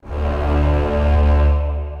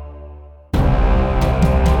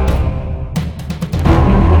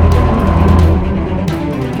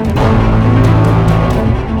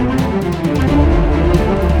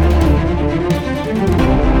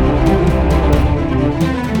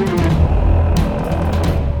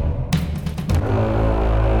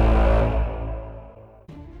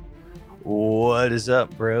is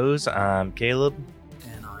up, bros? I'm Caleb.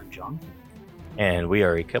 And I'm John. And we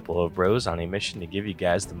are a couple of bros on a mission to give you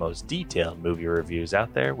guys the most detailed movie reviews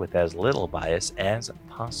out there with as little bias as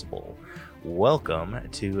possible. Welcome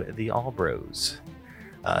to the All Bros.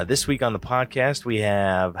 This week on the podcast, we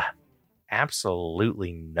have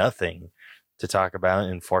absolutely nothing to talk about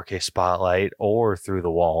in 4K Spotlight or Through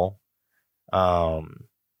the Wall.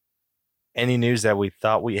 Any news that we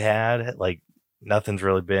thought we had, like, nothing's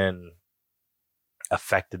really been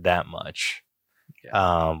affected that much.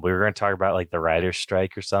 Yeah. We were going to talk about like the writer's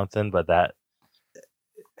strike or something, but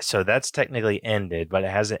that's technically ended, but it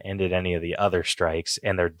hasn't ended any of the other strikes,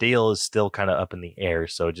 and their deal is still kind of up in the air,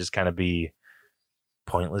 so it just kind of be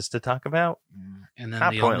pointless to talk about. And then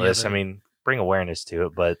not pointless. I mean, bring awareness to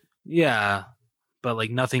it, but yeah, but like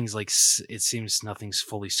nothing's like, it seems nothing's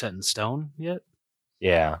fully set in stone yet.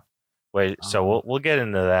 Yeah. Wait, so we'll get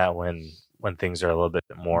into that when things are a little bit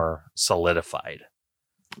more solidified.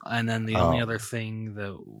 And then the only other thing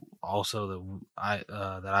that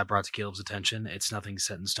I brought to Caleb's attention, it's nothing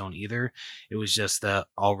set in stone either. It was just that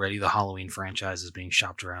already the Halloween franchise is being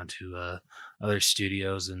shopped around to other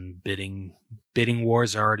studios, and bidding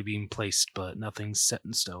wars are already being placed, but nothing's set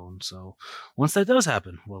in stone. So once that does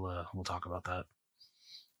happen, we'll talk about that.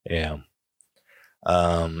 Yeah.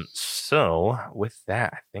 So with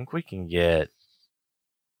that, I think we can get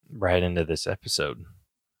right into this episode.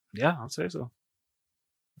 Yeah, I'd say so.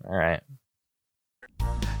 All right.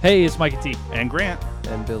 Hey, it's Mikey T. And Grant.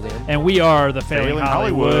 And Billy. And we are the Failing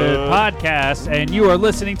Hollywood podcast, and you are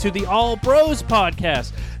listening to the All Bros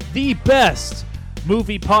podcast, the best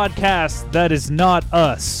movie podcast that is not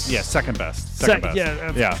us. Yeah, second best. Second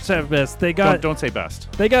best. Yeah, second best. They got don't say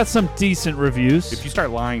best. They got some decent reviews. If you start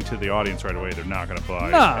lying to the audience right away, they're not going to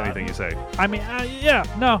buy anything you say. I mean,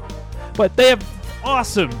 but they have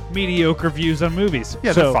awesome mediocre views on movies.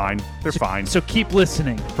 Yeah, they're fine. They're fine. So keep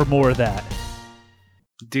listening for more of that.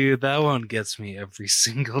 Dude, that one gets me every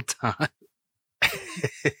single time.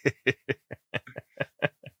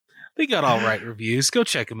 They got all right reviews. Go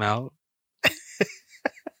check them out.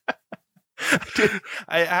 Dude,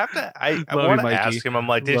 I want to ask him. I'm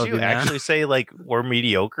like, did you actually say like we're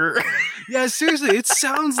mediocre? Yeah, seriously, it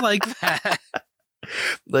sounds like that.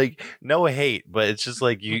 Like, no hate, but it's just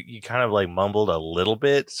like you kind of like mumbled a little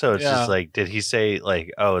bit, so it's just like, did he say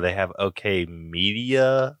like, oh, they have okay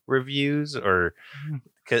media reviews, or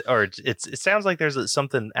it sounds like there's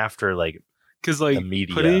something after like, because like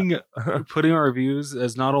media. putting our reviews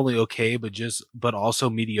as not only okay but also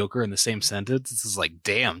mediocre in the same sentence, this is like,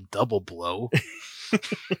 damn, double blow.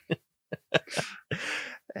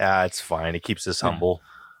 Yeah, it's fine. It keeps us humble.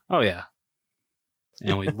 Oh yeah,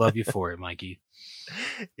 and we love you for it, Mikey.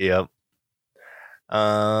 Yep.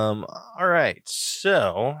 All right.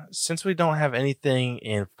 So since we don't have anything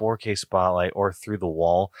in 4K Spotlight or Through the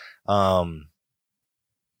Wall, I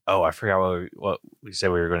forgot what we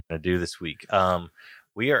said we were going to do this week.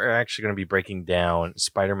 We are actually going to be breaking down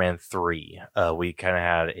Spider-Man 3. We kind of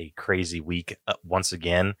had a crazy week once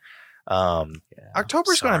again.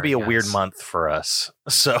 October's going to be a weird month for us.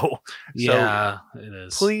 So it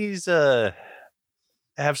is. Please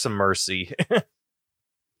have some mercy.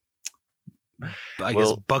 I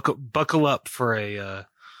guess buckle up for a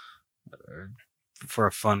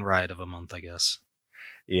fun ride of a month, I guess.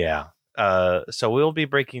 Yeah. So we'll be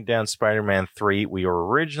breaking down Spider-Man 3. We were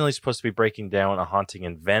originally supposed to be breaking down A Haunting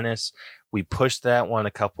in Venice. We pushed that one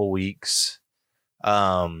a couple weeks.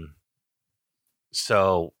 So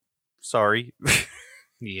sorry.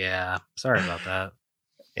 Yeah, sorry about that.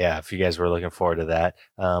 Yeah, if you guys were looking forward to that.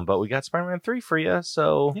 But we got Spider-Man 3 for you,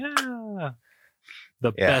 so yeah.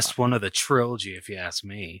 The best one of the trilogy, if you ask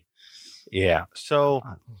me. Yeah. So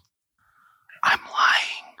I'm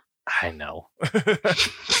lying. I know.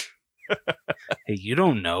 Hey, you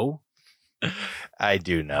don't know. I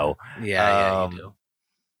do know. Yeah, you do.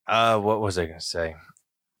 What was I going to say?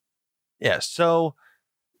 Yeah, so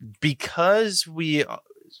because we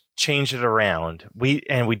changed it around, we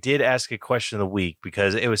did ask a question of the week,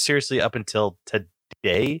 because it was seriously up until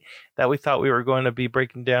today that we thought we were going to be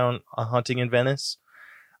breaking down A Haunting in Venice.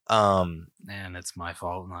 And it's my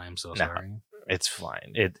fault, and I am so sorry. It's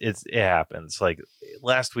fine. It happens. Like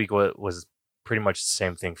last week was pretty much the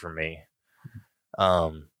same thing for me.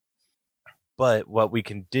 But what we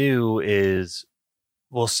can do is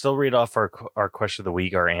we'll still read off our question of the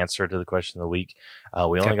week, our answer to the question of the week.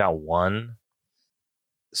 We only got one.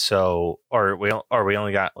 So, or we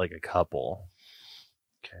only got like a couple.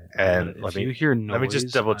 Okay. And let me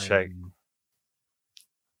just double check.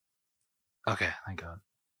 Okay, thank God.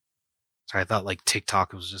 Sorry, I thought like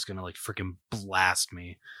TikTok was just gonna like freaking blast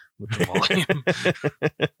me with the volume.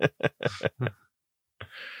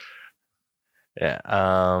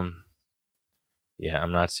 Yeah. Yeah,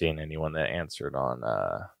 I'm not seeing anyone that answered on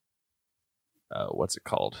what's it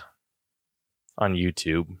called? On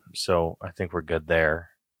YouTube. So I think we're good there.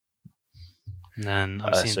 And then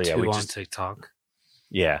I'm seeing two on TikTok.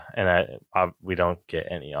 Yeah, and we don't get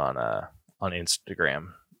any on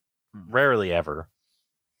Instagram. Rarely ever.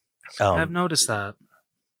 I've noticed that.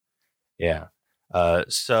 Yeah.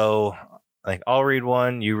 So like I'll read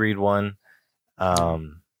one, you read one.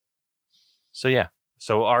 So yeah.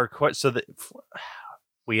 So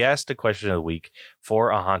we asked a question of the week for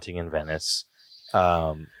A Haunting in Venice.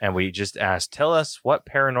 And we just asked, tell us what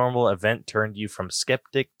paranormal event turned you from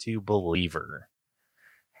skeptic to believer.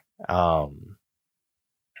 Yeah,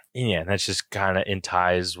 and that's just kind of in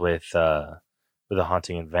ties with A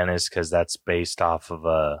Haunting in Venice, because that's based off of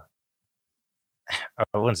I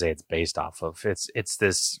wouldn't say it's based off of. It's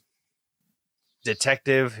this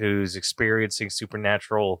detective who's experiencing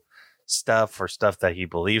supernatural stuff, or stuff that he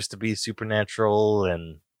believes to be supernatural,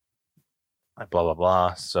 and blah blah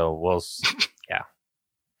blah. So we'll yeah.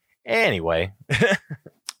 Anyway,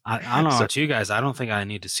 I don't know about you guys. I don't think I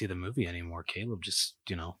need to see the movie anymore. Caleb just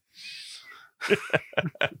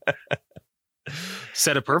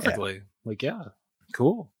said it perfectly. Yeah. Like, yeah,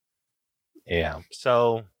 cool. Yeah.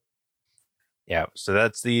 So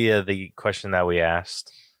that's the question that we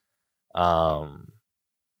asked.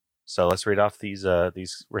 So let's read off these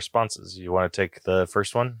responses. You want to take the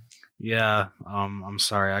first one? Yeah. I'm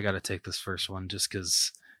sorry, I got to take this first one just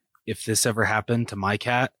because if this ever happened to my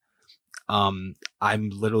cat, I'm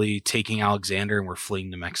literally taking Alexander and we're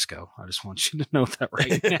fleeing to Mexico. I just want you to know that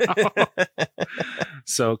right now.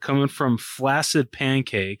 So coming from Flaccid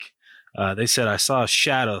Pancake, they said, I saw a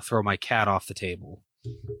shadow throw my cat off the table.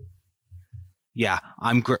 Yeah,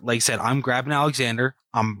 like I said, I'm grabbing Alexander,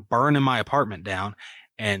 I'm burning my apartment down,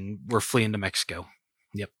 and we're fleeing to Mexico.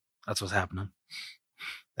 Yep, that's what's happening.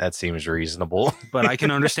 That seems reasonable. But I can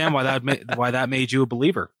understand why that made you a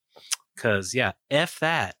believer. Because, yeah, F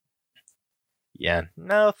that. Yeah,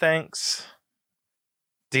 no thanks.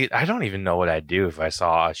 Dude, I don't even know what I'd do if I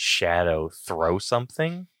saw a shadow throw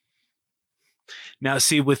something. Now,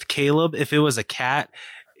 see, with Caleb, if it was a cat,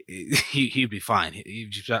 he'd be fine.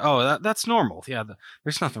 He'd just be like, oh, that's normal. Yeah,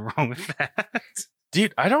 there's nothing wrong with that.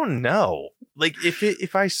 Dude, I don't know. Like,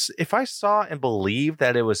 if I saw and believed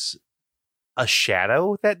that it was a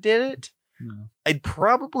shadow that did it, I'd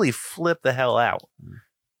probably flip the hell out.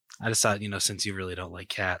 I just thought, since you really don't like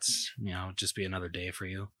cats, just be another day for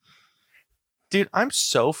you. Dude, I'm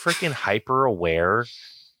so freaking hyper aware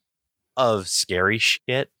of scary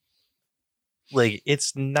shit. Like,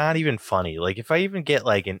 it's not even funny. Like, if I even get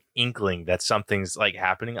like an inkling that something's like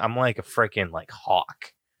happening, I'm like a freaking like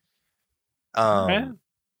hawk.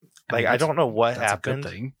 Like, I don't know what happened. A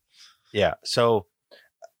good thing. Yeah. So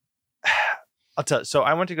I'll tell. So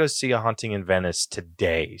I went to go see A Haunting in Venice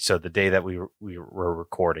today. So the day that we were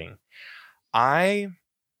recording, I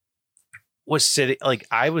was sitting, like,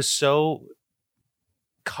 I was so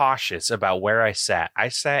cautious about where I sat. I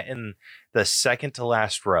sat in the second to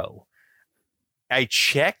last row. I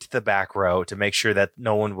checked the back row to make sure that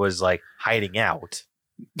no one was like hiding out.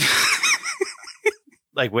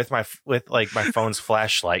 Like with my phone's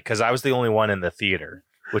flashlight, because I was the only one in the theater,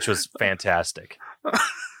 which was fantastic.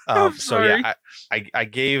 So yeah, I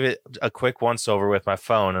gave it a quick once over with my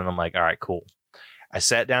phone, and I'm like, all right, cool. I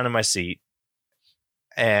sat down in my seat,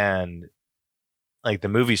 and like the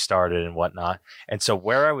movie started and whatnot. And so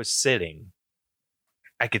where I was sitting,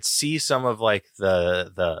 I could see some of like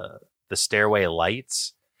the stairway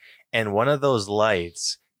lights, and one of those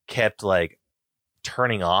lights kept like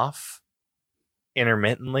turning off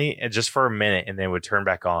intermittently, and just for a minute, and then would turn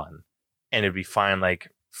back on, and it'd be fine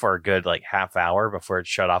like for a good like half hour before it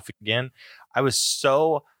shut off again. I was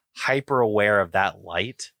so hyper aware of that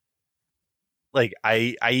light. Like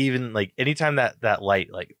I even like anytime that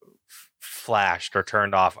light like flashed or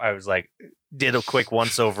turned off, I was like, did a quick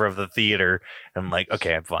once over of the theater, and I'm like,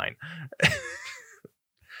 okay, I'm fine.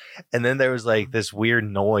 And then there was like this weird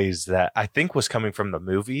noise that I think was coming from the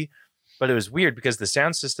movie, but it was weird because the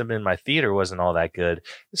sound system in my theater wasn't all that good,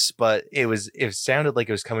 but it sounded like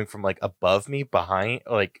it was coming from like above and behind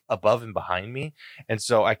me. And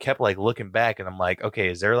so I kept like looking back, and I'm like, okay,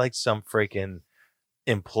 is there like some freaking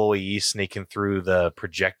employee sneaking through the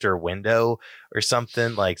projector window or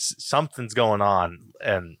something? Like something's going on,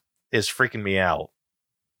 and it's freaking me out.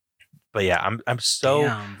 But yeah, I'm so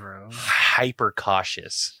hyper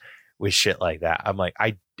cautious with shit like that. I'm like,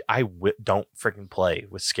 I don't freaking play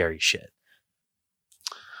with scary shit.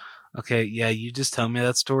 Okay, yeah, you just tell me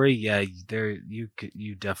that story. Yeah,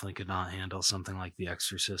 you definitely could not handle something like The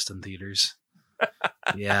Exorcist in theaters.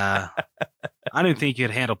 Yeah, I didn't think you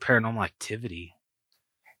could handle Paranormal Activity.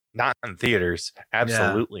 Not in theaters.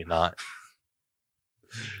 Absolutely not.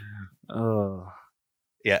 Oh.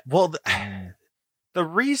 Yeah. Well, the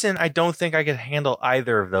reason I don't think I could handle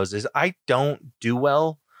either of those is I don't do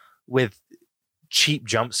well with cheap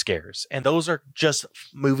jump scares. And those are just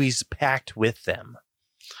movies packed with them.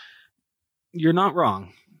 You're not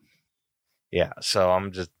wrong. Yeah. So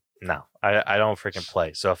I'm just, no, I don't freaking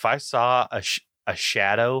play. So if I saw a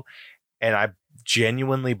shadow and I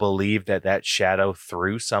genuinely believe that shadow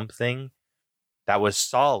threw something that was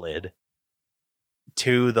solid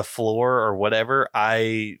to the floor or whatever,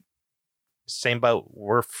 same boat.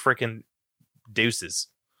 We're freaking deuces.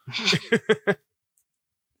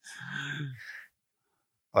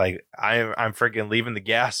 Like I'm freaking leaving the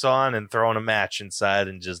gas on and throwing a match inside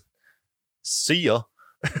and just see ya.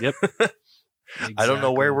 Yep. Exactly. I don't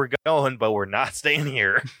know where we're going, but we're not staying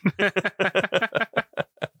here.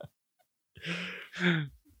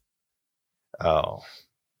 Oh,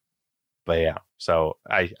 but yeah. So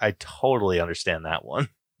I totally understand that one.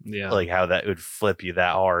 Yeah, like how that would flip you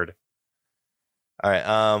that hard. All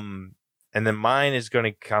right. And then mine is going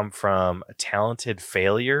to come from a talented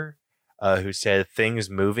failure, who said things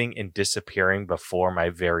moving and disappearing before my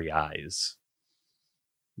very eyes.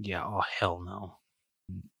 Yeah. Oh hell no.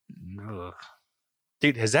 No.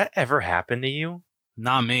 Dude, has that ever happened to you?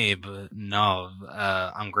 Not me, but no.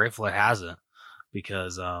 I'm grateful it hasn't,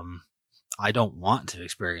 because I don't want to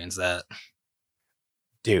experience that.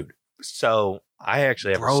 Dude, so I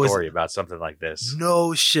actually have a story about something like this.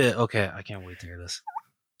 No shit. Okay, I can't wait to hear this.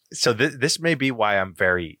 So this may be why I'm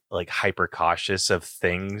very like hyper cautious of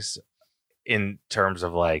things in terms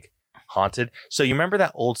of like haunted. So you remember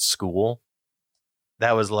that old school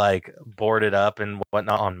that was like boarded up and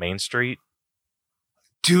whatnot on Main Street?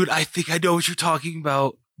 Dude, I think I know what you're talking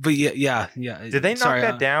about. But yeah. Did they knock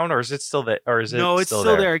that down, or is it still there? Or is it? No, it's still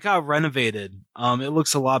there. It got renovated. It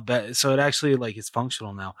looks a lot better. So it actually like it's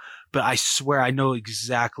functional now. But I swear I know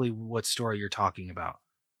exactly what story you're talking about.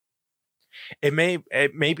 It may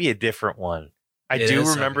be a different one. I do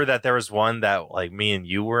remember that there was one that like me and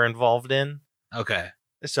you were involved in. Okay.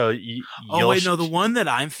 So oh wait, no, the one that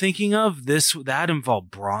I'm thinking of, that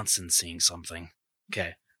involved Bronson seeing something.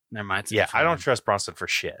 Okay, never mind. Yeah, I don't trust Bronson for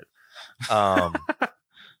shit.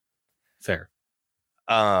 Fair.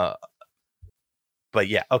 But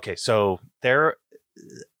yeah, okay. So there.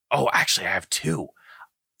 Oh, actually, I have two.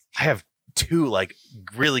 Like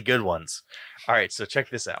really good ones. All right, so check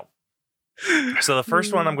this out. So the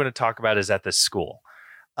first one I'm going to talk about is at this school.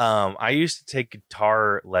 I used to take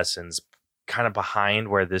guitar lessons kind of behind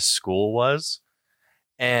where this school was.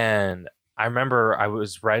 And I remember I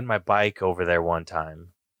was riding my bike over there one time.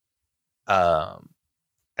 I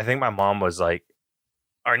think my mom was like,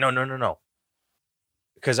 or no.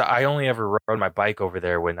 Because I only ever rode my bike over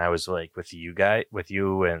there when I was like with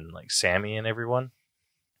you and like Sammy and everyone.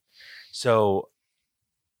 So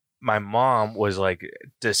my mom was like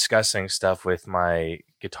discussing stuff with my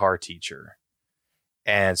guitar teacher.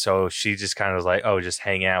 And so she just kind of was like, oh, just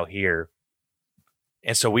hang out here.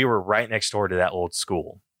 And so we were right next door to that old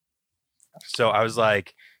school. So I was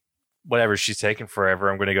like, whatever, she's taking forever.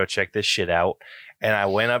 I'm going to go check this shit out. And I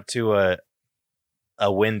went up to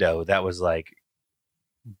a window that was like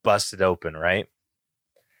busted open, right?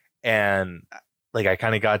 And like I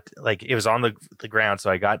kind of got like it was on the ground, so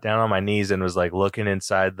I got down on my knees and was like looking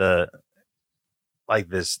inside the like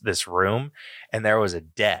this room, and there was a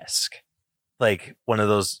desk, like one of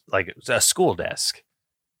those like a school desk.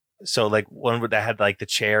 So like one that had like the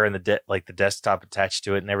chair and the desktop attached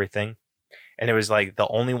to it and everything, and it was like the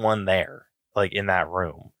only one there, like in that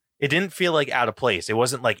room. It didn't feel like out of place. It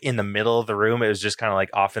wasn't like in the middle of the room. It was just kind of like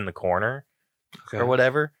off in the corner or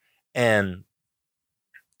whatever. And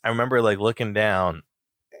I remember like looking down,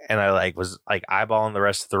 and I like was like eyeballing the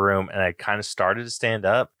rest of the room, and I kind of started to stand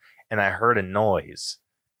up, and I heard a noise,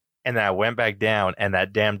 and then I went back down, and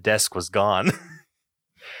that damn desk was gone.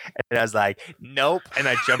 And I was like, nope, and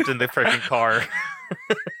I jumped in the freaking car.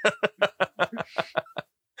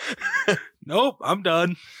 Nope, I'm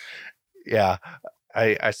done. Yeah,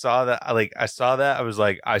 I saw that. I saw that. I was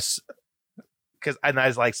like, I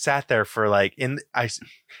was like sat there for like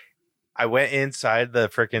I went inside the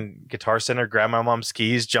freaking Guitar Center, grabbed my mom's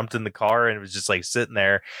keys, jumped in the car, and was just like sitting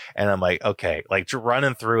there. And I'm like, okay, like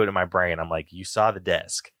running through it in my brain. I'm like, you saw the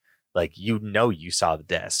desk. Like, you saw the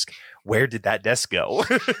desk. Where did that desk go?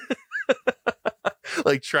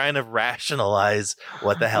 Like trying to rationalize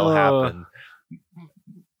what the hell happened.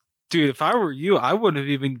 Dude, if I were you, I wouldn't have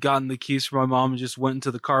even gotten the keys from my mom and just went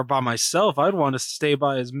into the car by myself. I'd want to stay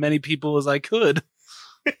by as many people as I could.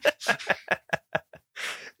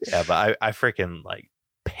 Yeah, but I freaking like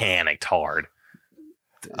panicked hard.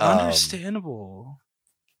 Understandable.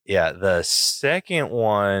 Yeah, the second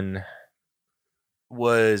one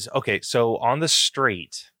was okay. So on the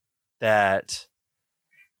street that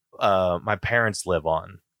my parents live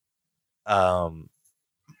on,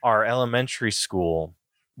 our elementary school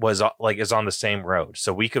was is on the same road,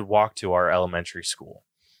 so we could walk to our elementary school.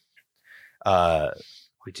 Wait,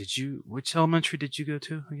 which elementary did you go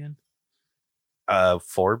to again?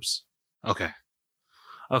 Forbes. Okay.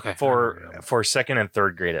 For second and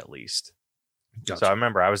third grade at least. Gotcha. So I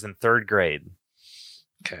remember I was in third grade.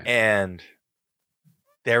 Okay. And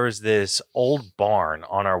there was this old barn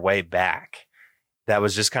on our way back that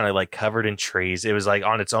was just kind of like covered in trees. It was like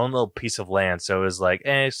on its own little piece of land. So it was like,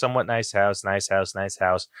 somewhat nice house.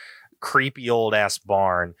 Creepy old ass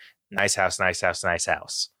barn. Nice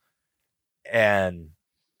house. And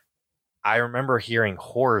I remember hearing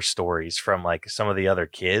horror stories from like some of the other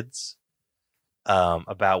kids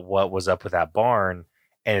about what was up with that barn,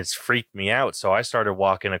 and it's freaked me out. So I started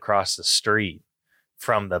walking across the street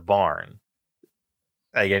from the barn,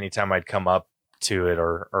 like anytime I'd come up to it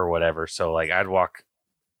or whatever. So like I'd walk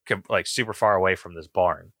like super far away from this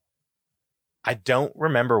barn. I don't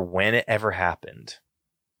remember when it ever happened,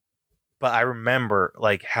 but I remember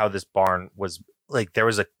like how this barn was like, there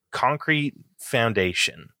was a concrete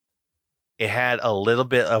foundation. It had a little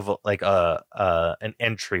bit of like an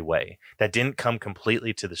entryway that didn't come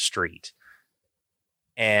completely to the street.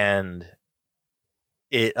 And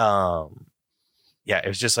it it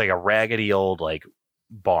was just like a raggedy old like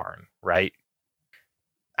barn, right?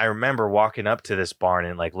 I remember walking up to this barn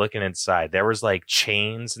and like looking inside. There was like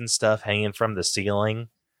chains and stuff hanging from the ceiling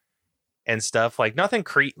and stuff. Like nothing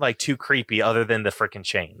like too creepy other than the freaking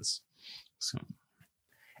chains.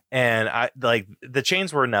 And I like the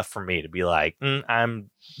chains were enough for me to be like, I'm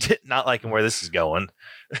not liking where this is going.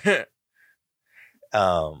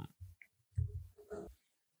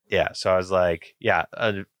 Yeah. So I was like,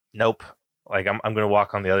 nope. Like I'm going to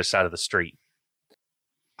walk on the other side of the street.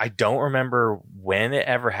 I don't remember when it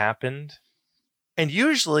ever happened. And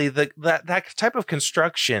usually that type of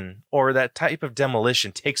construction or that type of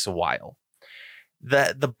demolition takes a while.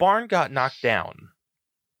 The barn got knocked down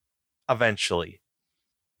eventually.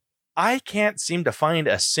 I can't seem to find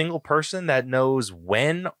a single person that knows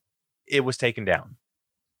when it was taken down.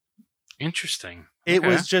 Interesting. It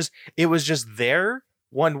was just there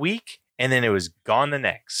one week and then it was gone the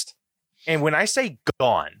next. And when I say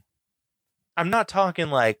gone, I'm not talking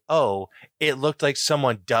like, oh, it looked like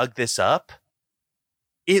someone dug this up.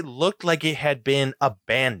 It looked like it had been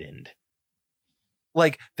abandoned.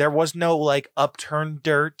 Like there was no like upturned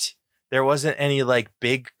dirt. There wasn't any like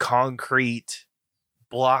big concrete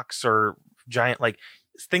blocks or giant like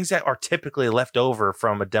things that are typically left over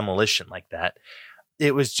from a demolition like that.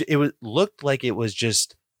 It looked like it was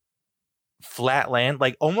just flat land,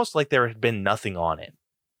 like almost like there had been nothing on it,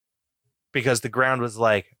 because the ground was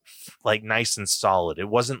like nice and solid. It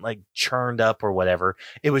wasn't like churned up or whatever.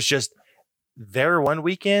 It was just there one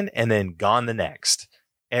weekend and then gone the next.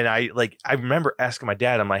 And I remember asking my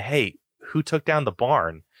dad, I'm like, hey, who took down the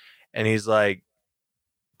barn? And he's like,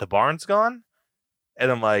 the barn's gone? And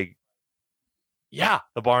I'm like, yeah,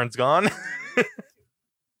 the barn's gone.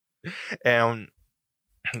 And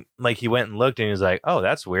like he went and looked and he was like, oh,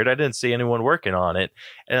 that's weird. I didn't see anyone working on it.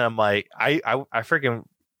 And I'm like, I freaking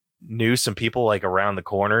knew some people like around the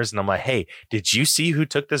corners. And I'm like, hey, did you see who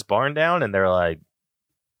took this barn down? And they're like,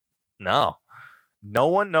 no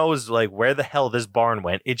one knows like where the hell this barn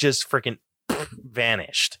went. It just freaking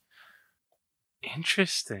vanished.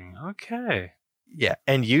 Interesting. Okay. Yeah,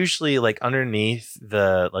 and usually like underneath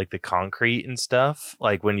the concrete and stuff,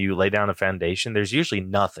 like when you lay down a foundation, there's usually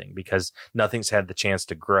nothing because nothing's had the chance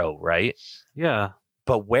to grow, right? Yeah.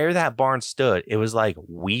 But where that barn stood, it was like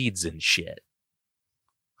weeds and shit.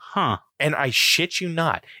 Huh. And I shit you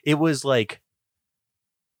not, it was like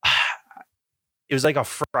a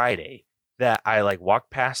Friday that I like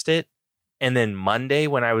walked past it, and then Monday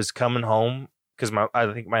when I was coming home, because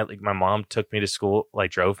I think my mom took me to school,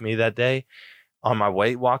 like drove me that day. On my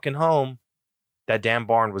way walking home, that damn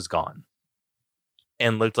barn was gone,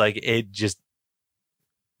 and looked like it just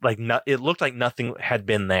it looked like nothing had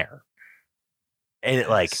been there, and it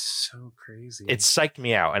like so crazy. It psyched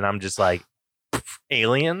me out, and I'm just like,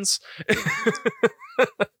 aliens.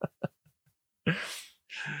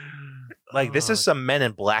 Like this is some Men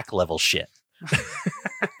in Black level shit.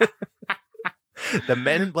 The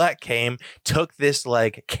Men in Black came, took this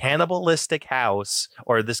like cannibalistic house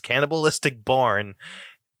or this cannibalistic barn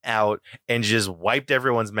out and just wiped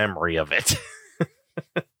everyone's memory of it.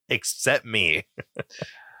 Except me.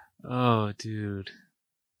 Oh, dude.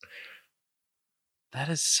 That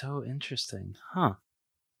is so interesting. Huh.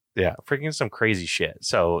 Yeah, freaking some crazy shit.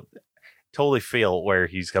 So totally feel where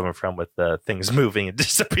he's coming from with the things moving and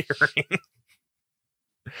disappearing.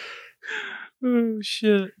 Oh,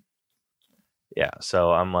 shit. Yeah,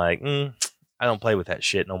 so I'm like, I don't play with that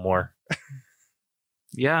shit no more.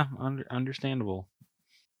 Yeah, understandable.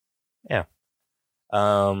 Yeah.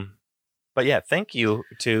 But yeah, thank you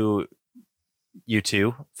to you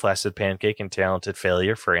two, Flaccid Pancake and Talented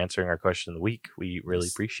Failure, for answering our question of the week. We really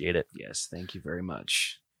appreciate it. Yes, thank you very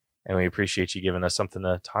much. And we appreciate you giving us something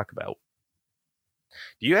to talk about.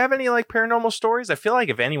 Do you have any like paranormal stories? I feel like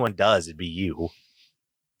if anyone does, it'd be you.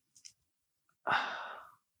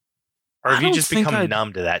 Or have you just become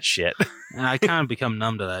numb to that shit? I kind of become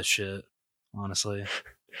numb to that shit, honestly.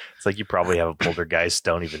 It's like you probably have a poltergeist,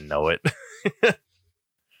 don't even know it.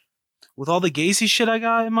 With all the Gacy shit I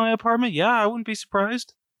got in my apartment, yeah, I wouldn't be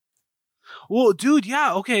surprised. Well, dude,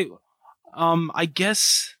 yeah, okay. I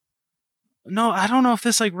guess... No, I don't know if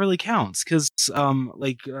this like really counts, because I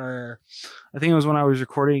think it was when I was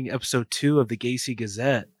recording episode 2 of the Gacy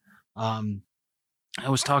Gazette. I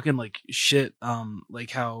was talking like shit, like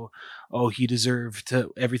how, he deserved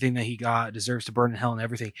to everything that he got, deserves to burn in hell and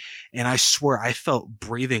everything. And I swear I felt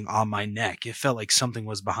breathing on my neck. It felt like something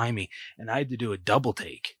was behind me, and I had to do a double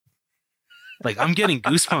take. Like, I'm getting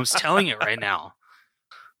goosebumps telling it right now.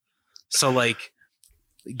 So like,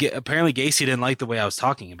 apparently Gacy didn't like the way I was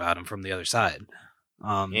talking about him from the other side.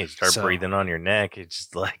 You start breathing on your neck. It's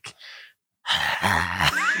just like,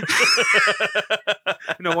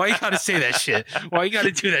 no, why you gotta say that shit? Why you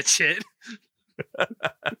gotta do that shit?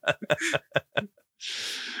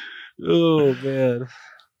 Oh man.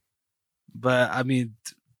 But I mean,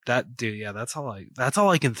 that dude, yeah, that's all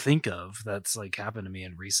I can think of that's like happened to me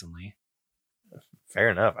in recently. Fair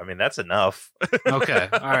enough. I mean, that's enough. Okay,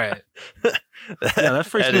 all right. Yeah, that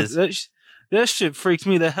freaks me. That shit freaks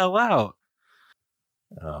me the hell out.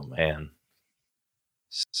 Oh man.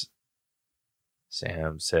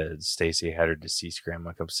 Sam said Stacy had her deceased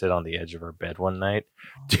grandma come sit on the edge of her bed one night.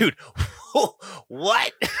 Dude,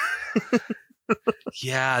 what?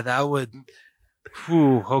 Yeah, that would.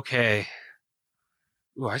 Ooh, okay.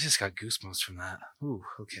 Ooh, I just got goosebumps from that. Ooh,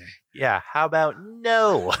 okay. Yeah, how about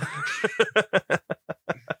no?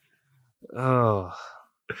 Oh.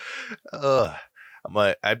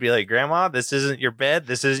 I'd be like, Grandma, this isn't your bed.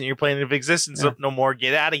 This isn't your plane of existence. Yeah. No more.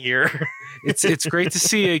 Get out of here. It's great to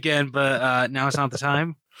see you again, but now it's not the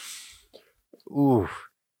time. Ooh.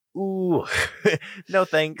 No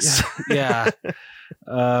thanks. Yeah.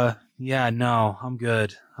 Yeah, no, I'm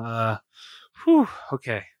good. Whew,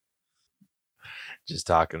 okay. Just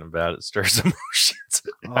talking about it stirs emotions.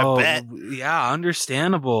 Oh, I bet. Yeah,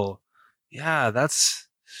 understandable. Yeah, that's.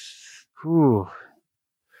 Whew.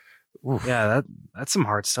 Oof. Yeah, that's some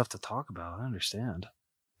hard stuff to talk about. I understand.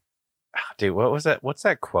 Dude, what was that? What's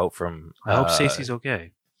that quote from? I hope Stacey's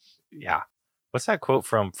okay. Yeah. What's that quote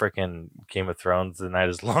from frickin' Game of Thrones? The night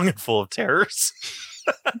is long and full of terrors.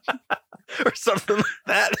 Or something like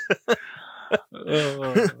that.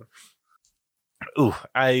 Ooh,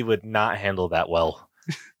 I would not handle that well.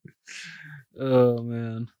 Oh,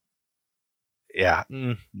 man. Yeah.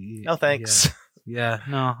 No thanks. Yeah,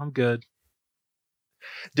 no, I'm good.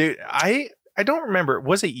 Dude, I don't remember.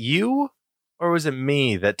 Was it you or was it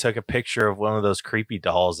me that took a picture of one of those creepy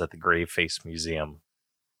dolls at the Graveface Museum?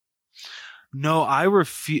 No, I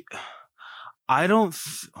refuse. I don't.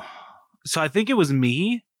 So I think it was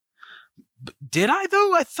me. Did I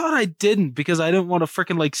though? I thought I didn't because I didn't want to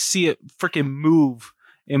freaking like see it freaking move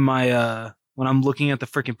in my when I'm looking at the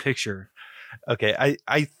freaking picture. Okay,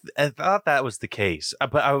 I thought that was the case,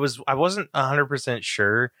 but I wasn't 100%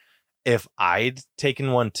 sure if I'd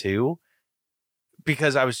taken one too,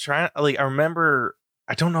 because I was trying. Like, I remember.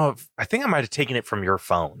 I don't know if I think I might have taken it from your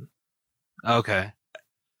phone. Okay.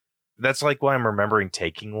 That's like why I'm remembering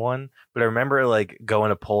taking one, but I remember like going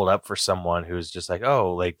to pull it up for someone who's just like,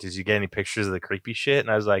 oh, like, did you get any pictures of the creepy shit? And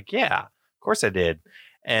I was like, yeah, of course I did.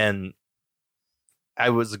 And I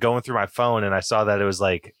was going through my phone and I saw that it was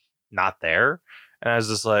like not there. And I was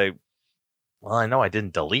just like, well, I know I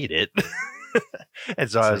didn't delete it. And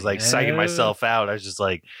so I was like psyching myself out. I was just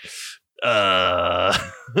like,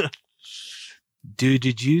 Dude,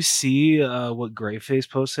 did you see what Graveface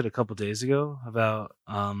posted a couple days ago about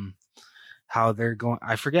how they're going?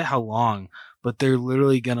 I forget how long, but they're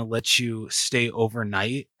literally going to let you stay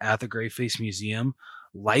overnight at the Graveface Museum,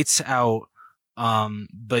 lights out,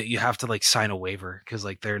 but you have to like sign a waiver because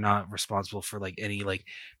like they're not responsible for like any like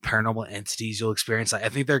paranormal entities you'll experience. Like, I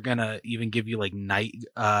think they're gonna even give you like night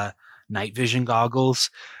vision goggles,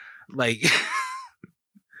 like.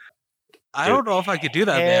 I don't know if I could do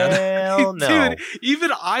that, man. Hell no. Dude,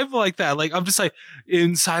 even I'm like that. Like, I'm just like,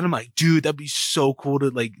 inside, I'm like, dude, that'd be so cool to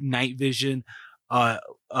like night vision,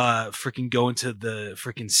 freaking go into the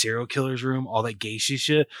freaking serial killer's room, all that gay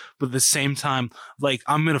shit. But at the same time, like,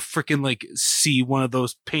 I'm gonna freaking like see one of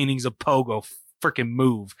those paintings of Pogo freaking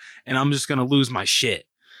move, and I'm just gonna lose my shit.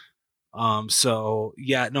 So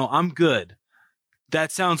yeah, no, I'm good.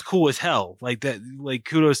 That sounds cool as hell. Like that, like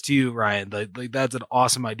kudos to you, Ryan. Like that's an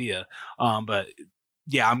awesome idea. But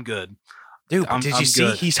yeah, I'm good. Dude, I'm see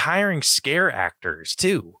good. he's hiring scare actors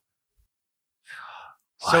too?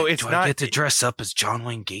 What? So it's Do not I get to dress up as John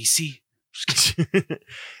Wayne Gacy?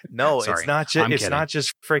 No, Sorry, it's not just I'm it's kidding. not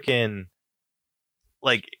just freaking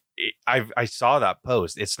like I saw that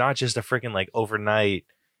post. It's not just a freaking like overnight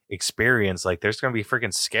experience. Like there's gonna be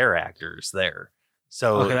freaking scare actors there.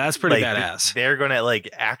 So Okay, that's pretty like, badass. They're gonna like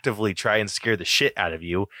actively try and scare the shit out of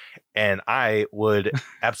you, and I would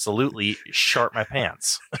absolutely shart my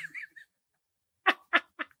pants.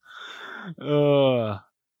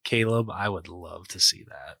 Caleb, I would love to see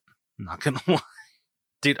that. I'm not gonna lie.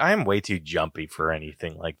 Dude, I am way too jumpy for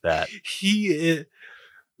anything like that. He is.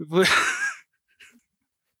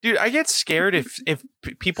 Dude, I get scared if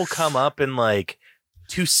people come up and like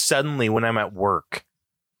too suddenly when I'm at work.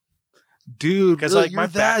 Dude, 'Cause, really, like, you're my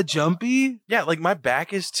that back- jumpy? Yeah, like my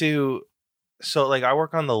back is to, so like I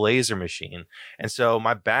work on the laser machine, and so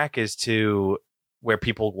my back is to where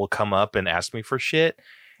people will come up and ask me for shit,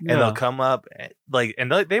 and they'll come up like,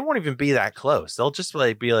 and they won't even be that close. They'll just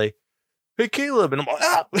like be like, "Hey, Caleb," and I'm like,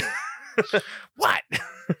 "Ah, what?"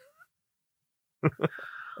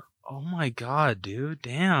 Oh my god, dude!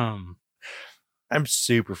 Damn. I'm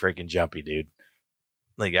super freaking jumpy, dude.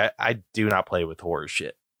 Like I do not play with horror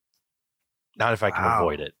shit. Not if I can Wow.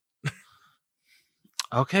 avoid it.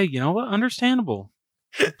 Okay, you know what? Understandable.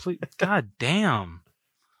 Please, god damn.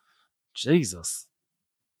 Jesus.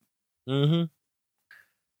 Mm-hmm.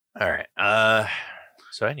 All right.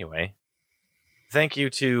 So anyway, thank you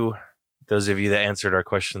to those of you that answered our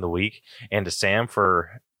question of the week, and to Sam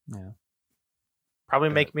for probably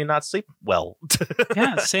making me not sleep well.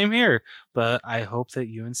 Yeah, same here. But I hope that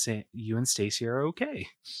you and Stacy are okay.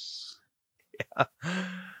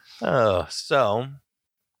 Oh, so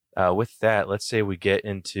with that, let's say we get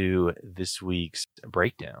into this week's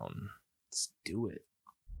breakdown. Let's do it.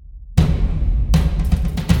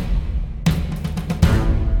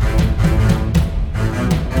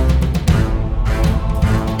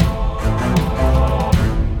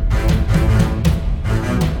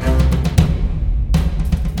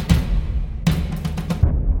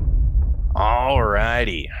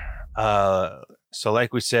 Alrighty. So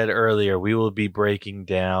like we said earlier, we will be breaking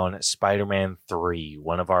down Spider-Man 3,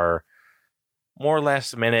 one of our more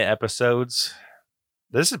last minute episodes.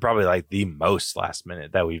 This is probably like the most last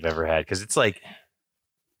minute that we've ever had, because it's like,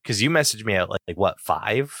 because you messaged me at like what,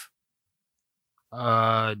 5? No,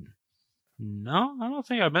 I don't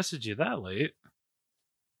think I messaged you that late.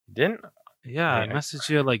 Didn't? Yeah, I Yeah. messaged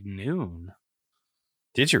you at like noon.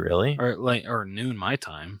 Did you really? Or noon my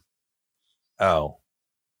time. Oh.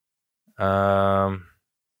 Oh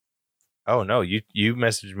no, you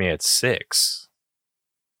messaged me at 6.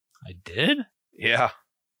 I did? Yeah.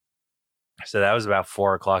 So that was about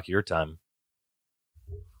 4 o'clock your time.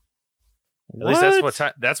 At least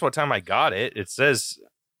that's what time I got it. It says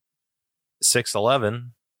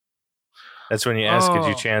 6:11. That's when you asked, could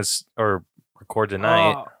you Oh. chance or record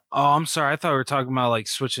tonight? Oh, I'm sorry. I thought we were talking about like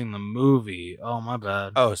switching the movie. Oh, my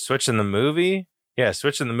bad. Oh, switching the movie? Yeah,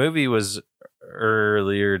 switching the movie was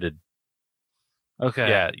earlier to. Okay.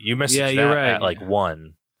 Yeah, you messaged Yeah, you're that right. at like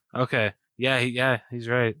 1. Okay. Yeah, he's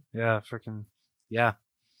right. Yeah, freaking yeah.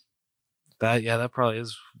 That probably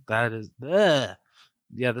is. That is. Ugh.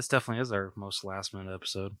 Yeah, this definitely is our most last minute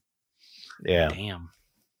episode. Yeah. Damn.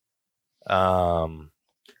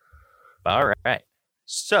 All right.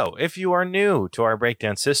 So, if you are new to our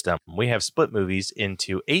breakdown system, we have split movies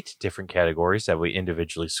into 8 different categories that we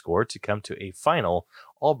individually score to come to a final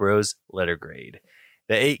All Bros letter grade.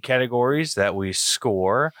 The 8 categories that we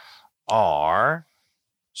score are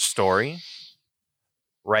story,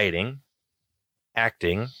 writing,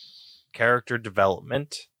 acting, character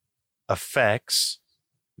development, effects,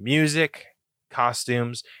 music,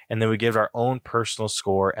 costumes, and then we give our own personal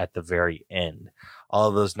score at the very end. All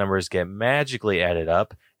of those numbers get magically added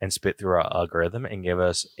up and spit through our algorithm and give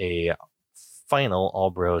us a final All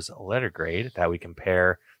Bros letter grade that we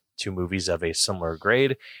compare to movies of a similar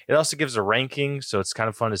grade. It also gives a ranking, so it's kind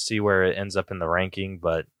of fun to see where it ends up in the ranking,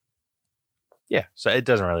 but yeah, so it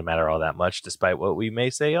doesn't really matter all that much, despite what we may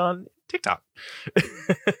say on TikTok.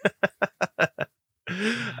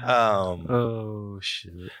 Oh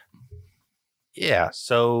shit. Yeah,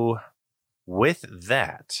 so with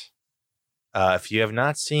that, if you have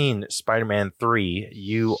not seen Spider-Man 3,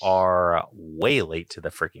 you are way late to the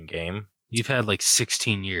freaking game. You've had like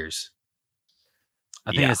 16 years.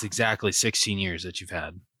 I think that's exactly 16 years that you've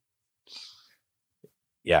had.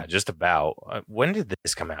 Yeah, just about. When did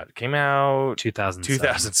this come out? It came out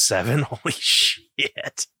 2007. Holy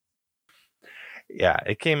shit. Yeah,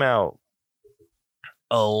 it came out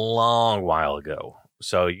a long while ago.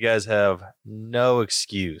 So you guys have no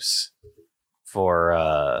excuse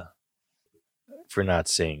for not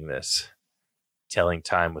seeing this. Telling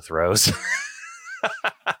Time with Rose.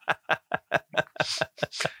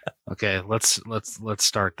 Okay, let's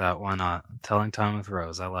start that. Why not? Telling Time with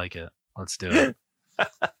Rose. I like it. Let's do it.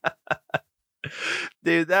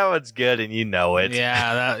 Dude, that one's good and you know it.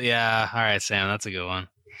 Yeah. All right, Sam, that's a good one.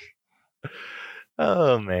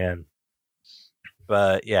 Oh man.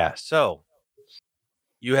 But yeah, so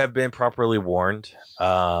you have been properly warned.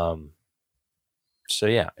 So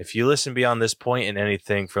yeah, if you listen beyond this point and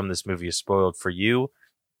anything from this movie is spoiled for you,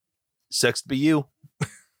 sucks to be you.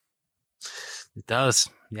 It does.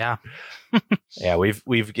 Yeah. Yeah,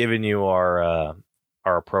 we've given you our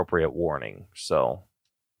appropriate warning. So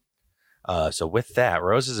with that,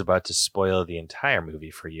 Rose is about to spoil the entire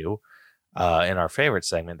movie for you in our favorite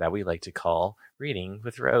segment that we like to call Reading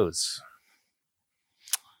with Rose.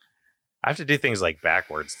 I have to do things like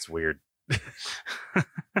backwards. It's weird.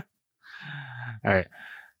 All right.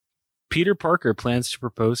 Peter Parker plans to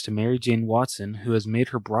propose to Mary Jane Watson, who has made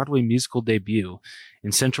her Broadway musical debut.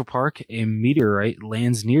 In Central Park, a meteorite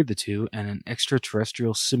lands near the two, and an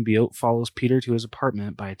extraterrestrial symbiote follows Peter to his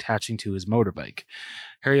apartment by attaching to his motorbike.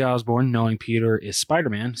 Harry Osborn, knowing Peter is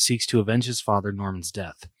Spider-Man, seeks to avenge his father Norman's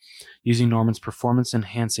death. Using Norman's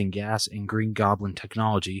performance-enhancing gas and Green Goblin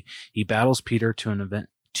technology, he battles Peter to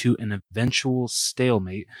an eventual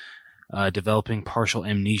stalemate, developing partial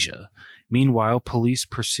amnesia. Meanwhile, police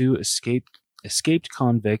pursue escaped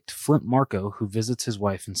convict Flint Marko, who visits his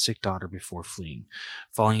wife and sick daughter before fleeing.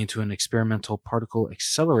 Falling into an experimental particle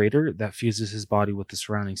accelerator that fuses his body with the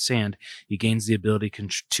surrounding sand, he gains the ability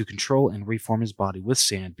to control and reform his body with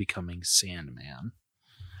sand, becoming Sandman.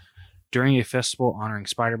 During a festival honoring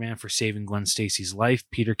Spider-Man for saving Gwen Stacy's life,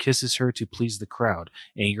 Peter kisses her to please the crowd,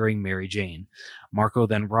 angering Mary Jane. Marko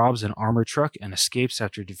then robs an armored truck and escapes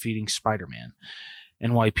after defeating Spider-Man.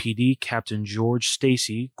 NYPD Captain George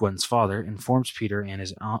Stacy, Gwen's father, informs Peter and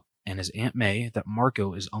his Aunt May that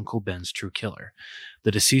Marko is Uncle Ben's true killer. The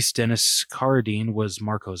deceased Dennis Carradine was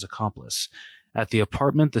Marko's accomplice. At the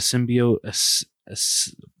apartment, the symbiote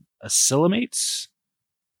assimilates.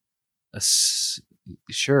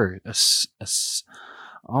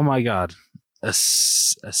 Oh my god.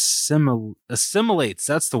 Assimilates.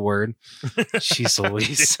 That's the word. Jeez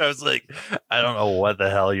Louise. I was like, I don't know what the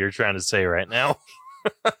hell you're trying to say right now.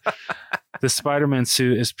 The Spider-Man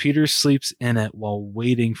suit as Peter sleeps in it while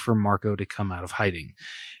waiting for Marko to come out of hiding.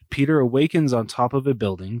 Peter awakens on top of a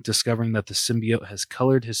building, discovering that the symbiote has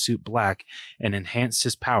colored his suit black and enhanced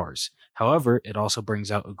his powers. However, it also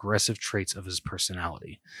brings out aggressive traits of his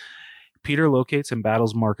personality. Peter locates and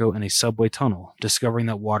battles Marko in a subway tunnel. Discovering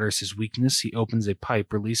that water is his weakness, he opens a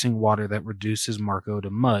pipe, releasing water that reduces Marko to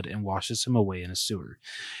mud and washes him away in a sewer.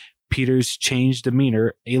 Peter's changed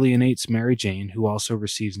demeanor alienates Mary Jane, who also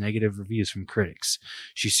receives negative reviews from critics.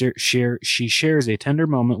 She shares a tender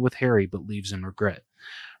moment with Harry, but leaves in regret.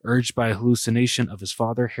 Urged by a hallucination of his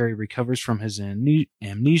father, Harry recovers from his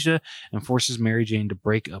amnesia and forces Mary Jane to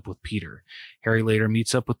break up with Peter. Harry later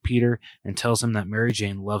meets up with Peter and tells him that Mary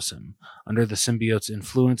Jane loves him. Under the symbiote's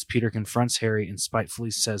influence, Peter confronts Harry and spitefully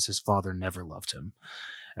says his father never loved him.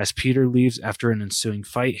 As Peter leaves after an ensuing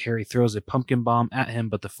fight, Harry throws a pumpkin bomb at him,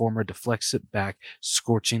 but the former deflects it back,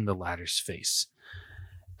 scorching the latter's face.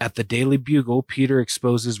 At the Daily Bugle, Peter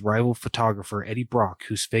exposes rival photographer Eddie Brock,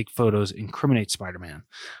 whose fake photos incriminate Spider-Man.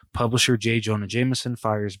 Publisher J. Jonah Jameson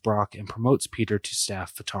fires Brock and promotes Peter to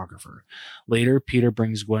staff photographer. Later, Peter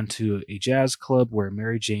brings Gwen to a jazz club where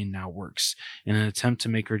Mary Jane now works. In an attempt to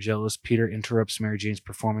make her jealous, Peter interrupts Mary Jane's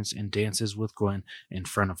performance and dances with Gwen in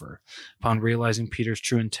front of her. Upon realizing Peter's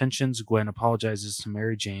true intentions, Gwen apologizes to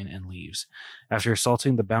Mary Jane and leaves. After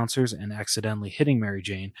assaulting the bouncers and accidentally hitting Mary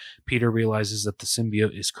Jane, Peter realizes that the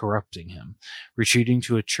symbiote is corrupting him. Retreating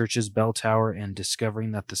to a church's bell tower and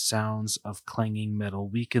discovering that the sounds of clanging metal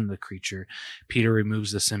weaken the creature, Peter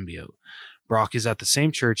removes the symbiote. Brock is at the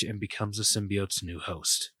same church and becomes the symbiote's new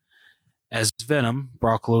host. As Venom,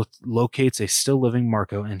 Brock locates a still-living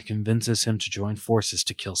Marko and convinces him to join forces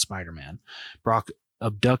to kill Spider-Man. Brock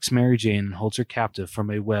abducts Mary Jane and holds her captive from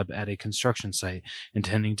a web at a construction site,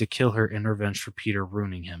 intending to kill her in revenge for Peter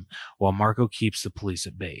ruining him, while Marko keeps the police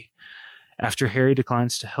at bay. After Harry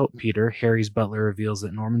declines to help Peter, Harry's butler reveals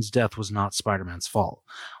that Norman's death was not Spider-Man's fault.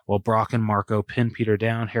 While Brock and Marco pin Peter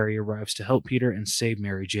down, Harry arrives to help Peter and save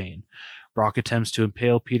Mary Jane. Brock attempts to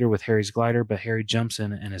impale Peter with Harry's glider, but Harry jumps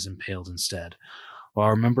in and is impaled instead. While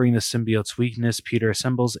remembering the symbiote's weakness, Peter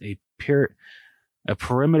assembles a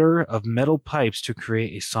perimeter of metal pipes to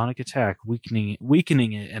create a sonic attack,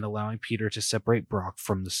 weakening it and allowing Peter to separate Brock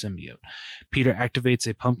from the symbiote. Peter activates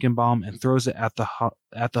a pumpkin bomb and throws it at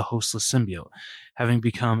the hostless symbiote. Having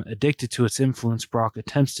become addicted to its influence, Brock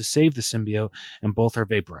attempts to save the symbiote, and both are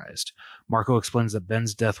vaporized. Marco explains that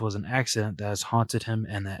Ben's death was an accident that has haunted him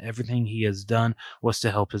and that everything he has done was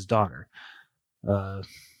to help his daughter.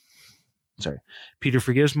 Peter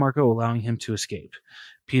forgives Marco, allowing him to escape.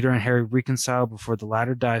 Peter and Harry reconcile before the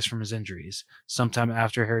latter dies from his injuries. Sometime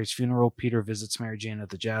after Harry's funeral, Peter visits Mary Jane at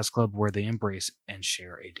the jazz club where they embrace and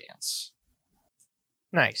share a dance.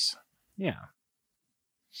 Nice. Yeah.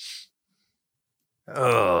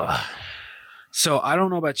 Ugh. So I don't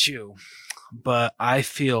know about you, but I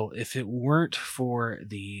feel if it weren't for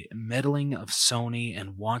the meddling of Sony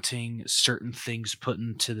and wanting certain things put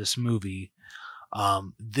into this movie,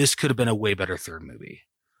 this could have been a way better third movie.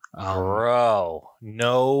 Bro,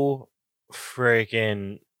 no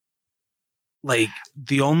freaking, like,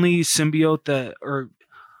 the only symbiote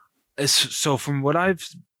so from what I've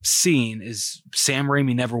seen is Sam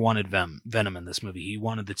Raimi never wanted Venom in this movie. He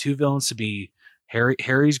wanted the two villains to be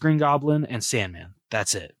Harry's Green Goblin and Sandman.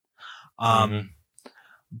 That's it.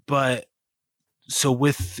 But so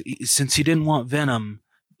since he didn't want Venom,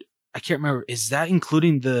 I can't remember, is that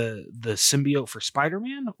including the symbiote for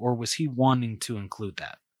Spider-Man, or was he wanting to include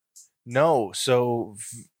that? No, so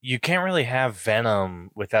you can't really have Venom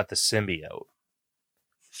without the symbiote.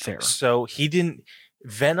 Fair. So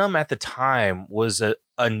Venom at the time was a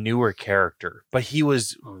newer character, but he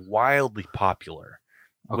was wildly popular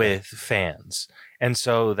with fans. And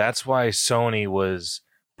so that's why Sony was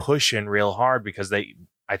pushing real hard, because I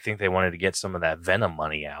think they wanted to get some of that Venom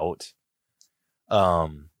money out.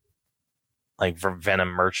 Like for Venom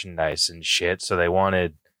merchandise and shit. So they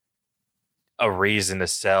wanted a reason to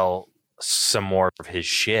sell some more of his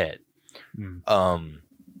shit.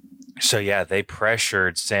 So yeah, they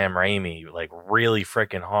pressured Sam Raimi like really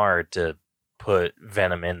freaking hard to put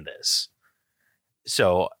Venom in this.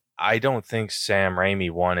 So I don't think Sam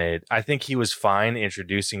Raimi I think he was fine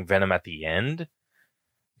introducing Venom at the end,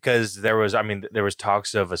 because there was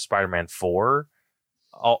talks of a Spider-Man 4.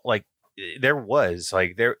 I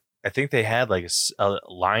think they had like a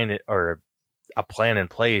line or a plan in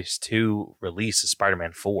place to release a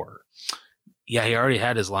Spider-Man 4. Yeah, he already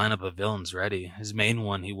had his lineup of villains ready. His main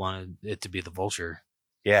one, he wanted it to be the Vulture.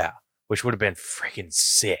 Yeah, which would have been freaking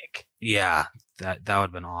sick. Yeah, that would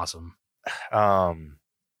have been awesome.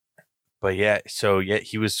 But yeah, so yeah,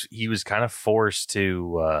 he was kind of forced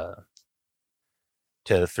to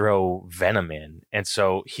throw Venom in, and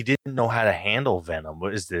so he didn't know how to handle Venom.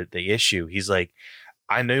 What is the issue? He's like,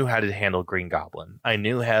 I knew how to handle Green Goblin. I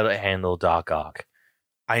knew how to handle Doc Ock.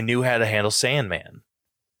 I knew how to handle Sandman.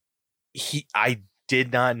 I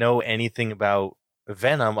did not know anything about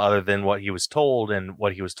Venom other than what he was told, and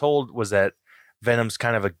what he was told was that Venom's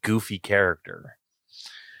kind of a goofy character.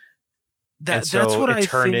 That's what I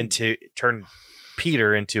turned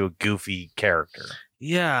Peter into a goofy character.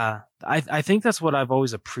 Yeah, I think that's what I've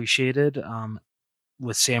always appreciated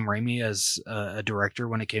with Sam Raimi as a director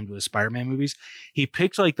when it came to his Spider-Man movies. He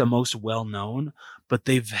picked like the most well-known, but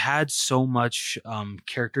they've had so much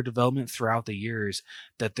character development throughout the years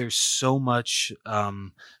that there's so much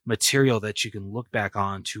material that you can look back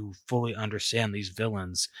on to fully understand these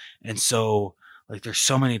villains. And so like there's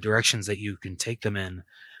so many directions that you can take them in.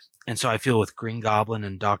 And so I feel with Green Goblin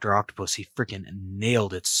and Dr. Octopus, he freaking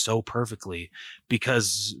nailed it so perfectly,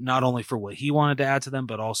 because not only for what he wanted to add to them,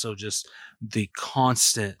 but also just the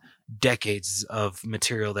constant decades of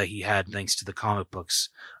material that he had thanks to the comic books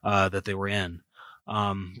that they were in.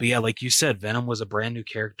 But yeah, like you said, Venom was a brand new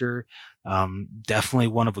character. Definitely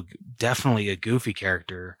a goofy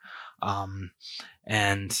character.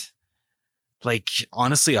 And like,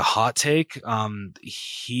 honestly, a hot take.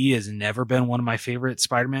 He has never been one of my favorite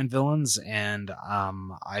Spider-Man villains, and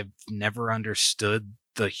I've never understood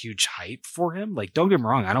the huge hype for him. Like, don't get me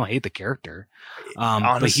wrong, I don't hate the character.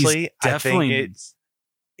 Honestly, I think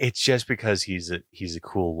it's just because he's a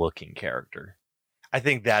cool looking character. I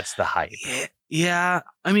think that's the hype. Yeah.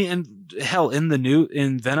 I mean, and hell,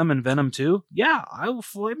 in Venom and Venom 2, yeah, I will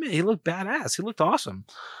fully admit he looked badass. He looked awesome.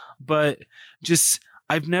 But just,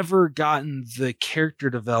 I've never gotten the character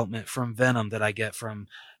development from Venom that I get from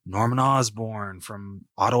Norman Osborn, from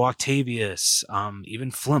Otto Octavius,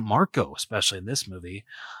 even Flint Marko, especially in this movie.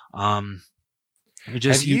 Have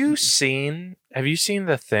you seen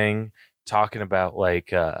the thing talking about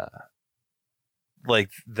like the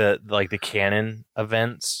canon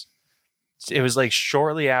events? It was like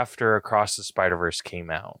shortly after Across the Spider-Verse came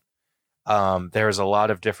out. There was a lot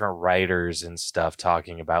of different writers and stuff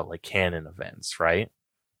talking about like canon events, right?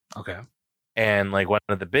 Okay. And like one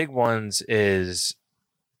of the big ones is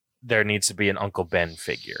there needs to be an Uncle Ben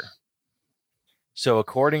figure. So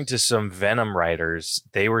according to some Venom writers,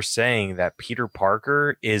 they were saying that Peter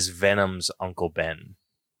Parker is Venom's Uncle Ben.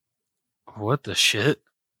 What the shit?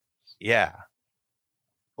 Yeah.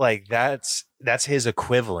 Like that's his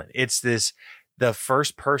equivalent. It's the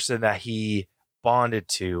first person that he bonded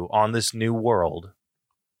to on this new world,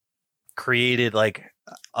 created like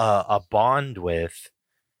a bond with,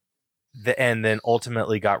 and then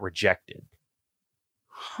ultimately got rejected.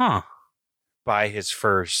 Huh. By his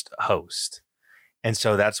first host. And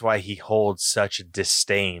so that's why he holds such a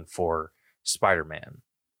disdain for Spider-Man,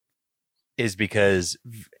 is because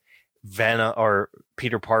Venom or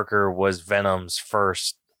Peter Parker was Venom's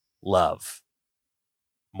first love,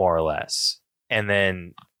 more or less. And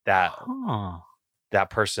then that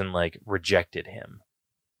person like rejected him,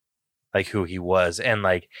 like who he was, and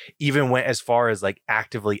like even went as far as like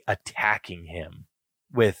actively attacking him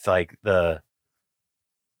with like the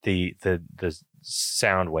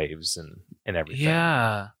sound waves and everything.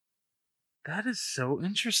 Yeah. That is so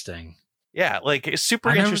interesting. Yeah, like a super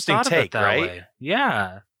interesting take, right? Way.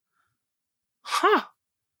 Yeah. Huh.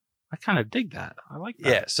 I kind of dig that. I like that.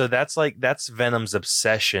 Yeah, so that's Venom's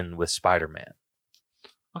obsession with Spider-Man.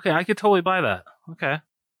 Okay, I could totally buy that. Okay.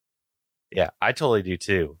 Yeah, I totally do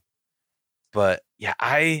too. But yeah,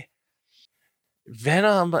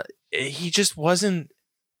 Venom, he just wasn't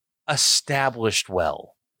established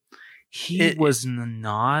well. He was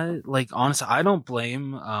not, like, honestly, I don't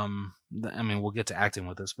blame, I mean, we'll get to acting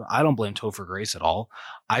with this, but I don't blame Topher Grace at all.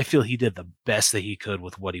 I feel he did the best that he could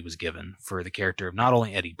with what he was given for the character of not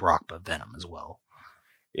only Eddie Brock, but Venom as well.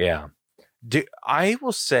 Yeah. I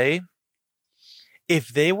will say, if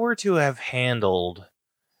they were to have handled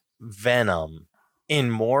Venom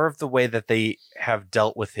in more of the way that they have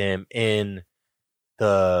dealt with him in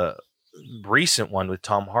the recent one with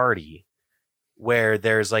Tom Hardy, where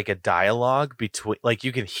there's like a dialogue between, like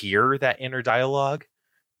you can hear that inner dialogue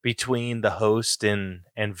between the host and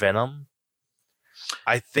Venom,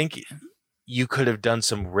 I think you could have done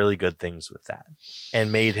some really good things with that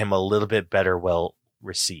and made him a little bit better well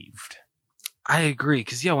received. I agree,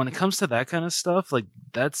 because when it comes to that kind of stuff, like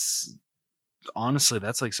that's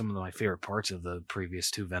like some of my favorite parts of the previous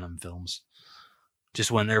two Venom films. Just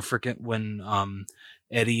when they're when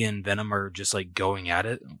Eddie and Venom are just like going at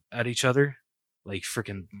each other. Like,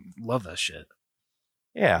 freaking love that shit.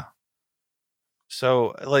 Yeah.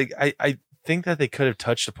 So, like, I think that they could have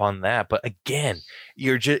touched upon that. But again,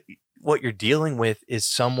 what you're dealing with is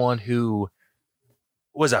someone who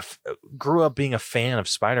grew up being a fan of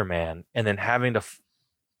Spider-Man and then having to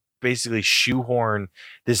basically shoehorn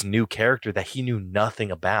this new character that he knew nothing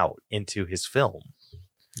about into his film.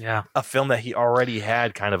 Yeah. A film that he already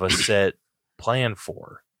had kind of a set plan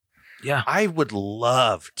for. Yeah. I would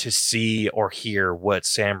love to see or hear what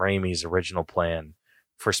Sam Raimi's original plan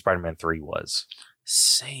for Spider-Man 3 was.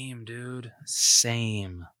 Same, dude.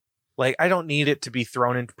 Same. Like, I don't need it to be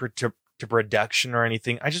thrown into production or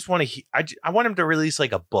anything. I just want to I want him to release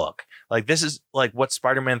like a book. Like, this is like what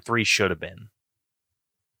Spider-Man 3 should have been.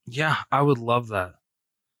 Yeah, I would love that.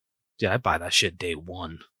 Yeah, I'd buy that shit day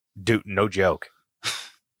one. Dude, no joke.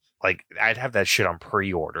 Like, I'd have that shit on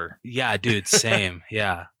pre-order. Yeah, dude, same.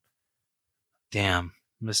 Yeah. Damn,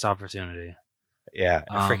 missed opportunity. Yeah,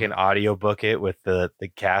 freaking audiobook it with the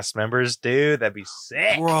cast members, dude. That'd be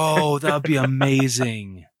sick. Bro, that'd be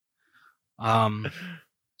amazing. But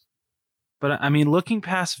I mean, looking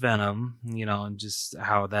past Venom, and just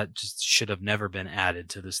how that just should have never been added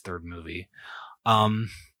to this third movie. There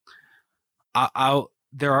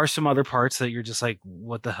are some other parts that you're just like,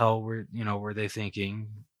 what the hell were they thinking?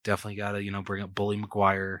 Definitely gotta, bring up Bully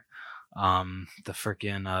Maguire, the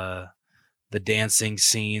freaking the dancing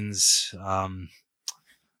scenes,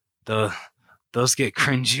 those get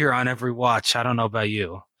cringier on every watch. I don't know about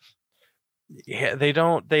you. Yeah, they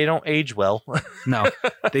don't age well. No,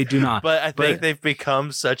 they do not. But I think they've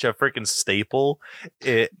become such a freaking staple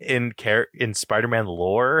in Spider-Man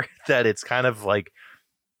lore that it's kind of like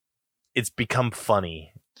it's become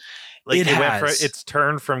funny. Like it's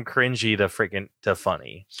turned from cringy to freaking to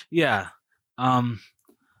funny. Yeah.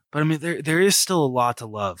 But I mean, there is still a lot to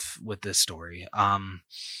love with this story.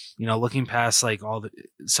 Looking past like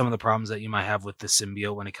some of the problems that you might have with the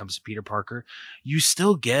symbiote when it comes to Peter Parker, you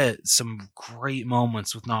still get some great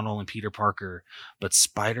moments with not only Peter Parker but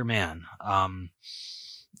Spider-Man.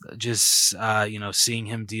 Seeing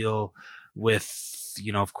him deal with,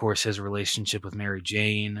 of course, his relationship with Mary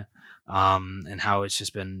Jane, and how it's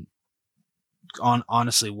just been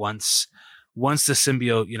honestly once the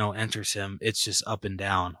symbiote, enters him, it's just up and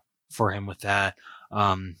down for him with that.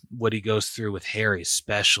 What he goes through with Harry,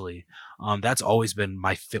 especially, that's always been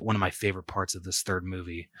one of my favorite parts of this third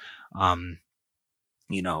movie.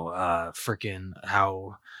 Freaking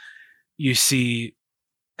how you see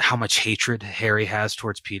how much hatred Harry has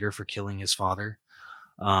towards Peter for killing his father.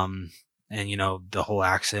 And the whole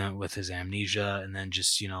accident with his amnesia, and then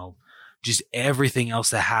just everything else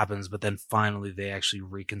that happens, but then finally they actually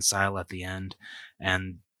reconcile at the end,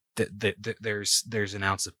 and there's an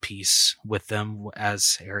ounce of peace with them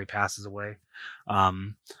as Harry passes away,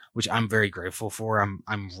 which I'm very grateful for.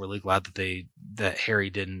 I'm really glad that Harry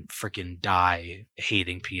didn't freaking die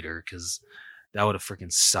hating Peter, because that would have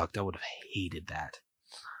freaking sucked. I would have hated that.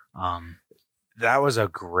 That was a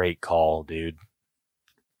great call, dude.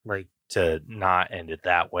 Like, to not end it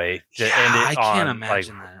that way. To end it I can't on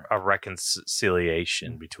imagine like that. a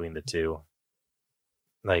reconciliation between the two.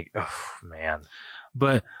 Like, oh man.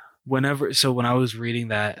 But when I was reading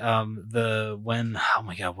that, oh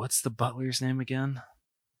my god, what's the butler's name again?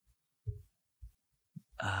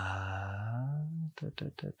 Let's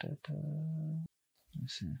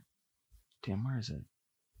see. Damn, where is it?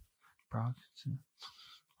 Brock.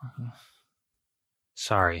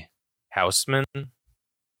 Sorry, Houseman.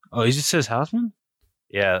 Oh, he just says Houseman?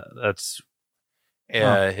 Yeah, that's.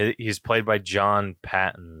 He's played by John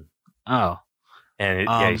Patton. Oh, and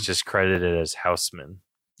he's just credited as Houseman.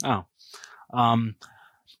 Oh,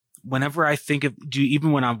 whenever I think of,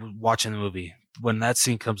 even when I'm watching the movie, when that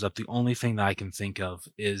scene comes up, the only thing that I can think of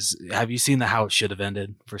is, have you seen How It Should Have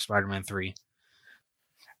Ended for Spider-Man 3?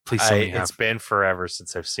 Please tell me you have. It's been forever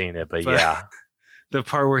since I've seen it, but yeah. The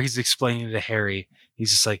part where he's explaining to Harry,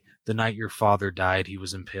 he's just like, the night your father died, he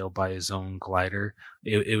was impaled by his own glider.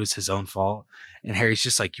 It was his own fault. And Harry's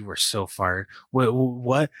just like, you were so fired.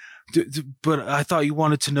 What? But I thought you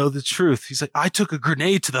wanted to know the truth. He's like, I took a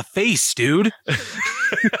grenade to the face, dude.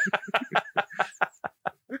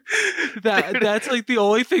 That's like the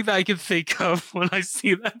only thing that I can think of when I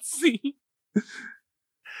see that scene.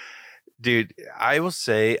 Dude, I will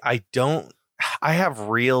say I have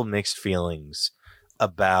real mixed feelings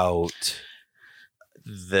about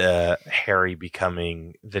the Harry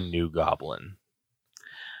becoming the new Goblin.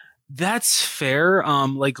 That's fair.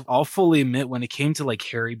 Like, I'll fully admit, when it came to like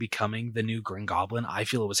Harry becoming the new Green Goblin, I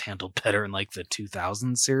feel it was handled better in like the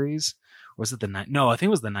 2000 series. Or was it No, I think it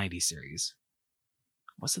was the 90s series.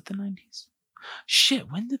 Was it the 90s? Shit,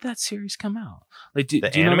 when did that series come out? Like, do you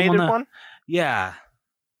animated know one? Yeah.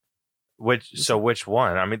 Which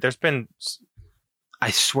one? I mean, there's been. I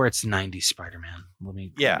swear it's 90s Spider-Man. Let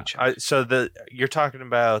me check. You're talking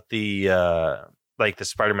about the the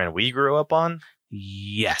Spider-Man we grew up on?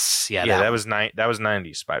 Yes. Yeah. That was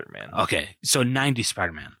 90s Spider-Man. Okay, so 90s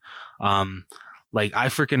Spider-Man. Like, I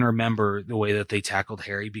freaking remember the way that they tackled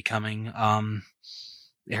Harry becoming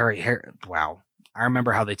Harry. Wow. I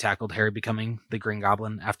remember how they tackled Harry becoming the Green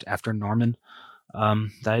Goblin after Norman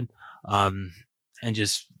died. And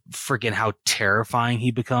just freaking how terrifying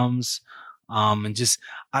he becomes. And just,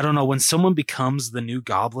 I don't know, when someone becomes the new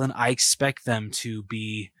Goblin, I expect them to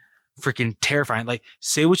be freaking terrifying. Like,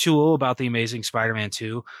 say what you will about the Amazing Spider-Man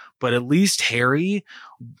 2, but at least Harry,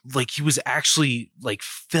 like, he was actually like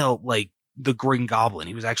felt like the Green Goblin.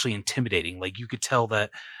 He was actually intimidating. Like, you could tell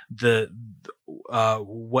that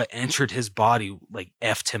what entered his body like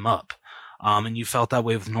effed him up. And you felt that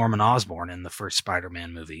way with Norman Osborn in the first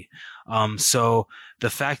Spider-Man movie. So the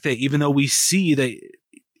fact that even though we see that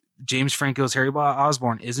James Franco's Harry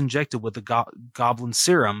Osborn is injected with the Goblin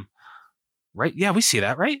serum, right? Yeah, we see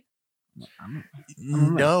that, right?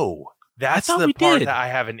 No, that's the part that I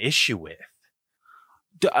have an issue with.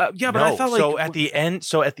 Yeah, but I thought so at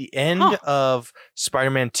the end of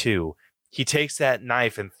Spider-Man 2, he takes that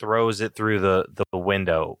knife and throws it through the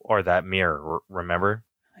window or that mirror. Remember?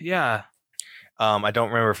 Yeah. I don't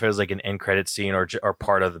remember if it was like an end credit scene or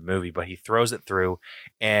part of the movie, but he throws it through,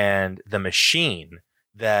 and the machine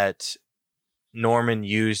that Norman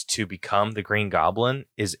used to become the Green Goblin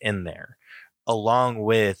is in there, along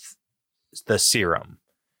with the serum.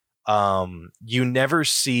 You never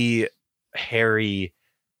see Harry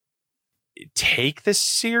take the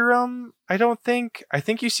serum, I don't think. I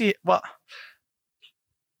think you see, well,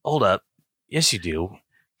 hold up. Yes, you do.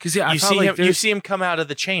 Because yeah, you see him come out of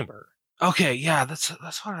the chamber. Okay, yeah, that's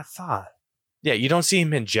what I thought. Yeah, you don't see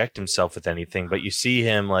him inject himself with anything, but you see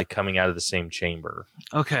him like coming out of the same chamber.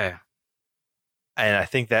 Okay. And I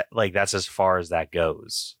think that like that's as far as that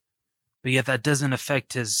goes. But yet that doesn't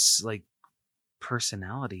affect his like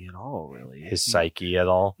personality at all, really. His psyche at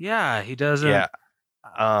all. Yeah, he doesn't. Yeah.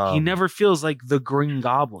 He never feels like the Green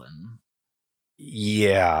Goblin.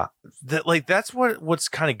 Yeah. That's what's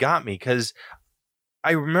kind of got me, because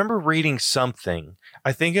I remember reading something.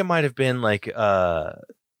 I think it might have been like the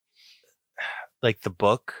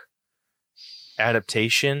book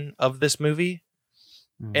adaptation of this movie,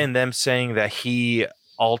 and them saying that he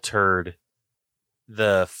altered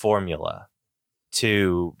the formula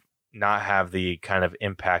to not have the kind of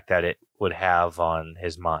impact that it would have on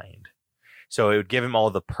his mind. So it would give him all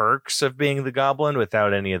the perks of being the Goblin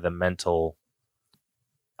without any of the mental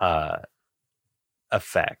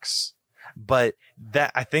effects. But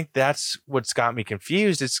that, I think that's what's got me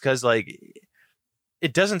confused. It's because like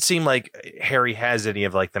it doesn't seem like Harry has any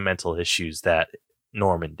of like the mental issues that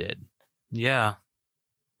Norman did. Yeah.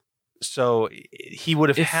 So he would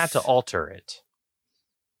have had to alter it.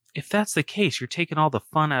 If that's the case, you're taking all the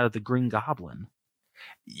fun out of the Green Goblin.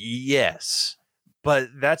 Yes, but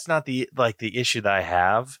that's not the issue that I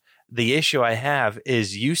have. The issue I have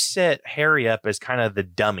is you set Harry up as kind of the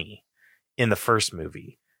dummy in the first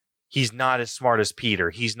movie. He's not as smart as Peter.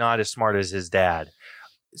 He's not as smart as his dad.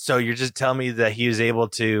 So you're just telling me that he was able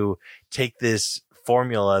to take this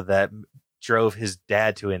formula that drove his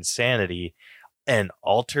dad to insanity and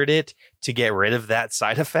altered it to get rid of that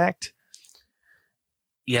side effect?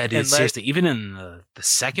 Yeah, dude, seriously. Even in the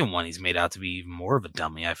second one, he's made out to be even more of a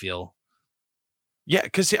dummy, I feel. Yeah,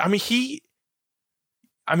 because you're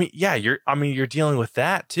dealing with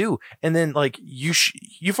that too, and then like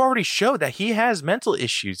you've already showed that he has mental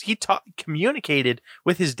issues. He communicated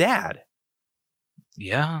with his dad.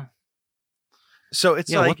 Yeah. So it's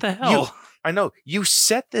like, what the hell? I know you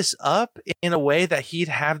set this up in a way that he'd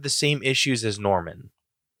have the same issues as Norman.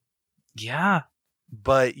 Yeah.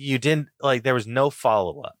 But you didn't, like, there was no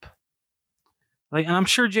follow up. Like, and I'm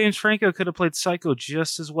sure James Franco could have played Psycho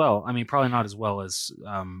just as well. I mean, probably not as well as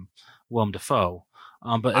Willem Dafoe.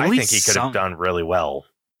 But at least think he could have done really well.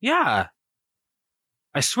 Yeah.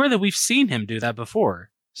 I swear that we've seen him do that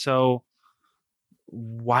before. So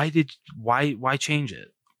why change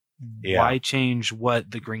it? Yeah. Why change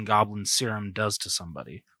what the Green Goblin serum does to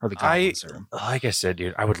somebody, or the Goblin serum? Like I said,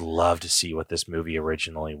 dude, I would love to see what this movie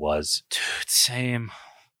originally was. Dude, same.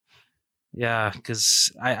 Yeah,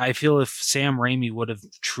 because I feel if Sam Raimi would have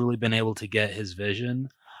truly been able to get his vision,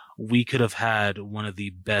 we could have had one of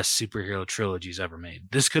the best superhero trilogies ever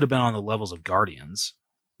made. This could have been on the levels of Guardians.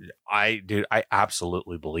 I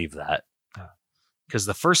absolutely believe that. Because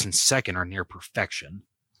the first and second are near perfection.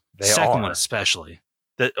 The second one especially.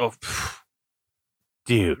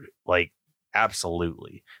 Dude, like,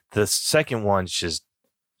 absolutely. The second one's just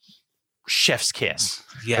chef's kiss.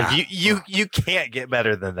 Yeah. Like, you can't get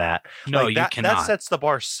better than that. No, like, you cannot. That sets the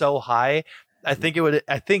bar so high. I think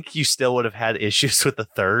you still would have had issues with the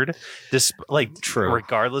third, True.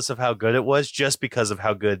 Regardless of how good it was, just because of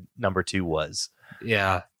how good number 2 was.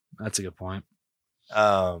 Yeah, that's a good point.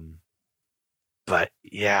 But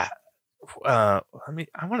yeah, I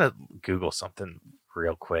want to Google something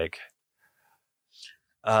real quick.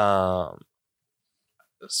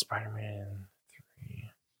 Spider-Man 3.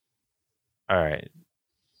 All right,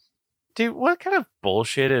 dude, what kind of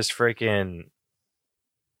bullshit is freaking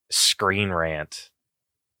Screen Rant?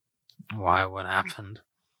 Why? What happened?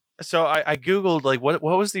 So I googled like what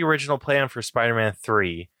was the original plan for Spider-Man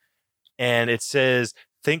 3, and it says,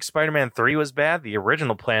 think Spider-Man 3 was bad? The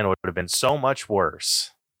original plan would have been so much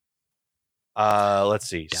worse. Let's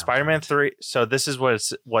see. Spider-Man 3. So this is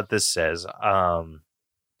what this says.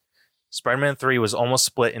 Spider-Man 3 was almost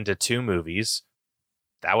split into 2 movies.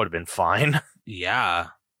 That would have been fine. Yeah.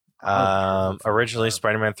 Originally,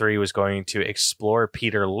 Spider-Man 3 was going to explore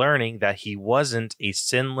Peter learning that he wasn't a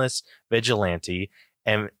sinless vigilante,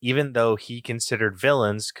 and even though he considered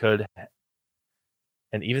villains could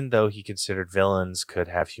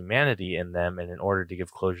have humanity in them, and in order to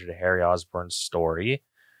give closure to Harry Osborn's story,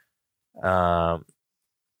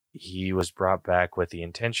 he was brought back with the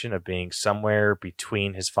intention of being somewhere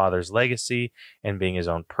between his father's legacy and being his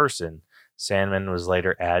own person. Sandman was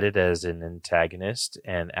later added as an antagonist,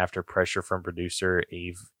 and after pressure from producer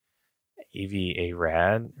Avi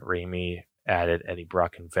Arad, Raimi added Eddie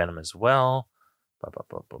Brock and Venom as well. Blah, blah,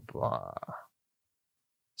 blah, blah, blah.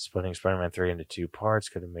 Splitting Spider-Man 3 into 2 parts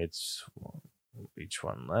could have made each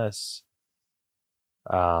one less.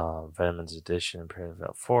 Venom's addition and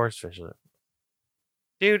Parallel Force, especially.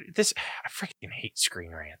 Dude, I freaking hate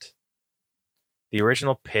Screen Rant. The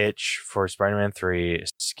original pitch for Spider-Man 3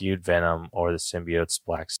 skewed Venom or the symbiote's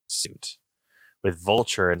black suit, with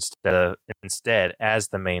Vulture instead as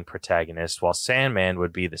the main protagonist, while Sandman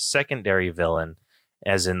would be the secondary villain,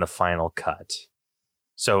 as in the final cut.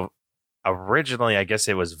 So originally, I guess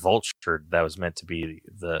it was Vulture that was meant to be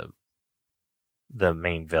the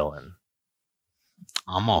main villain.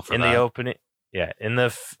 I'm all for in that. the opening. Yeah, in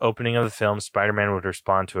the opening of the film, Spider-Man would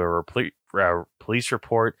respond to a police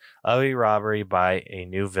report of a robbery by a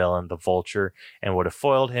new villain, the Vulture, and would have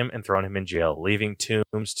foiled him and thrown him in jail, leaving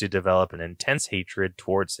Toomes to develop an intense hatred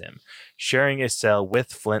towards him, sharing a cell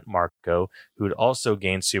with Flint Marko, who would also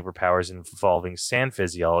gain superpowers involving sand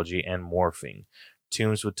physiology and morphing.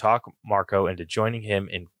 Toomes would talk Marko into joining him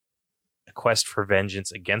in a quest for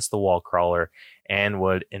vengeance against the Wallcrawler and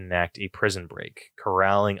would enact a prison break,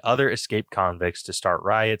 corralling other escaped convicts to start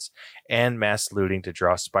riots and mass looting to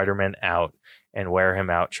draw Spider-Man out and wear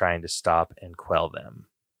him out trying to stop and quell them.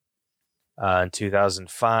 In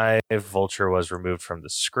 2005, Vulture was removed from the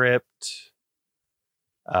script,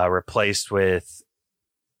 replaced with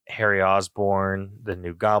Harry Osborn, the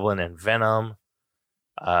New Goblin, and Venom,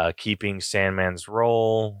 keeping Sandman's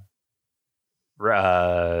role.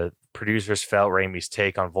 Producers felt Raimi's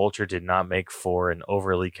take on Vulture did not make for an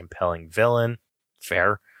overly compelling villain.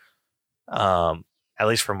 Fair. At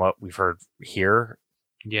least from what we've heard here.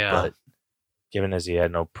 Yeah. But given as he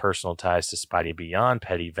had no personal ties to Spidey beyond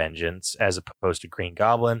petty vengeance, as opposed to Green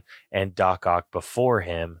Goblin and Doc Ock before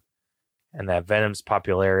him, and that Venom's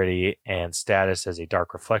popularity and status as a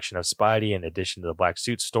dark reflection of Spidey, in addition to the Black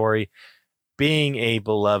Suit story, being a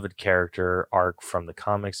beloved character arc from the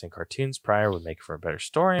comics and cartoons prior would make for a better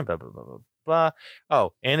story, and blah, blah, blah, blah, blah.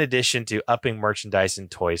 Oh, in addition to upping merchandise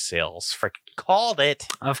and toy sales. Freaking called it.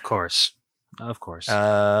 Of course. Of course.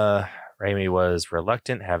 Raimi was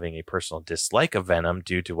reluctant, having a personal dislike of Venom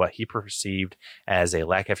due to what he perceived as a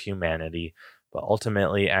lack of humanity, but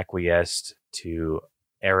ultimately acquiesced to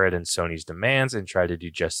Arid and Sony's demands and tried to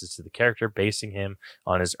do justice to the character, basing him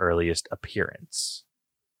on his earliest appearance.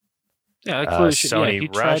 Yeah, clearly Sony he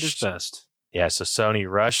tried his best. Yeah, so Sony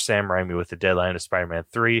rushed Sam Raimi with the deadline of Spider-Man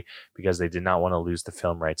 3 because they did not want to lose the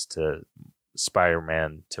film rights to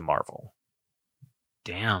Spider-Man to Marvel.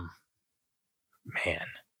 Damn. Man.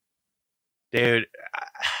 Dude,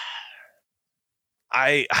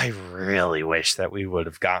 I really wish that we would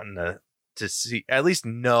have gotten to see, at least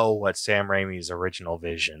know what Sam Raimi's original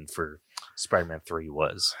vision for Spider-Man 3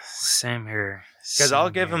 was. Same here. Because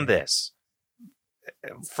I'll give him this.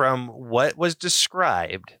 From what was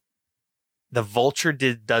described, the Vulture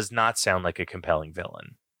does not sound like a compelling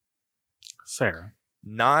villain. Fair.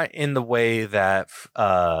 Not in the way that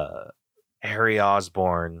Harry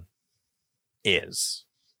Osborn is.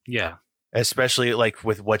 Yeah. Especially like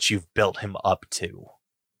with what you've built him up to.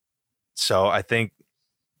 So I think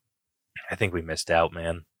we missed out,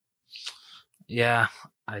 man. Yeah,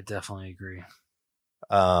 I definitely agree.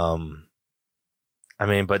 I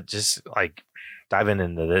mean, but just like diving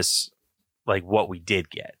into this, like what we did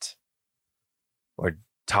get. Or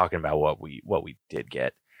talking about what we did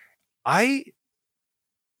get. I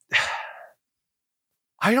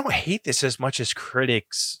don't hate this as much as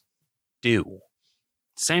critics do.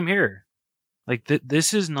 Same here. Like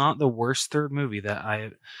this is not the worst third movie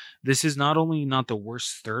this is not only not the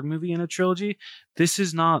worst third movie in a trilogy, this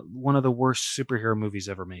is not one of the worst superhero movies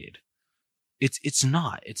ever made. It's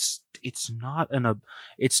not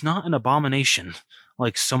an abomination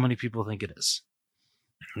like so many people think it is.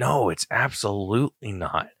 No, it's absolutely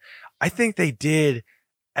not. I think they did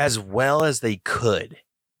as well as they could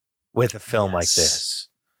with a film like this.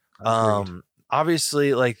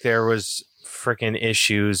 Obviously, like there was freaking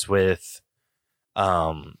issues with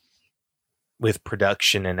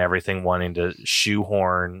production and everything, wanting to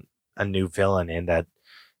shoehorn a new villain in that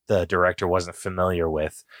the director wasn't familiar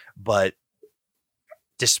with. But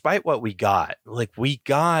despite what we got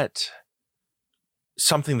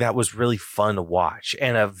something that was really fun to watch,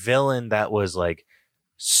 and a villain that was like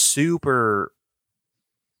super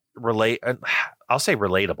I'll say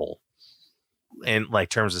relatable in like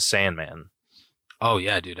terms of Sandman. Oh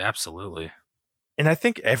yeah, dude, absolutely. And I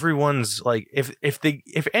think everyone's like,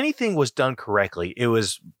 if anything was done correctly, it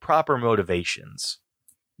was proper motivations.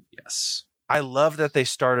 Yes. I love that they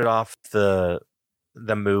started off the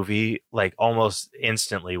movie like almost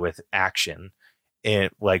instantly with action,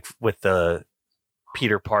 and like with the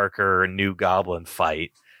Peter Parker New Goblin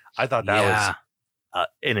fight. I thought that was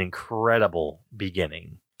an incredible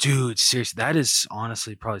beginning. Dude, seriously, that is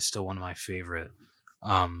honestly probably still one of my favorite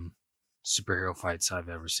superhero fights I've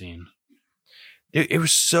ever seen. It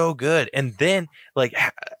was so good. And then like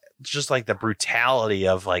just like the brutality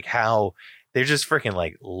of like how they're just freaking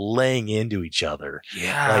like laying into each other.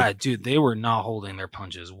 Yeah, like, dude, they were not holding their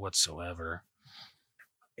punches whatsoever.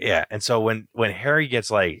 Yeah, and so when Harry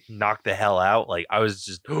gets like knocked the hell out, like I was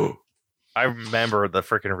just I remember the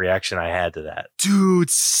freaking reaction I had to that. Dude,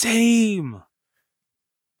 same.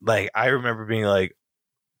 Like I remember being like,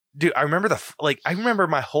 dude, I remember I remember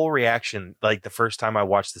my whole reaction like the first time I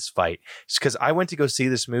watched this fight. It's because I went to go see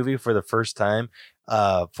this movie for the first time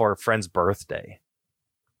for a friend's birthday.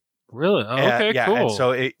 Really? Oh, okay, yeah, cool. And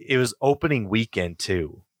so it was opening weekend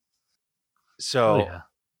too. So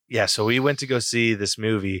yeah, so we went to go see this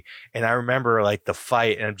movie, and I remember like the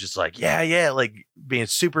fight, and I'm just like, yeah, like being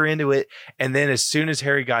super into it. And then as soon as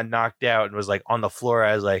Harry got knocked out and was like on the floor,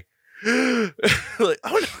 I was like, like,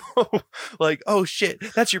 oh no, like, oh shit,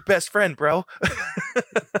 that's your best friend, bro.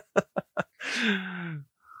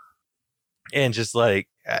 And just like,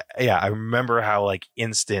 yeah, I remember how like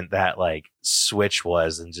instant that like switch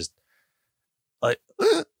was, and just like,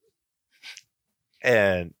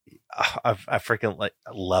 and I freaking like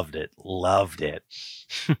loved it.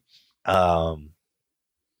 But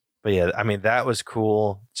yeah, I mean, that was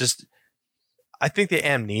cool. Just, I think the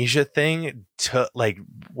amnesia thing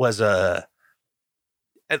was at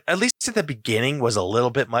least at the beginning was a little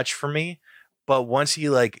bit much for me. But once he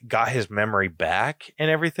like got his memory back and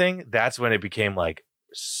everything, that's when it became like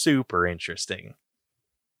super interesting.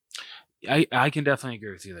 I can definitely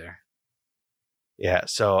agree with you there. Yeah.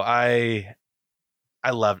 So I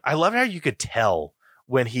loved how you could tell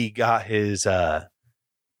when he got his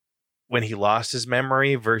when he lost his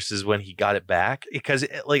memory versus when he got it back, because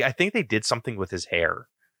like I think they did something with his hair.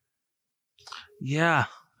 Yeah,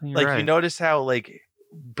 like right. You notice how like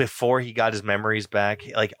before he got his memories back,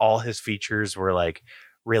 like all his features were like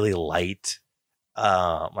really light.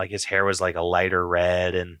 Like his hair was like a lighter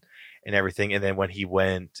red and everything, and then when he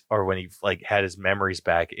like had his memories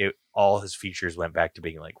back, all his features went back to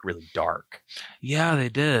being like really dark. Yeah, they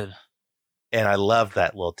did. And I love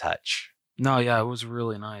that little touch. No, yeah, it was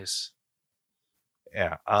really nice.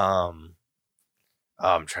 Yeah. I'm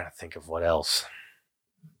trying to think of what else.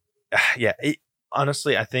 Yeah.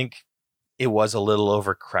 Honestly, I think it was a little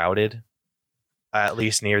overcrowded, at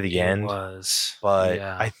least near the end. It was. But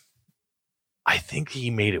yeah. I think he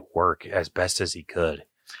made it work as best as he could.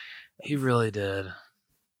 He really did.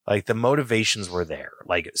 Like the motivations were there.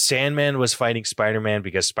 Like Sandman was fighting Spider-Man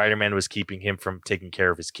because Spider-Man was keeping him from taking care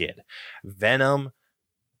of his kid. Venom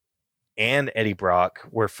and Eddie Brock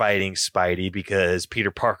were fighting Spidey because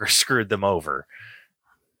Peter Parker screwed them over.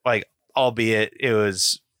 Like, albeit it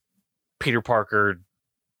was Peter Parker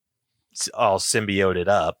all symbioted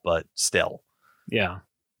up, but still. Yeah.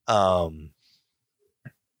 And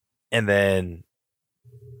then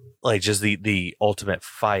like just the ultimate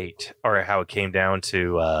fight, or how it came down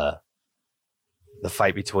to the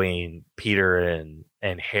fight between Peter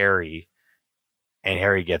and Harry, and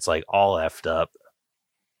Harry gets like all effed up.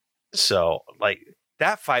 So like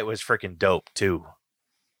that fight was freaking dope too.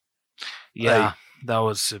 Yeah, like, that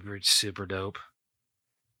was super, super dope.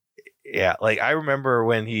 Yeah, like I remember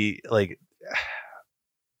when he like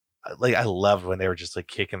I loved when they were just like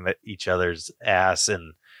kicking each other's ass,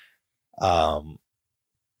 and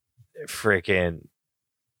freaking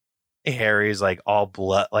Harry's like all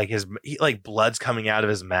blood, like like blood's coming out of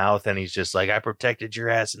his mouth, and he's just like, I protected your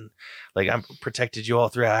ass, and like I protected you all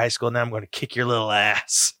throughout high school, now I'm going to kick your little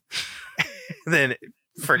ass. Then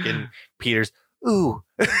freaking Peter's ooh.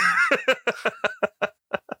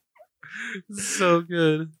 So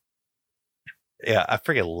good. Yeah, I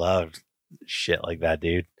freaking loved shit like that,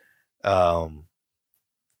 dude. Overall,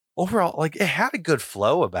 like it had a good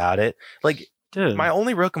flow about it. Like, dude, my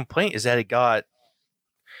only real complaint is that it got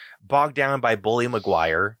bogged down by Bully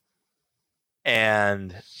Maguire,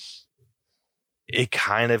 and it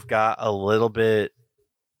kind of got a little bit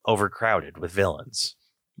overcrowded with villains.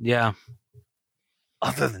 Yeah.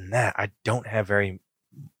 Other than that, I don't have very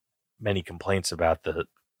many complaints about the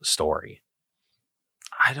story.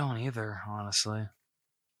 I don't either, honestly.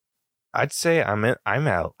 I'd say I'm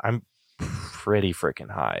pretty freaking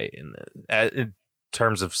high in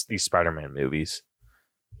terms of these Spider-Man movies.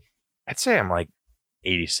 I'd say I'm like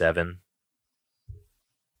 87.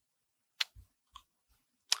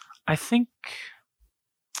 I think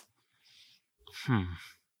I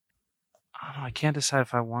don't know, I can't decide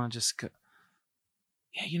if I want to just go.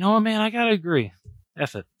 Yeah, you know what, man? I gotta agree.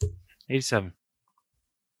 F it. 87.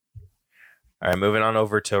 All right, moving on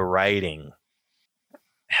over to writing.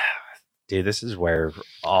 Dude, this is where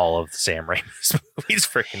all of Sam Raimi's movies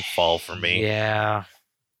freaking fall for me. Yeah.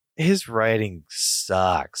 His writing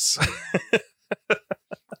sucks.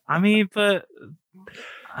 I mean, but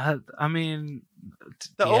I mean,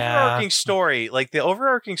 the overarching story, like the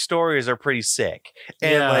overarching stories are pretty sick.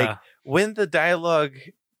 And like when the dialogue,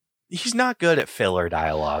 he's not good at filler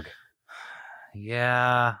dialogue.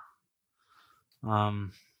 Yeah.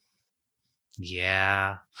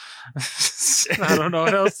 Yeah. I don't know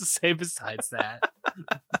what else to say besides that.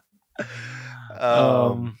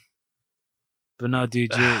 But no,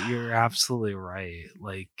 dude, you're absolutely right.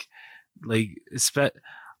 Like the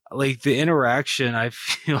interaction I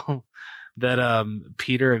feel that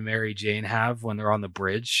Peter and Mary Jane have when they're on the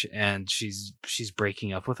bridge and she's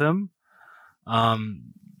breaking up with him.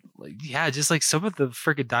 Just like some of the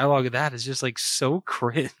freaking dialogue of that is just like so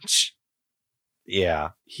cringe. Yeah,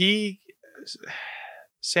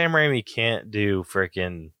 Sam Raimi can't do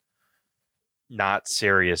freaking not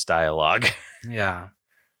serious dialogue. Yeah.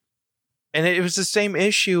 And it was the same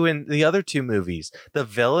issue in the other two movies. The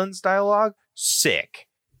villain's dialogue, sick.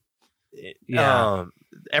 Yeah.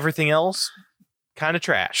 Everything else, kind of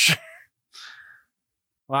trash.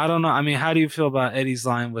 Well, I don't know. I mean, how do you feel about Eddie's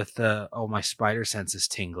line with "Oh, my spider sense is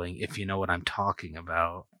tingling"? If you know what I'm talking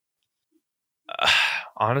about.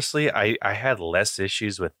 Honestly, I had less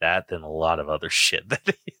issues with that than a lot of other shit.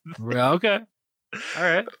 Okay, all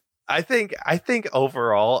right. I think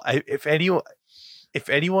overall, if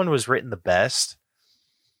anyone was written the best,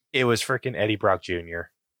 it was freaking Eddie Brock Jr.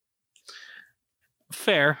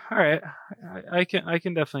 Fair. All right. I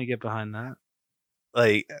can definitely get behind that.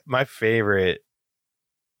 Like, my favorite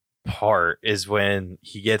part is when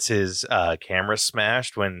he gets his camera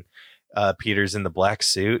smashed when Peter's in the black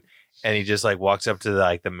suit, and he just like walks up to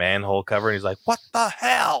the manhole cover and he's like, "What the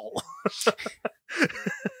hell?"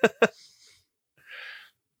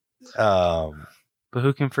 But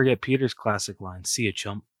who can forget Peter's classic line, "See ya,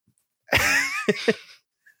 chump."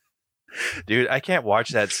 Dude, I can't watch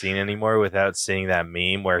that scene anymore without seeing that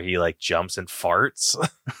meme where he like jumps and farts.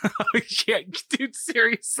 Yeah, dude,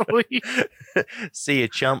 seriously. See ya,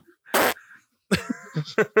 chump.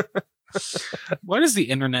 Why does the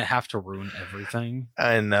internet have to ruin everything?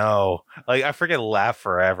 I know. Like, I freaking laugh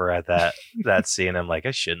forever at that scene. I'm like,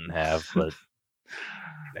 I shouldn't have, but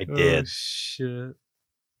I did. Oh, shit.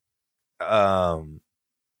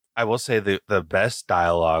 I will say the best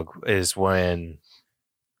dialogue is when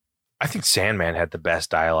I think Sandman had the best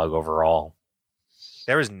dialogue overall.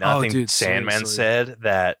 There was nothing Sandman said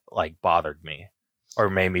that like bothered me or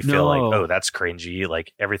made me feel like, oh, that's cringy.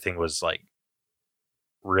 Like, everything was like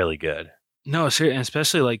really good. No, and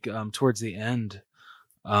especially like towards the end,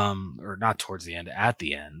 or not towards the end, at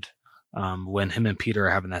the end, when him and Peter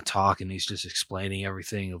are having that talk and he's just explaining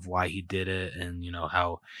everything of why he did it, and you know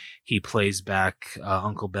how he plays back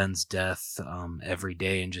Uncle Ben's death every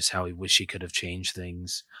day and just how he wish he could have changed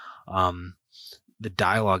things. The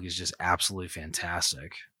dialogue is just absolutely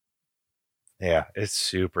fantastic. Yeah, it's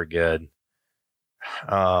super good.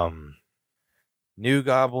 New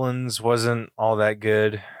Goblins wasn't all that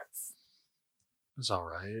good. It was all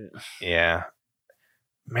right. Yeah.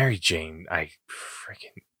 Mary Jane, I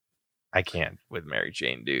can't with Mary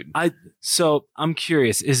Jane, dude. So I'm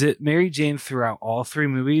curious, is it Mary Jane throughout all three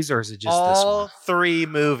movies, or is it just this one? All three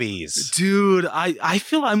movies. Dude, I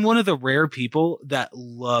feel I'm one of the rare people that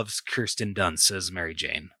loves Kirsten Dunst as Mary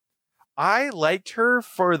Jane. I liked her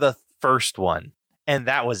for the first one, and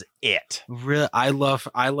that was it. Really, I love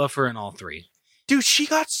her in all three. Dude, she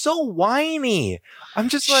got so whiny. I'm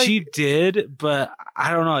just like, she did, but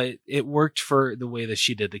I don't know. It worked for the way that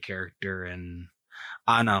she did the character, and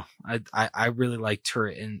I don't know. I really liked her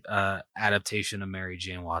in adaptation of Mary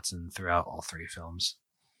Jane Watson throughout all three films.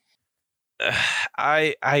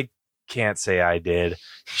 I can't say I did.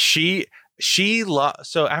 So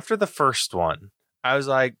after the first one, I was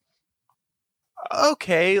like,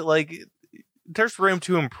 okay, like there's room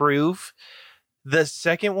to improve. The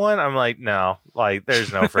second one, I'm like, no, like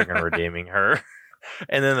there's no freaking redeeming her.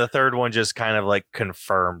 And then the third one just kind of like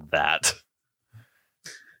confirmed that.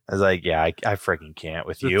 I was like, yeah, I freaking can't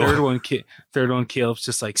with you. Third one, Caleb's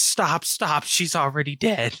just like, stop, she's already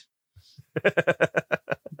dead.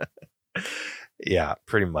 Yeah,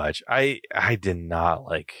 pretty much. I did not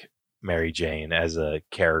like Mary Jane as a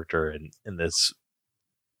character in this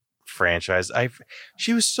franchise.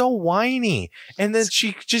 She was so whiny, and then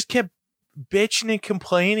she just kept bitching and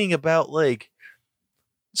complaining about like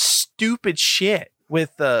stupid shit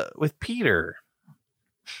with Peter.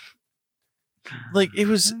 Like, it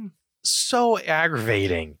was so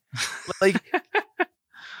aggravating. Like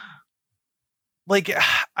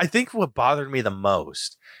I think what bothered me the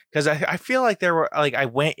most, because I feel like there were like I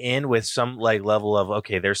went in with some like level of,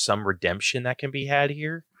 okay, there's some redemption that can be had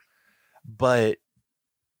here, but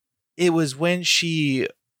it was when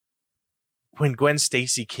Gwen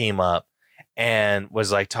Stacy came up and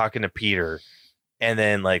was like talking to Peter and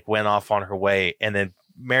then like went off on her way, and then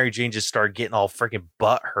Mary Jane just started getting all freaking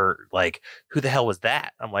butt hurt. Like, who the hell was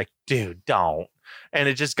that? I'm like, dude, don't. And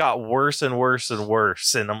it just got worse and worse and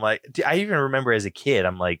worse. And I'm like, I even remember as a kid,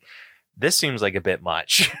 I'm like, this seems like a bit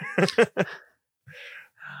much.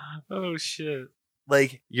 Oh, shit.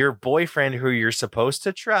 Like, your boyfriend who you're supposed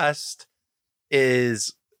to trust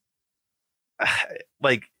is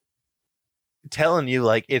like telling you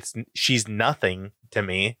like she's nothing to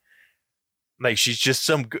me. Like, she's just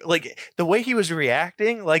like the way he was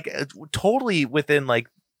reacting, like totally within like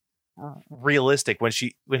realistic when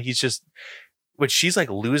she's like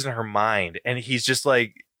losing her mind, and he's just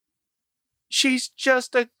like, she's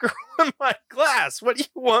just a girl in my class. What do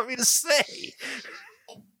you want me to say?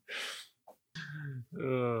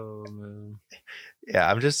 Oh, man. Yeah,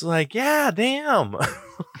 I'm just like, yeah, damn.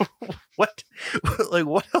 What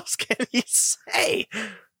else can he say?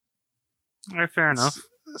 All right, fair enough.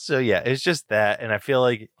 So yeah, it's just that, and I feel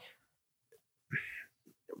like,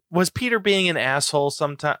 was Peter being an asshole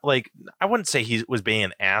sometime? Like, I wouldn't say he was being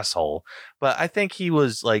an asshole, but I think he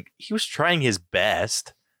was trying his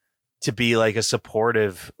best to be like a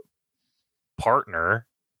supportive partner.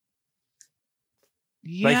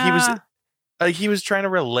 Yeah. He was trying to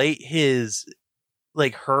relate his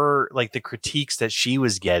the critiques that she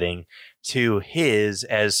was getting to his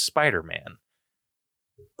as Spider-Man.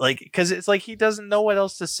 Like, because it's like he doesn't know what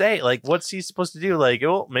else to say. Like, what's he supposed to do? Like,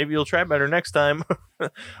 oh, maybe you'll try better next time.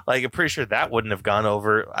 Like, I'm pretty sure that wouldn't have gone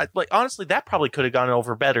over. Honestly, that probably could have gone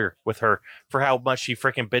over better with her for how much she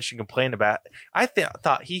freaking bitched and complained about. I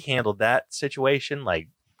thought he handled that situation like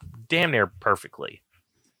damn near perfectly.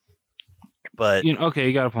 But okay,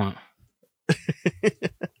 you got a point.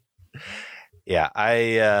 Yeah,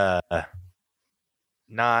 I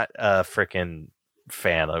not a freaking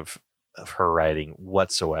fan of her writing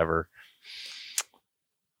whatsoever.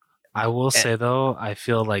 I will say though, I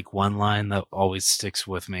feel like one line that always sticks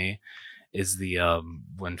with me is the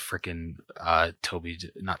when freaking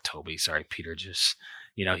Peter just,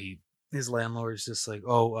 his landlord's just like,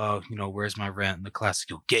 oh, where's my rent? And the classic,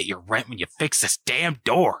 you'll get your rent when you fix this damn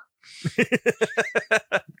door.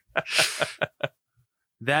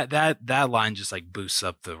 That line just like boosts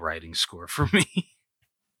up the writing score for me.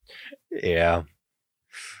 Yeah.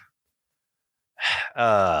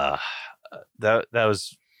 That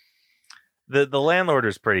was the landlord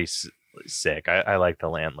was pretty sick. I like the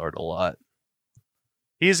landlord a lot.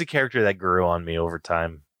 He's a character that grew on me over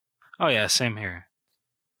time. Oh yeah, same here.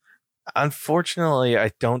 Unfortunately,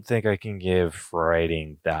 I don't think I can give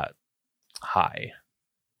writing that high.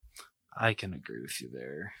 I can agree with you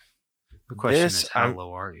there. The question is, how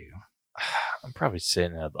low are you? I'm probably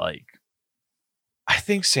sitting at like, I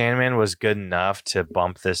think Sandman was good enough to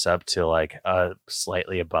bump this up to like a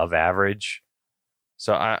slightly above average.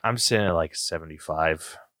 So I'm sitting at like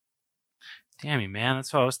 75. Damn you, man.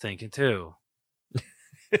 That's what I was thinking too.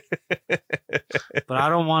 But I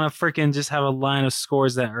don't want to freaking just have a line of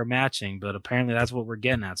scores that are matching, but apparently that's what we're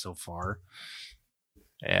getting at so far.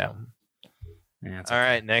 Yeah. All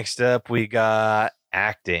right, next up we got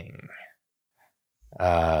acting.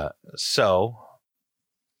 So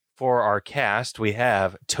for our cast, we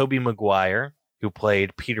have Tobey Maguire, who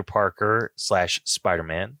played Peter Parker /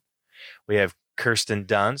 Spider-Man. We have Kirsten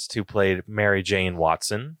Dunst, who played Mary Jane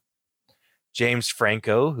Watson. James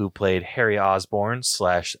Franco, who played Harry Osborn /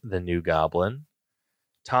 the New Goblin.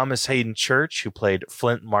 Thomas Hayden Church, who played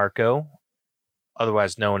Flint Marko,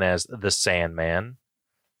 otherwise known as the Sandman.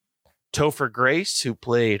 Topher Grace, who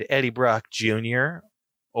played Eddie Brock Jr.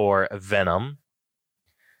 or Venom.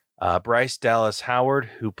 Bryce Dallas Howard,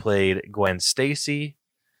 who played Gwen Stacy.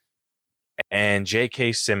 And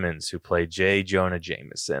J.K. Simmons, who played J. Jonah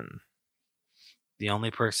Jameson. The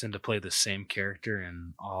only person to play the same character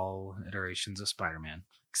in all iterations of Spider-Man,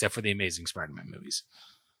 except for the Amazing Spider-Man movies.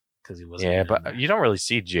 Because he wasn't. Yeah, but you don't really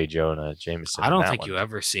see J. Jonah Jameson. I don't think you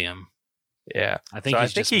ever see him. Yeah. I think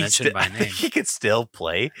he's just mentioned by name. I think he could still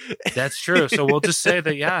play. That's true. So we'll just say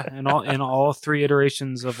that, yeah, in all three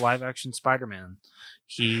iterations of live-action Spider-Man,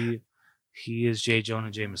 he is J.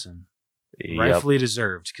 Jonah Jameson. Yep. Rightfully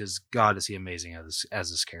deserved, because God, is he amazing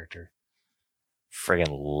as this character. Friggin'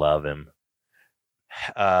 love him.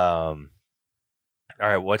 All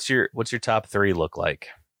right, what's your top three look like?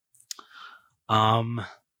 Number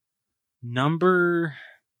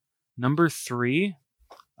 3,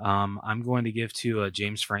 I'm going to give to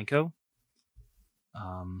James Franco.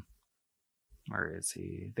 Where is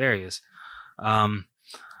he? There he is.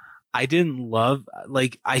 I didn't love,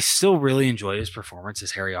 like, I still really enjoy his performance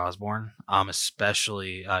as Harry Osborn,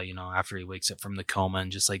 especially after he wakes up from the coma,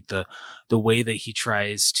 and just like the way that he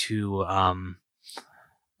tries to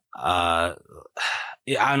I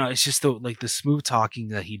don't know, it's just the smooth talking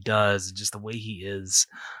that he does, and just the way he is,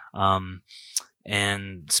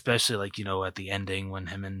 and especially at the ending when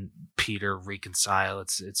him and Peter reconcile.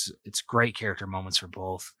 It's great character moments for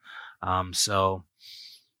both. So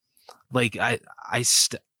like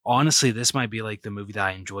honestly, this might be like the movie that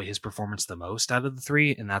I enjoy his performance the most out of the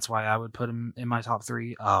three, and that's why I would put him in my top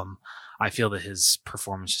three. I feel that his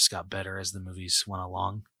performance just got better as the movies went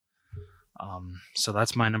along. So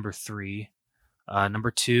that's my number three. Number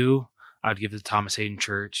two, I'd give it to Thomas Hayden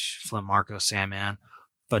Church, Flint Marko, Sandman.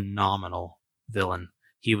 Phenomenal villain.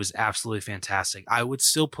 He was absolutely fantastic. I would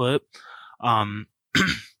still put Willem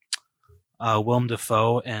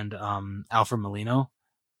Dafoe and Alfred Molina.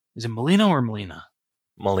 Is it Molina or Molina?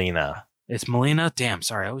 Molina. It's Molina. Damn,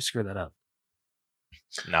 sorry, I always screw that up.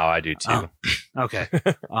 No, I do too. Okay.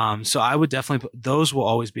 So I would definitely put, those will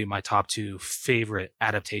always be my top two favorite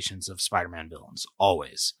adaptations of Spider-Man villains,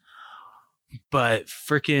 always. But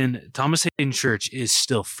freaking Thomas Hayden Church is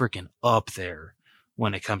still freaking up there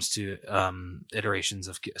when it comes to iterations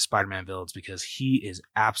of Spider-Man villains, because he is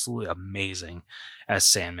absolutely amazing as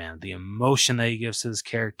Sandman. The emotion that he gives to his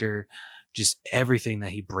character, just everything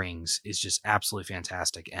that he brings is just absolutely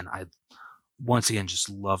fantastic. And I, once again, just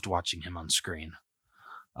loved watching him on screen.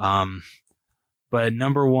 But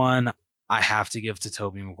number one, I have to give to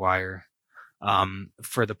Tobey Maguire.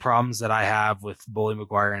 For the problems that I have with Bully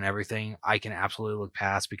Maguire and everything, I can absolutely look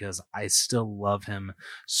past, because I still love him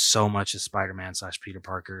so much as Spider-Man / Peter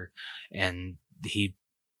Parker. And he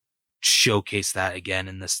showcased that again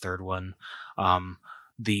in this third one.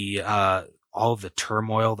 All of the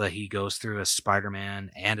turmoil that he goes through as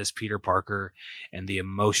Spider-Man and as Peter Parker, and the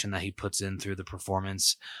emotion that he puts in through the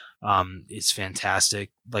performance, is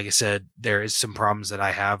fantastic. Like I said, there is some problems that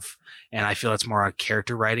I have, and I feel it's more on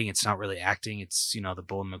character writing. It's not really acting. It's, the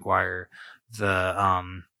Bully Maguire,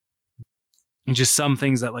 just some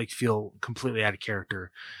things that feel completely out of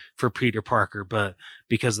character for Peter Parker, but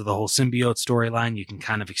because of the whole symbiote storyline, you can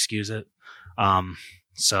kind of excuse it.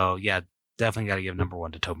 So yeah, definitely got to give number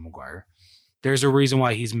one to Tobey Maguire. There's a reason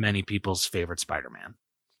why he's many people's favorite Spider-Man.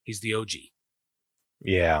 He's the OG.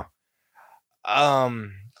 Yeah.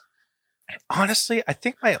 Honestly, I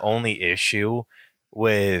think my only issue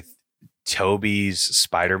with Tobey's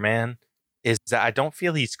Spider-Man is that I don't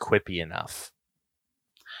feel he's quippy enough.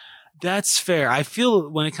 That's fair. I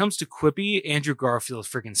feel when it comes to quippy, Andrew Garfield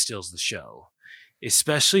freaking steals the show.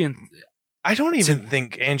 Especially in... I don't even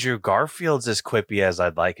think Andrew Garfield's as quippy as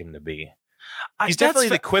I'd like him to be. He's definitely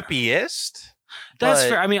the quippiest. That's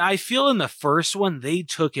fair. I mean, I feel in the first one, they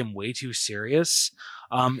took him way too serious.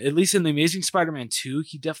 At least in The Amazing Spider-Man 2,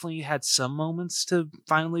 he definitely had some moments to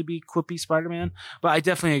finally be quippy Spider-Man. But I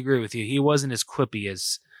definitely agree with you. He wasn't as quippy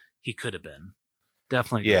as he could have been.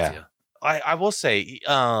 Definitely agree with you. I will say,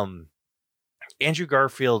 Andrew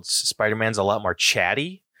Garfield's Spider-Man's a lot more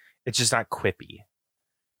chatty. It's just not quippy.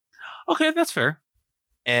 Okay, that's fair.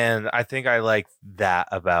 And I think I like that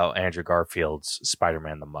about Andrew Garfield's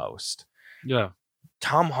Spider-Man the most. Yeah.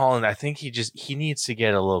 Tom Holland, I think he needs to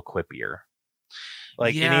get a little quippier.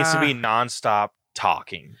 It needs to be nonstop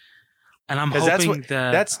talking. And I'm hoping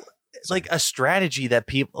that's like a strategy that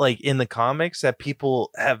people in the comics that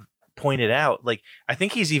people have pointed out. I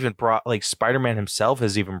think he's even brought, Spider-Man himself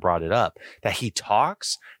has even brought it up, that he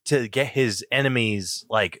talks to get his enemies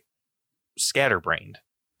scatterbrained.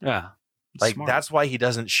 Yeah. Smart. That's why he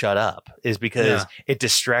doesn't shut up, is because it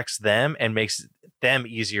distracts them and makes them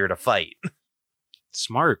easier to fight.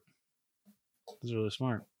 Smart. That's really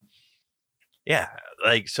smart. Yeah.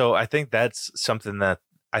 So I think that's something that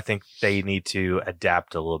I think they need to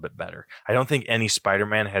adapt a little bit better. I don't think any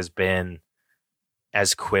Spider-Man has been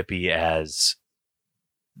as quippy as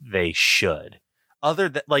they should, other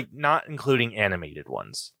than not including animated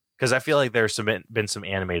ones. Because I feel like there's been some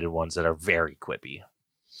animated ones that are very quippy.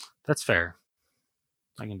 That's fair.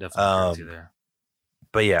 I can definitely agree with you there.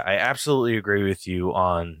 But yeah, I absolutely agree with you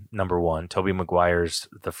on number one. Tobey Maguire's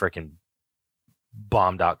the freaking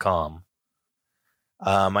bomb.com.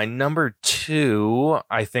 My number two,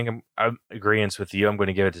 I think I'm agreeing with you. I'm going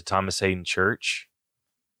to give it to Thomas Hayden Church.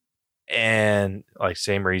 And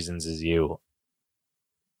same reasons as you.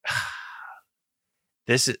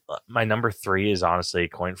 This is my number three is honestly a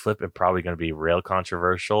coin flip and probably going to be real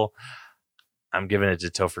controversial. I'm giving it to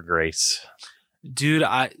Topher Grace. Dude,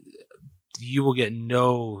 you will get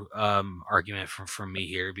no argument from me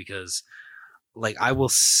here, because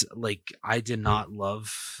I did not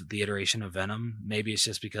love the iteration of Venom. Maybe it's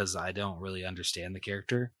just because I don't really understand the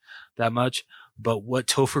character that much. But what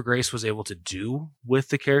Topher Grace was able to do with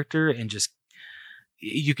the character, and just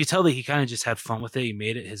you could tell that he kind of just had fun with it. He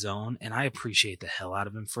made it his own, and I appreciate the hell out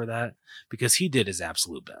of him for that, because he did his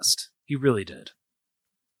absolute best. He really did.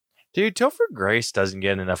 Dude, Topher Grace doesn't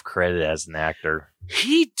get enough credit as an actor.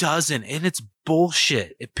 He doesn't, and it's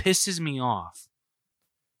bullshit. It pisses me off.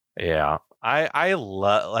 Yeah. I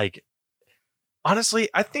love, like, honestly,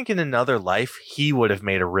 I think in another life, he would have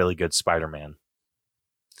made a really good Spider-Man.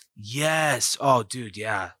 Yes. Oh, dude,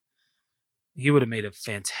 yeah. He would have made a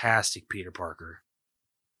fantastic Peter Parker.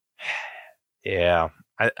 Yeah.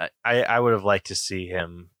 I would have liked to see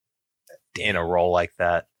him in a role like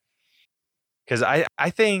that. Because I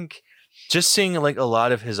think just seeing, like, a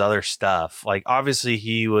lot of his other stuff, like, obviously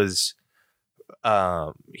he was,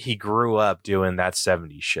 he grew up doing That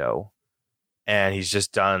 70s Show. And he's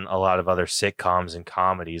just done a lot of other sitcoms and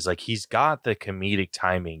comedies. Like, he's got the comedic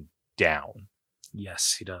timing down.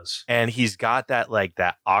 Yes, he does. And he's got that, like,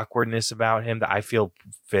 that awkwardness about him that I feel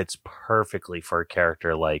fits perfectly for a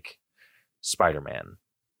character like Spider-Man.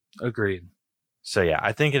 Agreed. So yeah,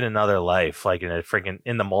 I think in another life, like in a freaking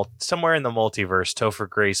somewhere in the multiverse, Topher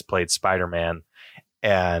Grace played Spider-Man,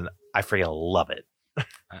 and I freaking love it.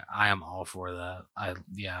 I am all for that.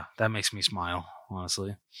 That makes me smile,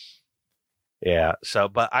 honestly. Yeah. So,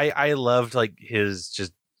 but I loved, like, his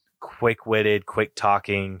just quick-witted, quick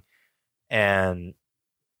talking, and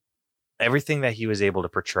everything that he was able to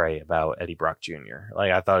portray about Eddie Brock Jr.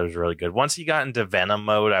 Like, I thought it was really good. Once he got into Venom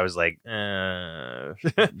mode, I was like, not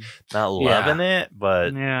loving it,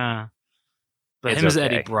 but yeah. But him it's as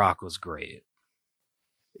okay. Eddie Brock was great.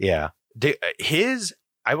 Yeah.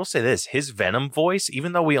 I will say this, his Venom voice,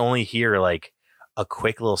 even though we only hear, like, a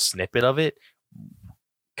quick little snippet of it,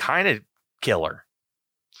 kind of killer.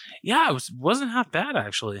 Yeah, it wasn't half bad,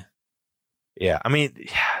 actually. Yeah. I mean,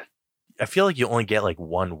 I feel like you only get, like,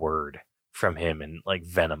 one word from him in, like,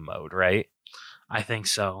 Venom mode, right? I think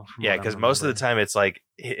so. Yeah, because most of the time it's like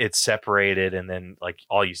it's separated, and then, like,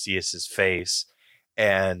 all you see is his face,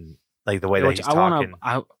 and, like, the way that he's talking.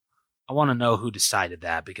 I want to know who decided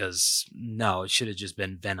that, because no, it should have just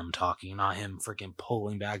been Venom talking, not him freaking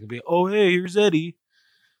pulling back and be, oh, hey, here's Eddie.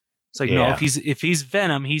 It's like, no, if he's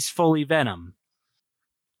Venom, he's fully Venom.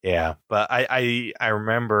 Yeah, but I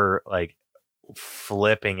remember, like,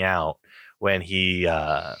 flipping out when he's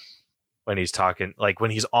talking, like,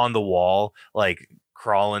 when he's on the wall, like,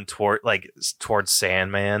 crawling towards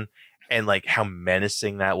Sandman, and, like, how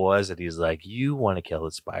menacing that was, that he's like, you want to kill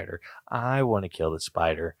the spider, I want to kill the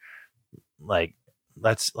spider, like,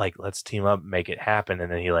 let's team up, make it happen.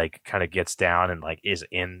 And then he, like, kind of gets down and, like, is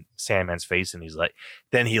in Sandman's face, and he's like,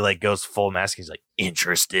 then he, like, goes full mask, he's like,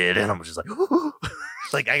 interested, and I'm just like,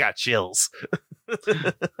 like, I got chills.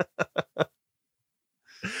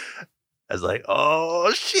 I was like,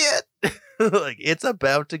 oh shit. Like, it's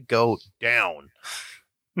about to go down.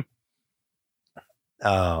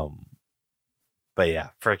 But yeah,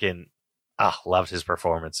 freaking loved his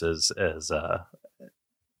performances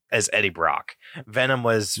as Eddie Brock. Venom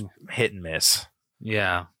was hit and miss.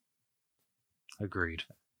 Yeah. Agreed.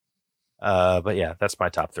 But yeah, that's my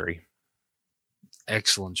top 3.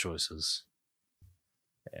 Excellent choices.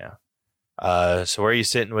 Yeah. So where are you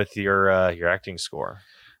sitting with your acting score?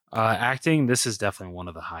 Acting, this is definitely one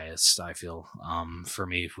of the highest, I feel, for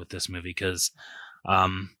me with this movie, because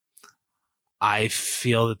I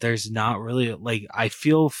feel that there's not really, like, I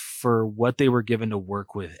feel for what they were given to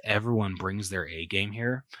work with, everyone brings their A game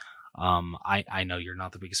here. I know you're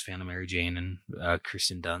not the biggest fan of Mary Jane and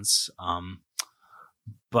Kirsten Dunst,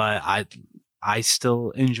 but I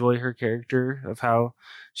still enjoy her character, of how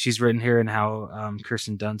she's written here and how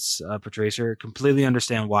Kirsten Dunst portrays her. Completely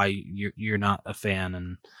understand why you're not a fan,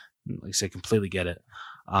 and, like I say, completely get it.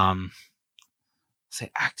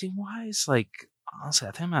 Say acting wise, like, honestly,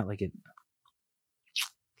 I think I'm at like it.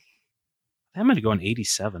 I'm going to go an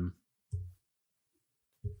 87.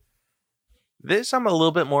 This, I'm a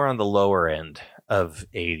little bit more on the lower end of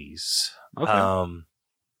 80s. Okay.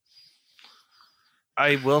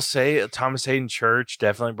 I will say Thomas Hayden Church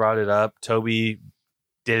definitely brought it up. Toby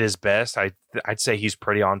did his best. I'd say he's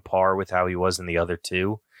pretty on par with how he was in the other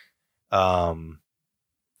two.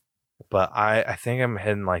 But I think I'm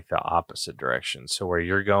heading, like, the opposite direction. So where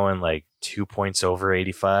you're going, like, 2 points over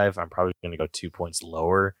 85, I'm probably going to go 2 points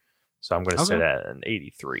lower. So I'm going to sit at an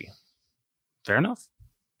 83. Fair enough.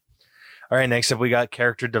 All right, next up we got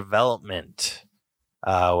character development,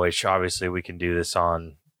 which obviously we can do this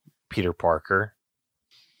on Peter Parker.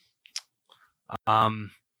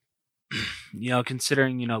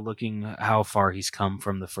 considering, looking how far he's come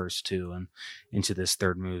from the first two and into this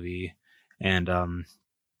third movie, and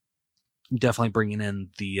definitely bringing in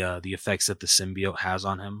the effects that the symbiote has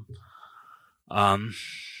on him.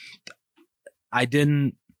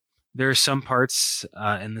 There are some parts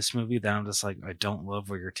in this movie that I'm just like, I don't love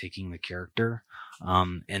where you're taking the character.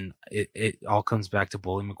 And it all comes back to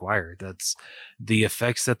Bully Maguire. That's the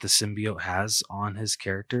effects that the symbiote has on his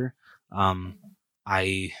character.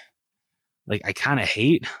 I kind of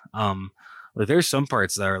hate. Like there's some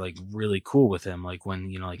parts that are like really cool with him, like when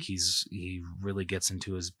he really gets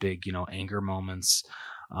into his big anger moments,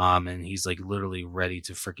 and he's like literally ready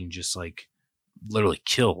to freaking just like literally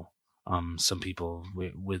kill some people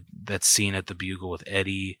with that scene at the Bugle with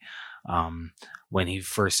Eddie, when he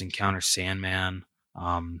first encounters Sandman.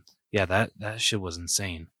 That shit was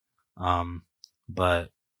insane.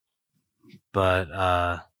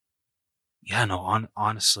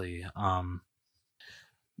 Honestly,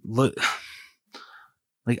 look,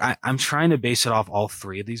 like I'm trying to base it off all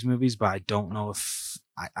three of these movies, but I don't know if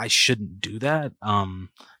I shouldn't do that,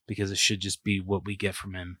 because it should just be what we get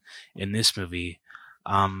from him in this movie.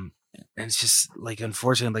 And it's just like,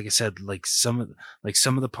 unfortunately, like I said, like some of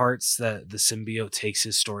the parts that the symbiote takes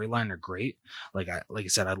his storyline are great. Like I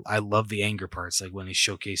said, I love the anger parts, like when he's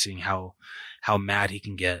showcasing how mad he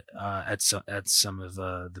can get at some of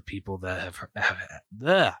the people that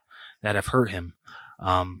have hurt him.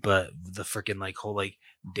 But the freaking like whole like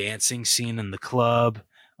dancing scene in the club,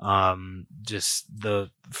 just the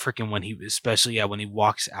freaking when he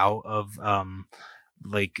walks out of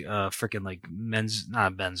freaking like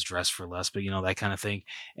not men's dress for less, but that kind of thing,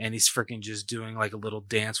 and he's freaking just doing like a little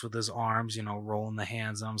dance with his arms, rolling the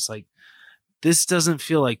hands, and I'm just like, this doesn't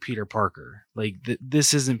feel like Peter Parker. Like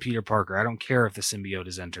this isn't Peter Parker. I don't care if the symbiote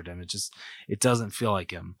has entered him. It doesn't feel like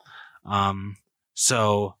him.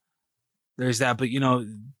 So there's that, but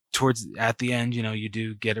towards at the end, you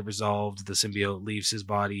do get it resolved. The symbiote leaves his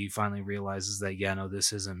body. He finally realizes that,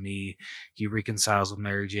 this isn't me. He reconciles with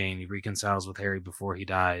Mary Jane. He reconciles with Harry before he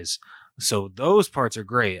dies. So those parts are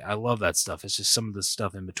great. I love that stuff. It's just some of the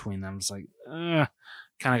stuff in between them. It's like, kind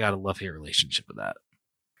of got a love-hate relationship with that.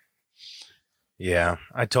 Yeah,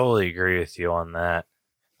 I totally agree with you on that.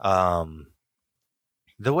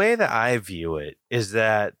 The way that I view it is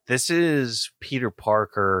that this is Peter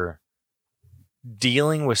Parker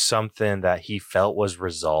dealing with something that he felt was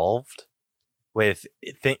resolved with,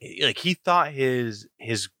 like he thought his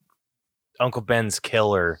Uncle Ben's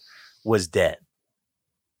killer was dead.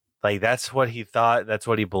 Like that's what he thought, that's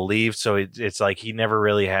what he believed. So it's like he never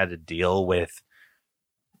really had to deal with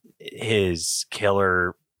his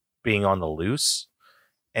killer being on the loose.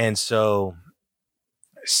 And so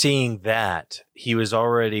seeing that, he was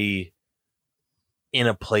already in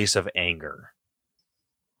a place of anger.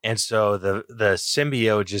 And so the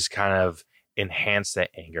symbiote just kind of enhanced that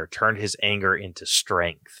anger, turned his anger into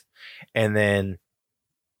strength. And then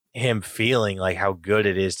him feeling like how good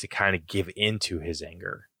it is to kind of give into his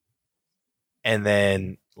anger. And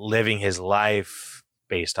then living his life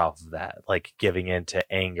based off of that, like giving into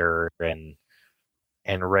anger and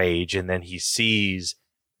rage. And then he sees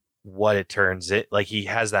what it turns it. Like he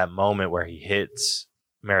has that moment where he hits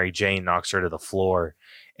Mary Jane, knocks her to the floor.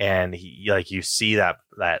 And he, like, you see that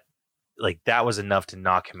like that was enough to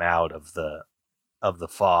knock him out of the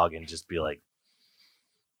fog and just be like,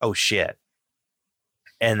 oh shit.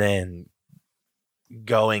 And then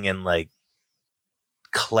going and like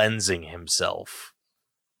cleansing himself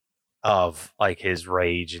of like his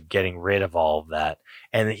rage and getting rid of all of that.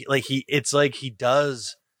 And it's like he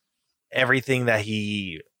does everything that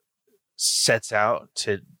he sets out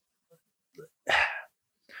to.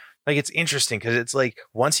 Like it's interesting because it's like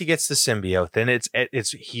once he gets the symbiote, then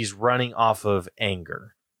it's he's running off of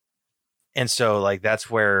anger, and so like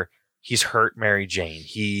that's where he's hurt Mary Jane.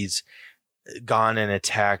 He's gone and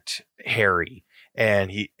attacked Harry,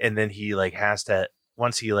 and then he like has to,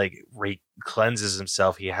 once he like cleanses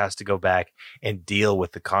himself, he has to go back and deal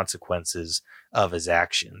with the consequences of his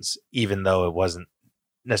actions, even though it wasn't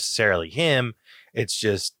necessarily him. It's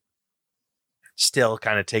just still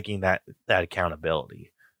kind of taking that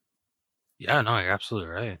accountability. Yeah, no, you're absolutely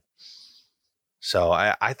right. So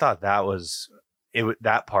I thought that was it.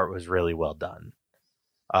 That part was really well done.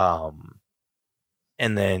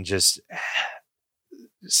 And then just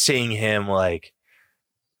seeing him like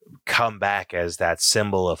come back as that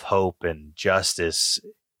symbol of hope and justice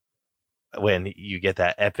when you get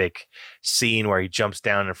that epic scene where he jumps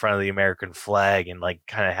down in front of the American flag and like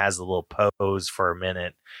kind of has a little pose for a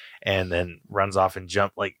minute and then runs off and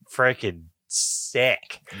jump, like freaking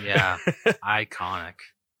sick. Yeah. Iconic.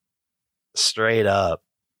 Straight up.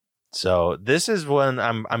 So this is one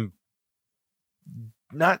I'm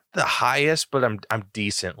not the highest, but I'm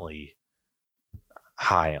decently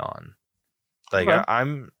high on. Like Okay.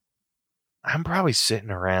 I'm probably sitting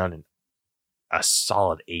around in a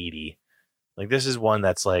solid 80. Like this is one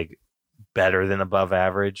that's like better than above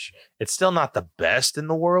average. It's still not the best in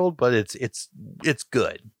the world, but it's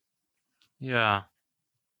good. Yeah.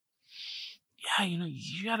 Yeah,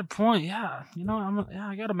 you got a point. Yeah,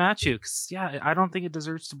 I got to match you because I don't think it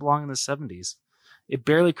deserves to belong in the 70s. It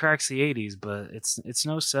barely cracks the 80s, but it's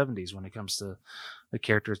no 70s when it comes to the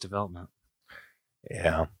character's development.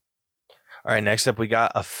 Yeah. All right, next up we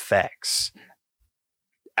got effects.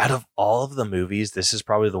 Out of all of the movies, this is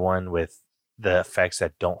probably the one with the effects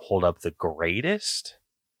that don't hold up the greatest.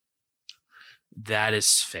 That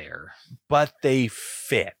is fair. But they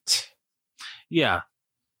fit. Yeah.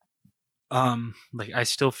 Like I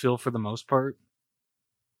still feel for the most part,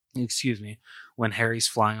 excuse me, when Harry's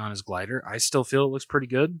flying on his glider, I still feel it looks pretty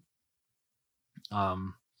good.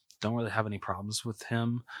 Don't really have any problems with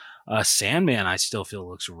him. Sandman, I still feel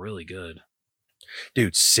looks really good.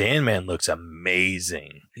 Dude, Sandman looks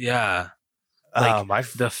amazing. Yeah.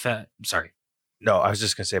 Sorry. No, I was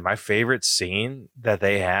just gonna say my favorite scene that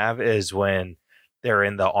they have is when they're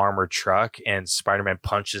in the armored truck and Spider-Man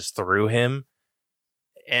punches through him,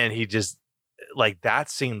 and he just like that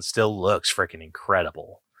scene still looks freaking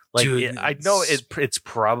incredible. Like Dude, I know it's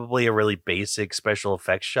probably a really basic special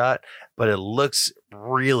effects shot, but it looks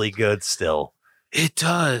really good still. It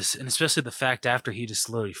does, and especially the fact after he just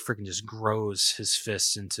slowly freaking just grows his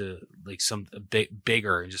fists into like some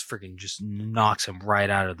bigger and just freaking just knocks him right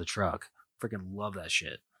out of the truck. Freaking love that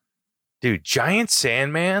shit. Dude, Giant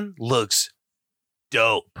Sandman looks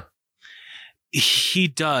dope. He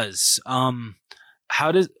does.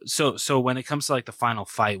 How does so when it comes to like the final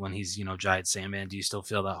fight when he's Giant Sandman, do you still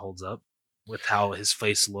feel that holds up with how his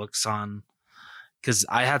face looks on? Because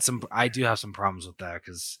I do have some problems with that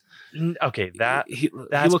because okay, that's he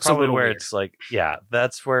looks probably a little where weird. it's like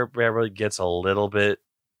that's where Beverly gets a little bit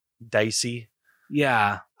dicey.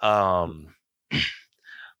 Yeah.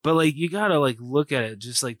 But like you gotta like look at it,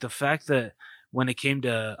 just like the fact that when it came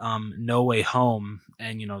to No Way Home,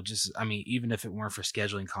 and even if it weren't for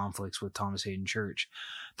scheduling conflicts with Thomas Hayden Church,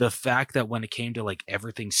 the fact that when it came to like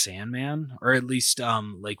everything Sandman, or at least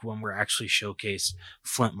like when we're actually showcased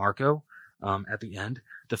Flint Marko at the end,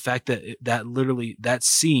 the fact that that literally that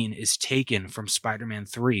scene is taken from Spider-Man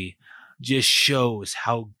 3 just shows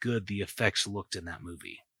how good the effects looked in that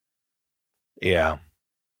movie. Yeah.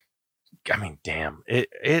 I mean, damn,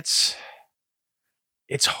 it's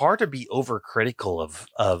hard to be overcritical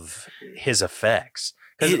of his effects.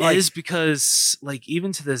 It is because, like,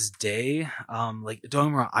 even to this day, like, don't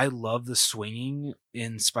get me wrong, I love the swinging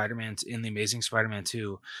in the Amazing Spider-Man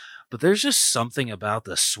 2, but there's just something about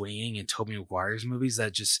the swinging in Tobey Maguire's movies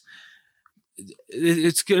that just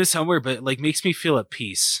it's gonna sound weird, but like makes me feel at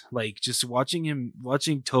peace. Like just watching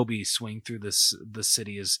Tobey swing through the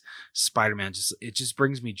city as Spider-Man, it just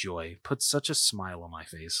brings me joy. Puts such a smile on my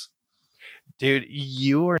face. Dude,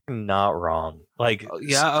 you are not wrong. Like,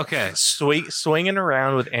 yeah, okay. Swinging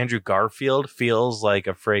around with Andrew Garfield feels like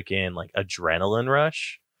a freaking like adrenaline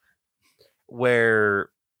rush. Where,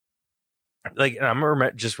 like, and I'm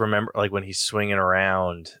remember like when he's swinging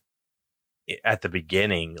around at the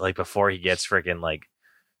beginning, like before he gets freaking like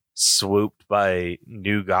swooped by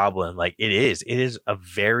New Goblin. Like it is a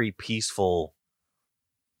very peaceful,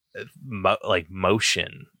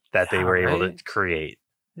 motion that they were able to create.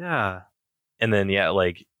 Yeah. And then,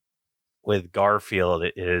 like with Garfield,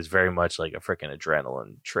 it is very much like a freaking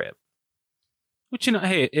adrenaline trip. Which,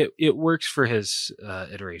 hey, it works for his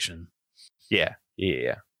iteration. Yeah.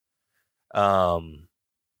 Yeah.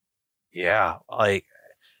 Like,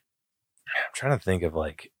 I'm trying to think of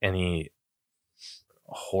like any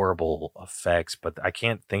horrible effects, but I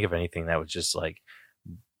can't think of anything that was just like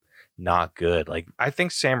not good. Like, I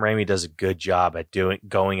think Sam Raimi does a good job at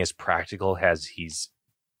going as practical as he's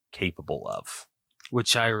capable of,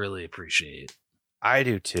 which I really appreciate. I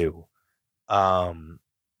do too.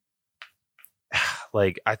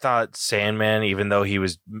 Like I thought Sandman, even though he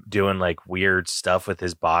was doing like weird stuff with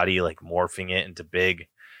his body, like morphing it into big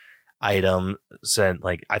items, and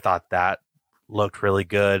like I thought that looked really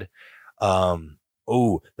good. The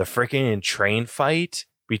freaking train fight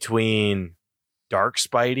between Dark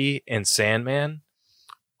Spidey and Sandman.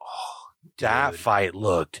 Oh, that fight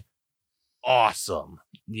looked awesome.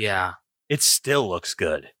 Yeah. It still looks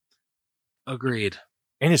good. Agreed.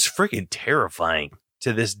 And it's freaking terrifying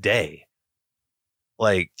to this day.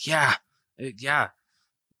 Like, yeah.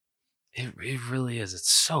 It really is.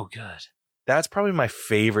 It's so good. that's probably my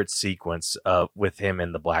favorite sequence with him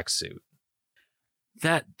in the black suit.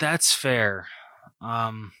 That's fair.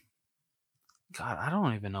 God, I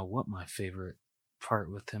don't even know what my favorite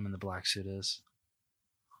part with him in the black suit is.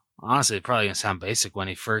 Honestly, it's probably gonna sound basic when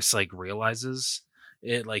he first like realizes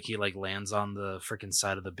it, like he like lands on the freaking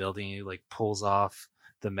side of the building, he like pulls off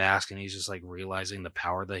the mask and he's just like realizing the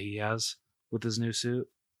power that he has with his new suit.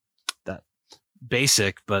 That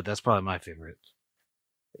basic, but that's probably my favorite.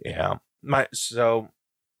 Yeah. So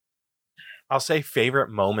I'll say favorite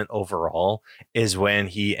moment overall is when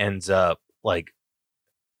he ends up like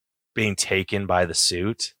being taken by the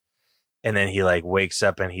suit, and then he like wakes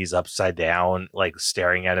up and he's upside down, like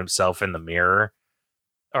staring at himself in the mirror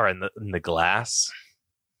or in the glass.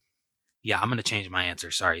 Yeah, I'm gonna change my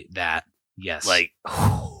answer. Sorry, that yes, Like,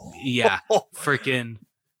 yeah, freaking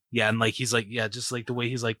yeah, and like he's like just like the way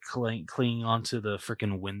he's like clinging onto the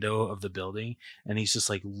freaking window of the building, and he's just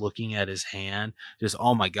like looking at his hand. Just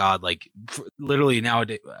oh my god, like literally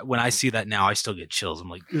nowadays when I see that now, I still get chills. I'm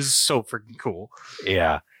like, this is so freaking cool.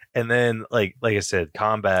 Yeah. And then like I said,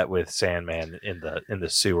 combat with Sandman in the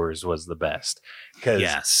sewers was the best. Because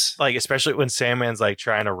yes, like especially when Sandman's like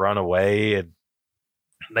trying to run away and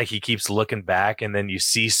like he keeps looking back, and then you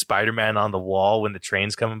see Spider-Man on the wall when the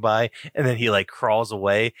train's coming by, and then he like crawls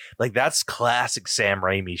away. Like that's classic Sam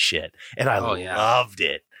Raimi shit. And I loved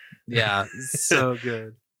it. Yeah, so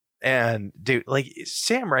good. And dude, like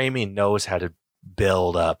Sam Raimi knows how to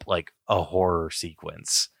build up like a horror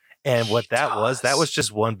sequence. And what that was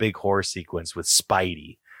just one big horror sequence with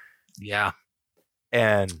Spidey. Yeah.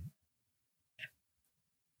 And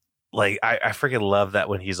like, I freaking love that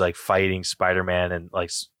when he's like fighting Spider-Man and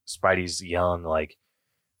like Spidey's yelling like,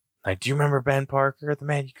 do you remember Ben Parker, the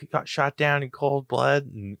man you got shot down in cold blood?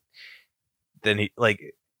 And then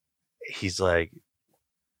he's like,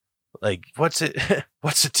 what's it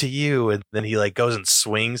to you? And then he like goes and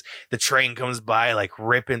swings. The train comes by like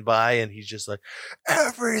ripping by, and he's just like,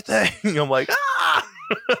 everything. I'm like, ah.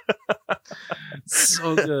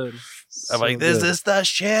 So good. I'm like, this is the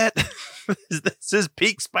shit. This is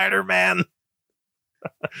peak Spider-Man.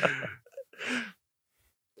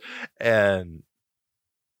 And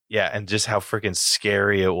yeah, and just how freaking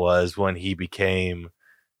scary it was when he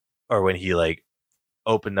like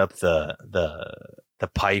opened up the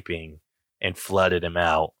piping and flooded him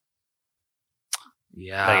out.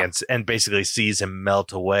 Yeah. Like, and basically sees him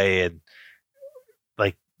melt away, and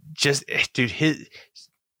like just dude,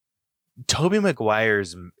 Tobey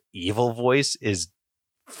Maguire's evil voice is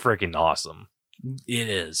freaking awesome. It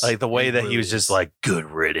is. Like the way that he was just like, good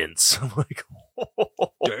riddance. I'm like,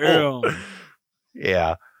 damn.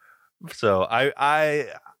 Yeah. So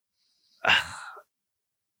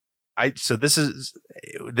so this is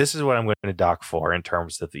what I'm going to dock for in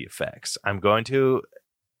terms of the effects. I'm going to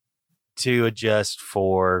adjust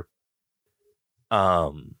for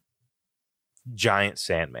Giant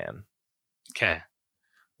Sandman. Okay.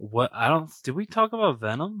 Did we talk about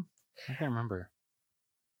Venom? I can't remember.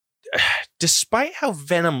 Despite how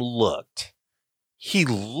Venom looked, he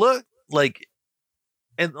looked like,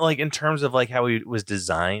 and like in terms of like how he was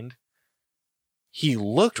designed, he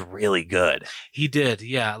looked really good. He did,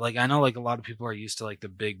 yeah. Like I know, like a lot of people are used to like the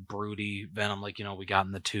big broody Venom, like we got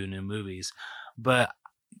in the 2 new movies, but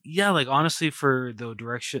yeah, like honestly, for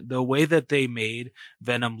the way that they made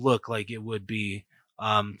Venom look like it would be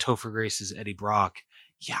Topher Grace's Eddie Brock,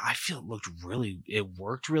 yeah, I feel it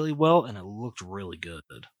worked really well, and it looked really good.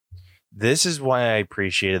 This is why I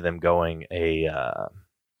appreciated them going a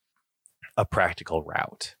practical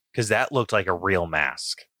route, because that looked like a real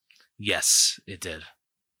mask. Yes, it did.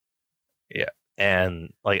 Yeah.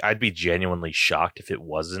 And like I'd be genuinely shocked if it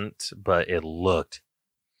wasn't, but it looked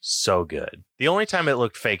so good. The only time it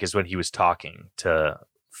looked fake is when he was talking to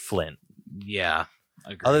Flint. Yeah.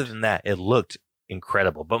 Agreed. Other than that, it looked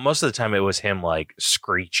incredible. But most of the time it was him like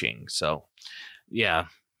screeching. So yeah.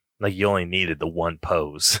 Like you only needed the one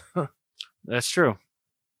pose. That's true.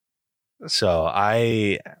 So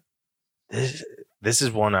this is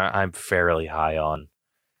one I'm fairly high on.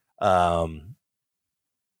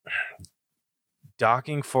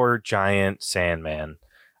 Docking for Giant Sandman,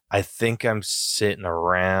 I think I'm sitting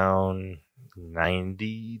around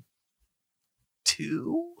 92.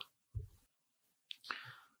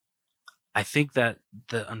 I think that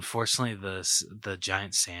unfortunately the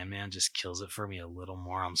Giant Sandman just kills it for me a little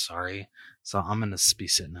more. I'm sorry, so I'm gonna be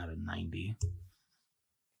sitting at a 90.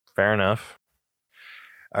 Fair enough.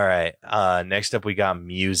 All right. Next up, we got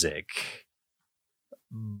music.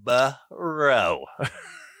 Bro.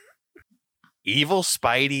 Evil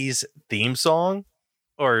Spidey's theme song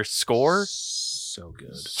or score? So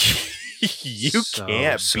good. You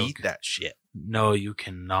can't beat that shit. No, you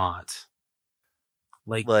cannot.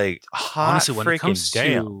 Like hot honestly, when it comes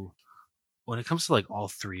damn. to like all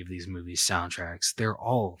three of these movies soundtracks, they're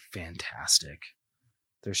all fantastic.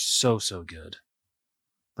 They're so good.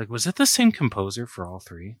 Like, was it the same composer for all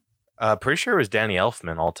three? Pretty sure it was Danny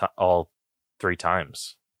Elfman all 3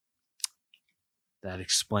 times. That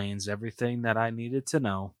explains everything that I needed to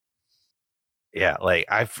know. Yeah, like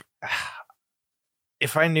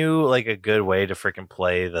if I knew like a good way to freaking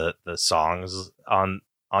play the songs on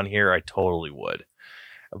here, I totally would.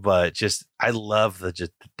 But just I love the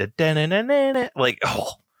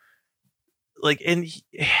like and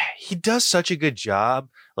he does such a good job.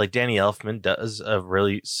 Like Danny Elfman does a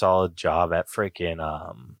really solid job at freaking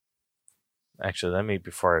actually, let me,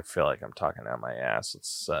 before I feel like I'm talking out my ass,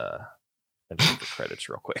 let's finish the credits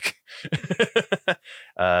real quick.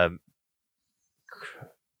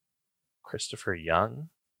 Christopher Young.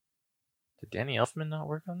 Did Danny Elfman not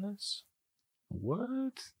work on this?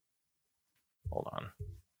 What? Hold on.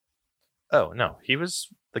 Oh, no. He was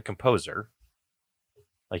the composer.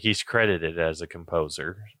 Like, he's credited as a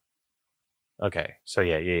composer. Okay. So,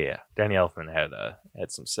 yeah. Danny Elfman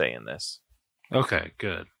had some say in this. Okay,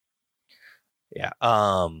 good. Yeah.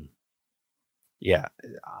 Yeah.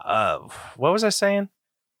 What was I saying?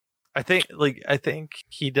 I think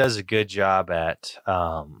he does a good job at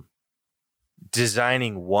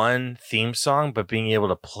designing one theme song, but being able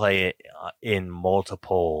to play it in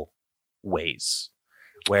multiple ways,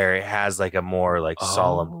 where it has like a more like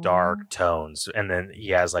solemn, dark tones, and then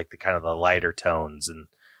he has like the kind of the lighter tones, and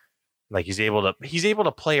like he's able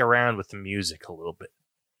to play around with the music a little bit.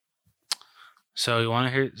 So you want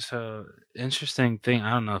to hear? So interesting thing.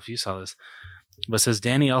 I don't know if you saw this, but it says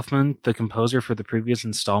Danny Elfman, the composer for the previous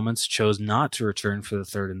installments, chose not to return for the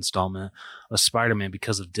third installment of Spider-Man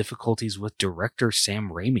because of difficulties with director Sam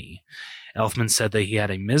Raimi. Elfman said that he had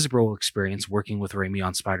a miserable experience working with Raimi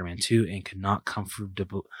on Spider-Man 2 and could not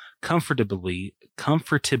comfortably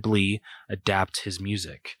adapt his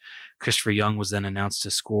music. Christopher Young was then announced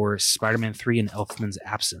to score Spider-Man 3 in Elfman's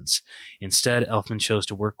absence. Instead, Elfman chose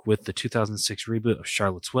to work with the 2006 reboot of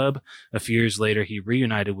Charlotte's Web. A few years later, he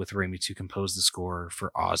reunited with Raimi to compose the score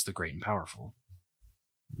for Oz the Great and Powerful.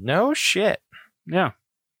 No shit. Yeah.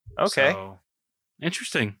 Okay. So,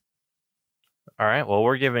 interesting. All right. Well,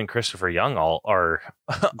 we're giving Christopher Young all the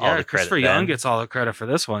credit. Christopher Young gets all the credit for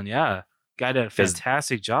this one. Yeah. Guy did a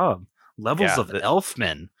fantastic job. Levels of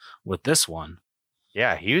Elfman with this one.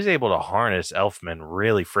 Yeah, he was able to harness Elfman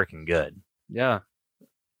really freaking good. Yeah.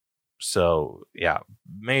 So, yeah,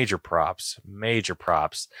 major props.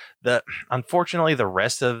 Unfortunately, the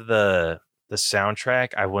rest of the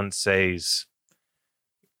soundtrack, I wouldn't say is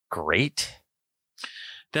great.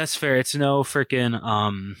 That's fair. It's no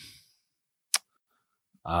freaking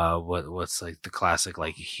what's like the classic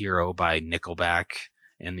like Hero by Nickelback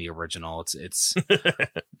in the original. It's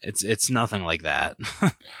it's nothing like that.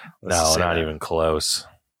 No, not even close.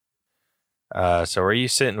 So where are you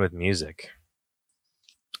sitting with music?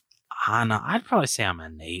 No, I'd probably say I'm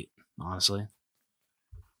an 8, honestly.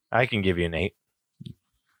 I can give you an 8.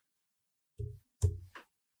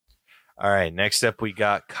 All right, next up we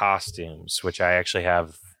got costumes, which I actually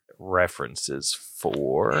have references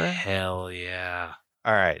for. Hell yeah.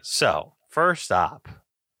 All right, so first up,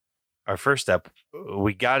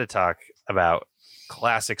 we got to talk about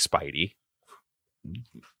classic Spidey.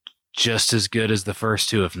 Just as good as the first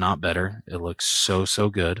two, if not better. It looks so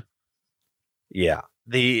good. Yeah.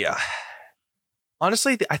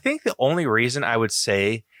 Honestly, I think the only reason I would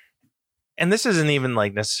say, and this isn't even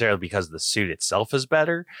like necessarily because the suit itself is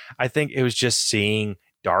better, I think it was just seeing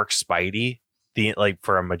Dark Spidey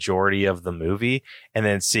for a majority of the movie, and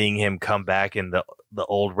then seeing him come back in the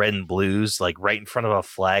old red and blues, like right in front of a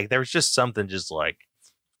flag. There was just something just like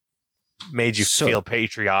made you feel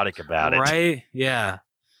patriotic about it. Right? Yeah.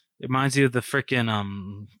 It reminds you of the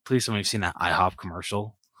freaking please tell me you've seen that IHOP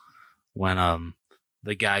commercial when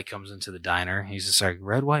the guy comes into the diner. He's just like,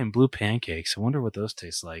 red, white, and blue pancakes. I wonder what those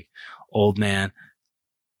taste like. Old man,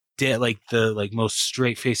 like the most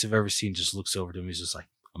straight face I've ever seen, just looks over to him. He's just like,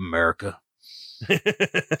 America.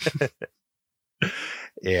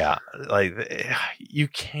 Yeah, like you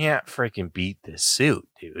can't freaking beat this suit,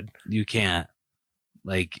 dude. You can't.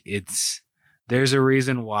 Like there's a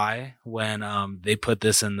reason why when they put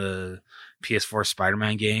this in the PS4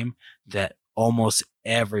 Spider-Man game that almost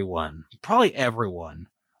everyone, probably everyone,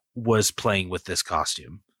 was playing with this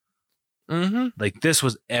costume. Mm-hmm. Like this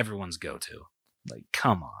was everyone's go-to. Like,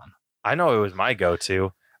 come on. I know it was my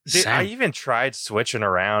go-to. Dude, I even tried switching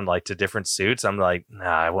around like to different suits. I'm like, nah,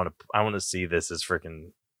 I want to see this as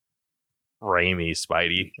freaking Raimi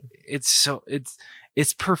Spidey.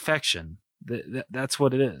 It's perfection. That's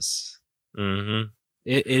what it is. Mm-hmm.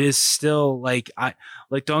 It is still like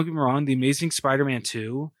don't get me wrong, the Amazing Spider-Man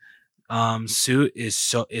 2 suit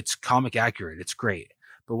is it's comic accurate. It's great.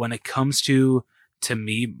 But when it comes to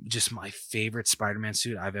me, just my favorite Spider-Man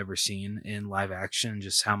suit I've ever seen in live action,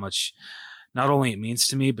 just how much not only it means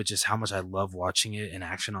to me, but just how much I love watching it in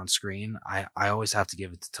action on screen, I always have to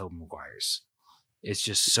give it to Tobey Maguire's. It's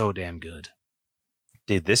just so damn good.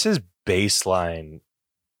 Dude, this is baseline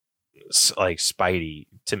like Spidey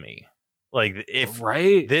to me. Like if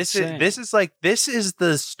right, this is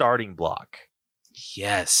the starting block.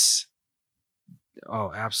 Yes.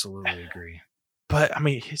 Oh, absolutely agree. But I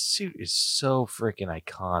mean, his suit is so freaking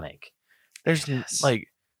iconic.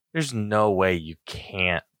 There's no way you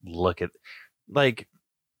can't look at like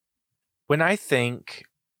when I think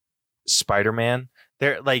Spider-Man,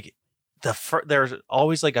 there's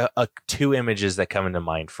always like a two images that come into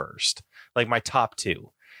mind first. Like my top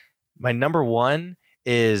two. My number one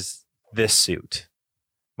is this suit.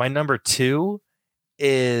 My number two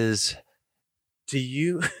is do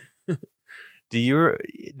you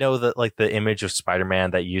know that like the image of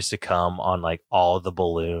Spider-Man that used to come on like all of the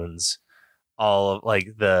balloons, all of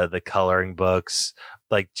like the coloring books,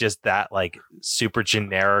 like just that like super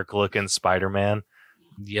generic looking Spider-Man?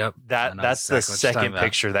 Yep. That's the second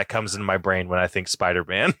picture that comes in my brain when I think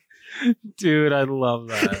Spider-Man. Dude, I love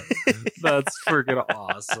that. That's freaking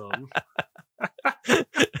awesome.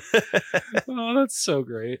 Oh, that's so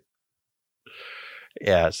great.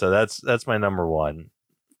 Yeah, so that's my number one.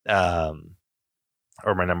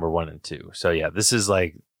 Or my number 1 and 2. So yeah, this is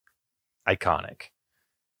like iconic.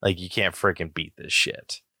 Like you can't freaking beat this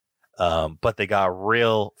shit. But they got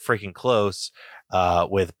real freaking close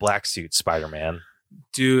with Black Suit Spider-Man.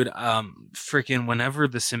 Dude, freaking whenever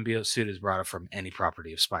the symbiote suit is brought up from any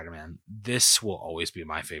property of Spider-Man, this will always be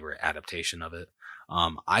my favorite adaptation of it.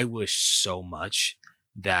 I wish so much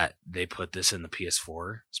that they put this in the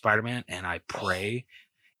PS4 Spider-Man, and I pray,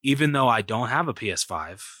 even though I don't have a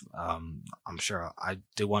PS5, I'm sure I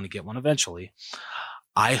do want to get one eventually.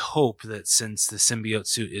 I hope that since the symbiote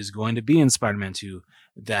suit is going to be in Spider-Man 2,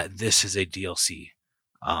 that this is a DLC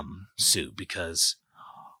suit, because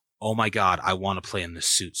oh my god, I want to play in this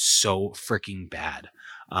suit so freaking bad.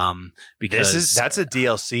 Because that's a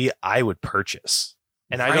DLC I would purchase.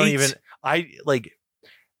 And right?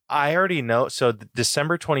 I already know. So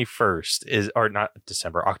December 21st is, or not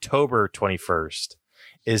December, October 21st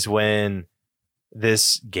is when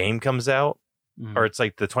this game comes out, or it's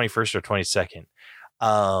like the 21st or 22nd.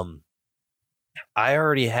 I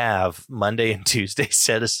already have Monday and Tuesday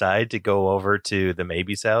set aside to go over to the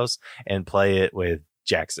Maybe's house and play it with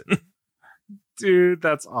Jackson. Dude,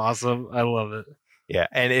 that's awesome. I love it. Yeah,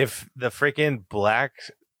 and if the freaking black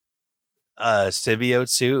symbiote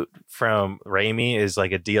suit from Raimi is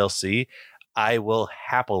like a DLC, I will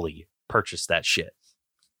happily purchase that shit.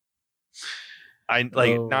 I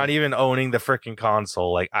like not even owning the freaking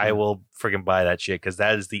console. Like I will freaking buy that shit because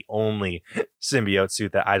that is the only symbiote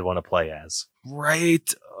suit that I'd want to play as.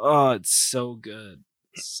 Right. Oh, it's so good.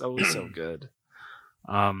 So good.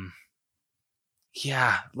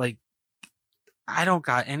 Yeah, like I don't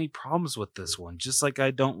got any problems with this one, just like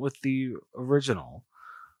I don't with the original.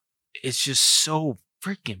 It's just so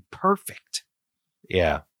freaking perfect.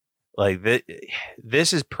 Yeah. Like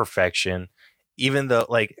this is perfection. Even though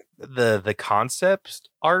like the concept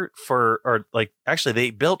art or like actually they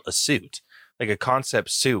built a suit, like a concept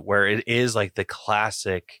suit where it is like the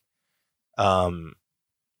classic like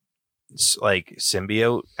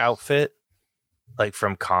symbiote outfit, like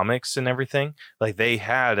from comics and everything. Like they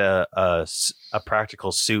had a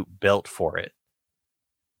practical suit built for it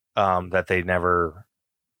that they never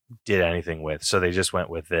did anything with, so they just went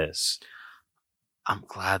with this. I'm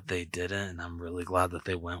glad they didn't, and I'm really glad that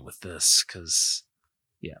they went with this because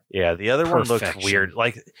yeah, the other one looked weird.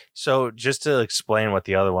 Like, so just to explain what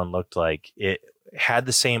the other one looked like, it had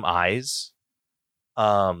the same eyes,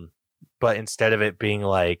 but instead of it being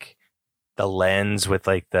like the lens with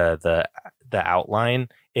like the outline,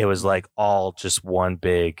 it was like all just one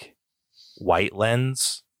big white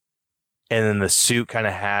lens, and then the suit kind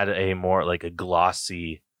of had a more like a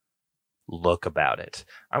glossy look about it.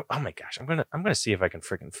 Oh my gosh, I'm gonna see if I can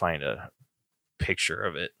freaking find a picture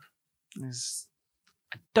of it.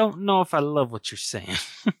 I don't know if I love what you're saying.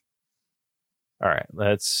 All right,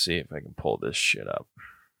 let's see if I can pull this shit up.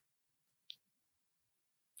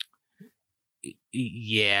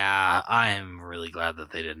 Yeah, I am really glad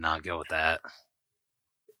that they did not go with that.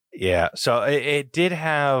 Yeah, so it did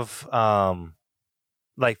have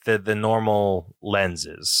like the normal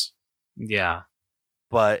lenses. Yeah.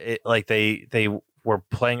 But it like they were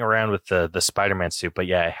playing around with the Spider-Man suit, but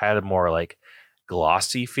yeah, it had a more like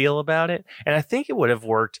glossy feel about it, and I think it would have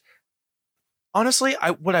worked. Honestly,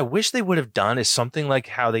 what I wish they would have done is something like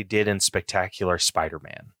how they did in Spectacular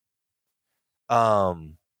Spider-Man.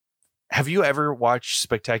 Have you ever watched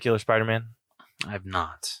Spectacular Spider-Man? I've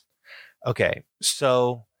not. Okay,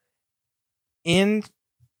 so in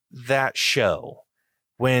that show,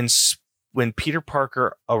 when Peter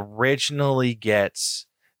Parker originally gets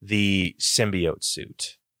the symbiote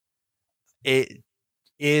suit, it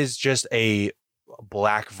is just a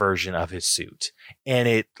black version of his suit, and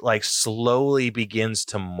it like slowly begins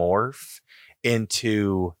to morph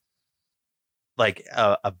into like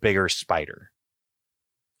a bigger spider.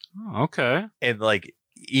 Oh, okay. And like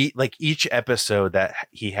each episode that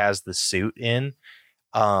he has the suit in,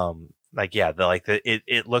 like yeah,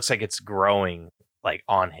 it looks like it's growing like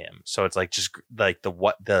on him. So it's like just like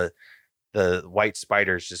the white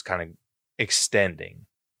spider is just kind of extending,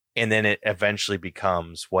 and then it eventually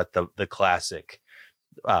becomes what the classic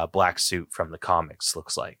black suit from the comics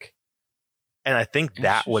looks like. And I think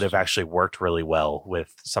that would have actually worked really well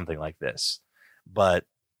with something like this. But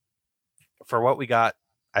for what we got,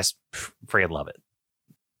 I freaking love it.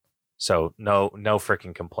 So no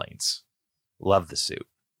freaking complaints. Love the suit.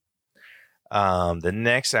 The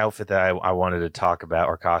next outfit that I wanted to talk about,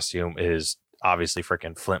 or costume, is obviously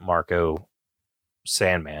freaking Flint Marko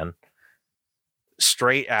Sandman.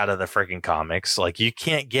 Straight out of the freaking comics. Like, you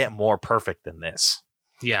can't get more perfect than this.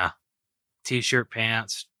 Yeah. T-shirt,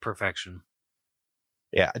 pants, perfection.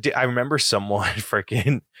 Yeah. I remember someone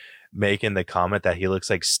freaking making the comment that he looks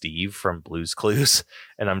like Steve from Blue's Clues.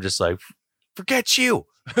 And I'm just like, forget you.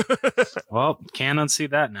 Well, can't unsee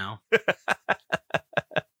that now.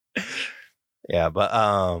 Yeah, but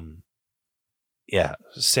yeah,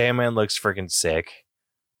 Sandman looks freaking sick.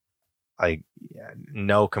 Like,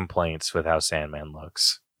 no complaints with how Sandman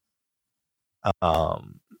looks.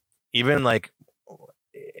 Even like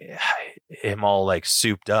him all like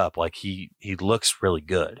souped up, like he looks really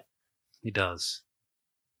good. He does.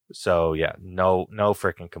 So yeah, no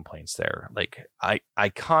freaking complaints there. Like,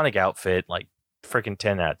 iconic outfit, like freaking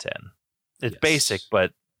 10 out of 10. It's basic,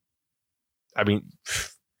 but I mean,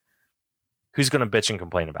 who's gonna bitch and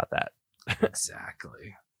complain about that?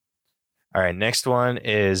 Exactly. All right, next one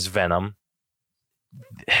is Venom.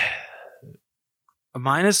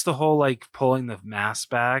 Minus the whole like pulling the mask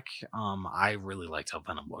back, I really liked how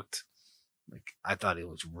Venom looked. Like, I thought he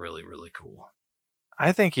looked really, really cool.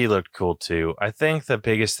 I think he looked cool too. I think the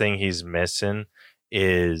biggest thing he's missing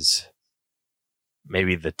is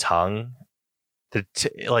maybe the tongue. The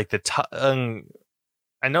tongue.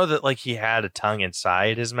 I know that like he had a tongue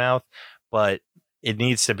inside his mouth, but it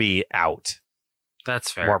needs to be out.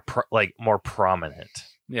 That's fair. More prominent.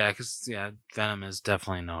 Yeah, because Venom is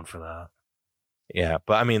definitely known for that. Yeah,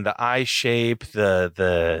 but I mean the eye shape,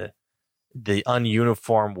 the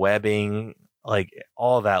ununiform webbing, like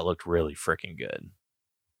all that looked really freaking good.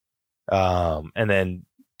 And then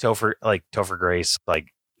Topher Grace, like,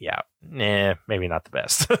 yeah, maybe not the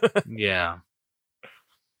best. Yeah.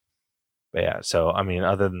 But yeah, so I mean,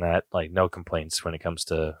 other than that, like, no complaints when it comes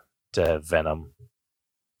to Venom.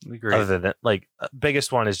 Agree. Other than that, like,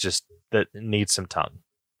 biggest one is just that it needs some tongue.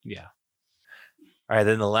 Yeah. All right,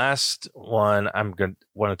 then the last one I'm going to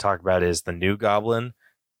want to talk about is the New Goblin.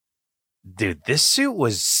 Dude, this suit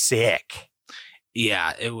was sick.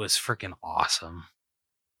 Yeah, it was freaking awesome.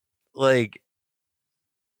 Like,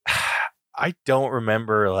 I don't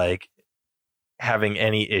remember like having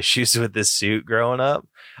any issues with this suit growing up.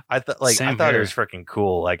 I thought it was freaking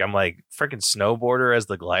cool. Like, I'm like, freaking snowboarder as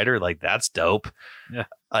the glider, like, that's dope. Yeah.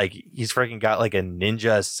 Like, he's freaking got like a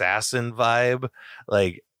ninja assassin vibe.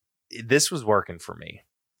 Like, this was working for me.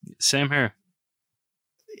 Same here.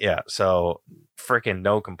 Yeah, so freaking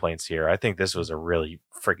no complaints here. I think this was a really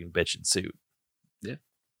freaking bitchin' suit. Yeah.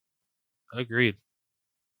 Agreed.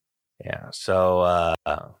 Yeah, so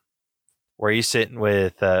where are you sitting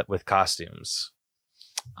with costumes?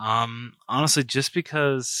 Honestly, just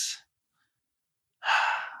because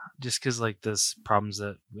like there's problems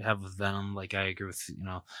that we have with Venom, like I agree with,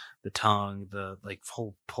 the tongue, the like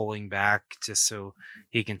whole pulling back just so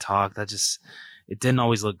he can talk, that just, it didn't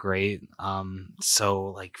always look great. So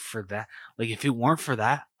like for that, like if it weren't for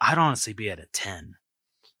that, I'd honestly be at a 10.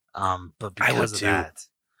 But because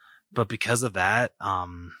of that,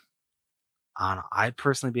 I'd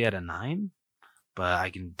personally be at a 9, but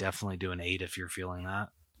I can definitely do an 8 if you're feeling that.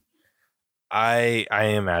 I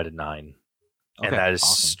am at a 9. Okay, and that is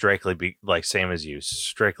awesome. Strictly same as you,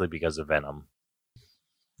 strictly because of Venom.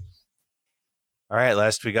 All right,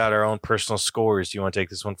 last we got our own personal scores. Do you want to take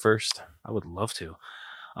this one first? I would love to.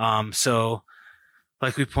 So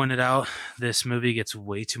Like we pointed out, this movie gets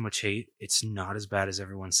way too much hate. It's not as bad as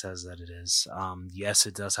everyone says that it is. Yes,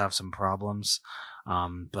 it does have some problems,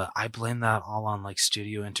 but I blame that all on like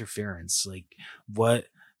studio interference. Like what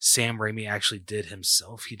Sam Raimi actually did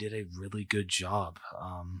himself, he did a really good job.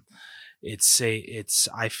 I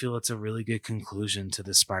feel it's a really good conclusion to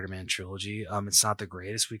the Spider-Man trilogy. It's not the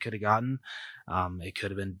greatest we could have gotten. It could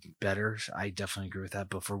have been better. I definitely agree with that.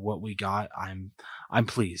 But for what we got, I'm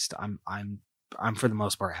pleased. I'm for the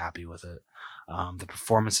most part happy with it. The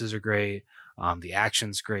performances are great. The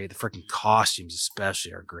action's great. The freaking costumes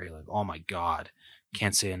especially are great. Like, oh my God,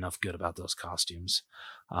 can't say enough good about those costumes.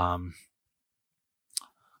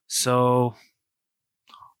 So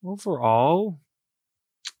overall,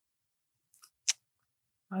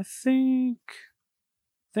 I think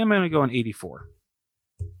I'm going to go on 84.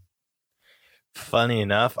 Funny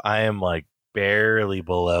enough, I am like barely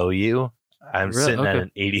below you. I'm Really? sitting at Okay.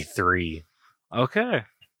 an 83. Okay.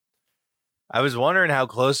 I was wondering how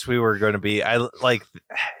close we were going to be. I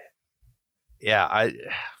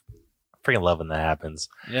freaking love when that happens.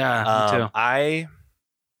 Yeah, me too. I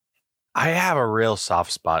have a real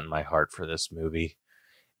soft spot in my heart for this movie.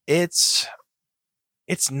 It's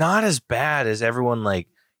not as bad as everyone like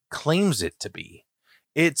claims it to be.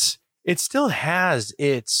 It still has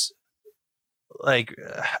its like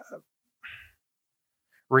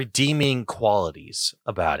redeeming qualities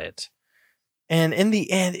about it. And in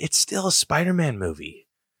the end, it's still a Spider-Man movie.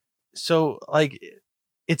 So, like,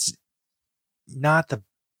 it's not the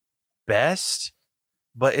best,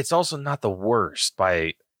 but it's also not the worst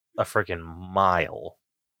by a freaking mile.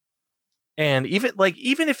 And even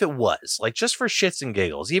if it was, like, just for shits and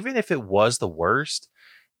giggles, even if it was the worst,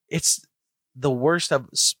 it's the worst of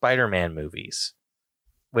Spider-Man movies,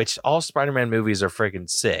 which all Spider-Man movies are freaking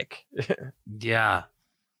sick. Yeah.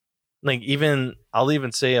 Like, I'll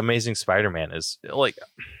even say Amazing Spider-Man is like,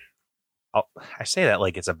 I say that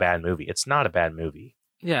like it's a bad movie. It's not a bad movie.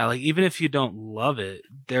 Yeah, like even if you don't love it,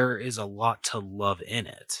 there is a lot to love in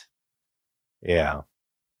it. Yeah.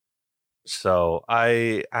 So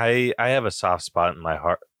I have a soft spot in my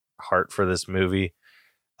heart for this movie.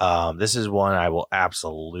 This is one I will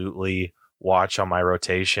absolutely watch on my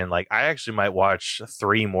rotation. Like, I actually might watch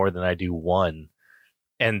 3 more than I do 1.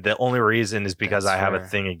 And the only reason is because That's I have a fair.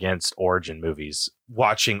 thing against origin movies,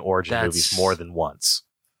 watching origin movies more than once.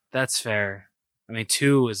 That's fair. I mean,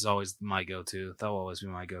 2 is always my go-to. That'll always be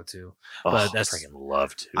my go-to. But I that's freaking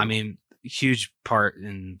love to. I mean, huge part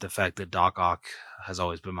in the fact that Doc Ock has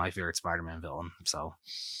always been my favorite Spider-Man villain. So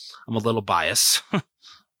I'm a little biased.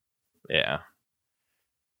 Yeah.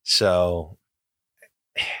 So,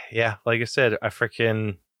 yeah, like I said, I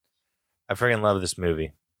freaking love this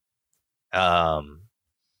movie.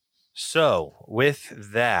 So with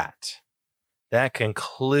that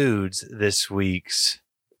concludes this week's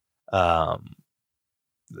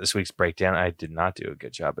breakdown. I did not do a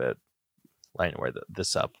good job at lining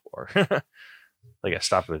this up, or like I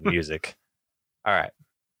stopped with music. All right.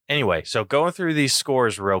 Anyway, so going through these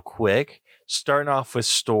scores real quick, starting off with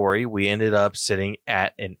story, we ended up sitting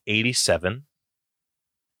at an 87.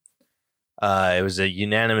 It was a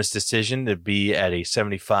unanimous decision to be at a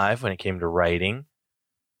 75 when it came to writing.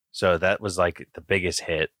 So that was like the biggest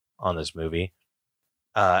hit on this movie.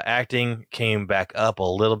 Acting came back up a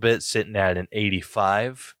little bit, sitting at an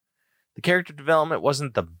 85. The character development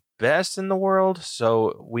wasn't the best in the world,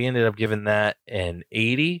 so we ended up giving that an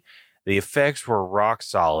 80. The effects were rock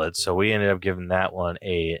solid, so we ended up giving that one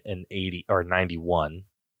an 80 or 91.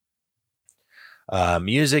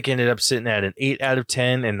 Music ended up sitting at an 8 out of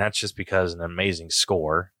 10, and that's just because an amazing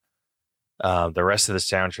score. The rest of the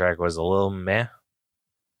soundtrack was a little meh,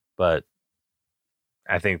 but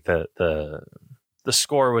I think the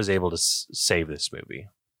score was able to save this movie.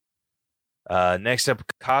 Next up,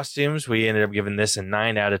 costumes. We ended up giving this a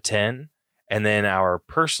 9 out of 10. And then our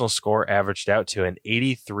personal score averaged out to an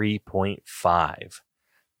 83.5.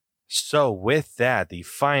 So with that, the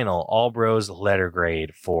final All Bros letter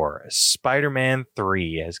grade for Spider-Man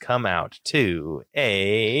 3 has come out to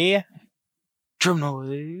a... Drum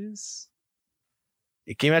noise.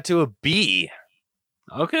 It came out to a B.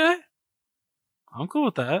 Okay. I'm cool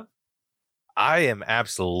with that. I am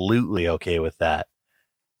absolutely okay with that.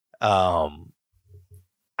 I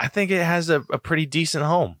think it has a pretty decent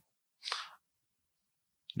home.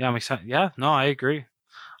 Yeah, I'm excited. Yeah, no, I agree.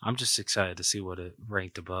 I'm just excited to see what it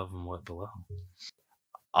ranked above and what below.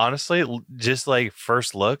 Honestly, just like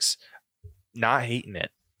first looks, not hating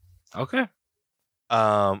it. Okay.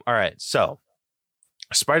 All right. So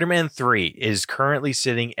Spider-Man 3 is currently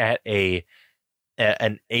sitting at an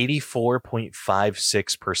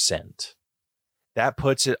 84.56%. That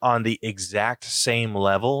puts it on the exact same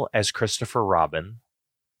level as Christopher Robin.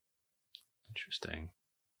 Interesting.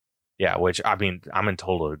 Yeah, which, I mean, I'm in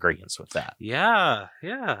total agreement with that. Yeah,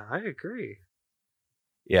 I agree.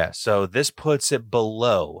 Yeah, so this puts it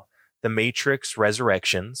below The Matrix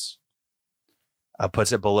Resurrections.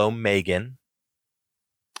 Puts it below Megan.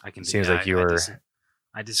 Seems like you were...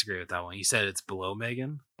 I disagree with that one. You said it's below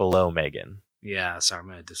Megan? Below Megan. Yeah, sorry, I'm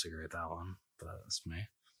going to disagree with that one. But that's me.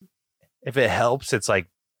 If it helps, it's like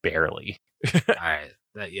barely. All right.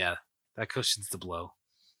 That cushions the blow.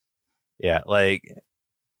 Yeah, like...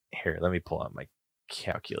 Here, let me pull out my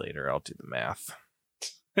calculator. I'll do the math.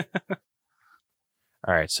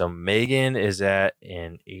 All right, so Megan is at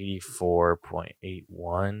an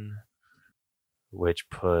 84.81, which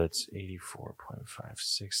puts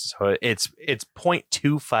 84.56. So it's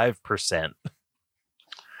 0.25%.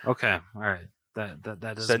 Okay, all right. That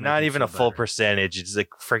does. So not even a full percentage. It's a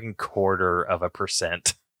freaking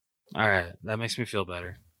 1/4%. All right, that makes me feel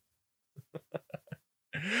better.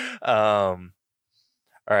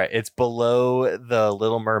 All right, it's below The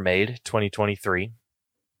Little Mermaid 2023.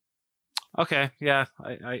 Okay, yeah,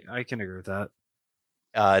 I can agree with that.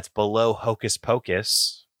 It's below Hocus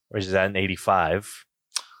Pocus, which is at an 85.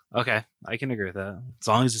 Okay, I can agree with that. As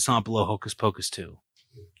long as it's not below Hocus Pocus 2.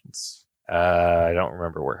 I don't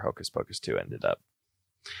remember where Hocus Pocus 2 ended up.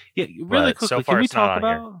 Yeah, really quickly, so far can we it's not talk on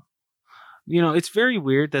here. about... You know, it's very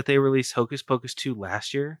weird that they released Hocus Pocus 2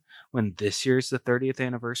 last year when this year's the 30th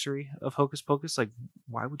anniversary of Hocus Pocus. Like,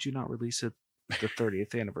 why would you not release it the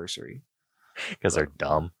 30th anniversary? Because they're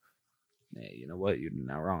dumb. Hey, you know what? You're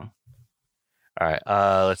not wrong. All right,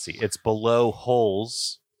 let's see. It's below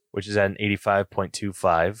Holes, which is at an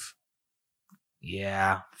 85.25.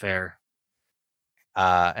 Yeah, fair.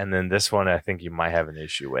 And then this one I think you might have an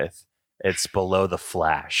issue with. It's below The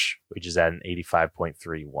Flash, which is at an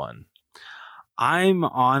 85.31. I'm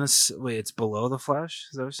honest. Wait, it's below The Flash?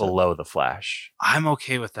 Is that what you said? Below The Flash. I'm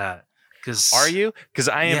okay with that. Are you? Because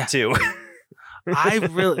I am too. I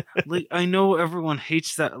really, like, I know everyone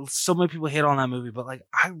hates that. So many people hate on that movie, but like,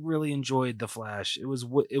 I really enjoyed The Flash. It was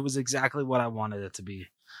exactly what I wanted it to be.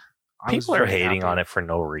 People are hating on it for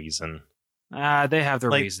no reason. They have their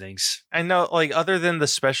Like, reasonings. I know, like, other than the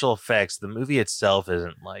special effects, the movie itself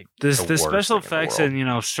isn't like The worst special thing in the effects world. and, you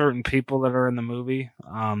know, certain people that are in the movie.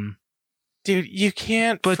 Dude, you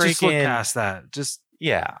can't. But just look freaking- past that. Just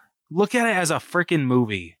Yeah, look at it as a freaking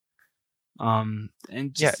movie. And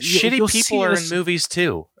yeah. just, Shitty you'll people see are a in movies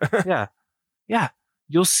too. yeah.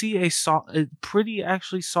 You'll see a pretty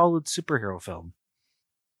actually solid superhero film.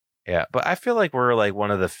 Yeah, but I feel like we're like one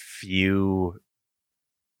of the few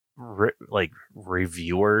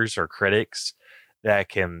reviewers or critics that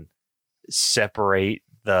can separate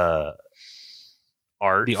the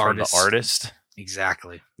art The from artist. the artist.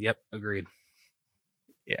 Exactly. Yep. Agreed.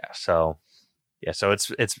 Yeah, so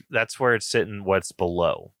it's that's where it's sitting. What's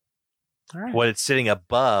below? All right. What it's sitting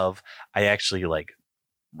above, I actually like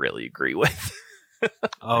really agree with.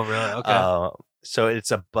 Oh, really? Okay. So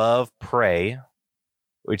it's above Prey,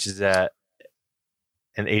 which is at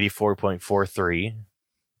an 84.43.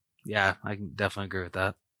 Yeah, I can definitely agree with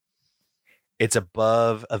that. It's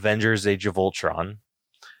above Avengers: Age of Ultron.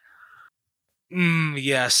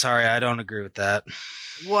 Yeah, sorry, I don't agree with that.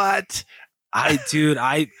 What? I feel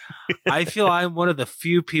I'm one of the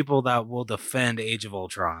few people that will defend Age of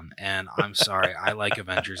Ultron, and I'm sorry, I like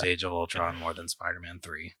Avengers: Age of Ultron more than Spider-Man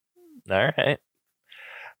 3. All right.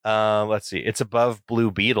 Let's see. It's above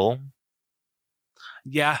Blue Beetle.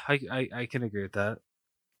 Yeah, I can agree with that.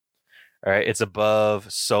 All right. It's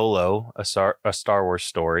above Solo, a Star Wars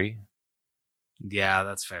story. Yeah,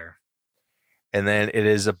 that's fair. And then it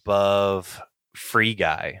is above Free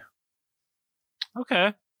Guy.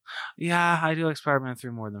 Okay. Yeah, I do like Spider-Man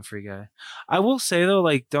 3 more than Free Guy. I will say though,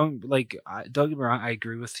 like don't get me wrong, I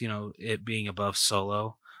agree with, you know, it being above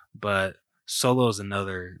Solo, but Solo is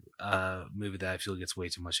another movie that I feel gets way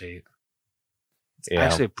too much hate. It's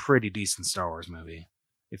actually a pretty decent Star Wars movie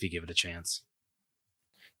if you give it a chance.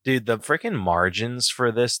 Dude, the freaking margins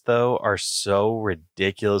for this though are so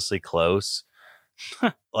ridiculously close.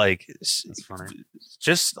 Like, That's funny.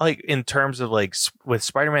 just like in terms of like with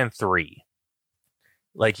Spider-Man 3,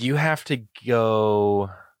 like you have to go,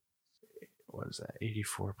 what is that,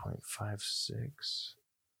 84.56?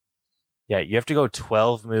 Yeah, you have to go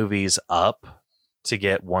 12 movies up to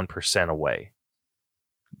get 1% away.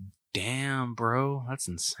 Damn, bro, that's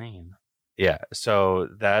insane. Yeah, so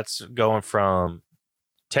that's going from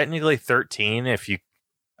technically 13 if you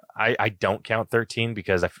I don't count 13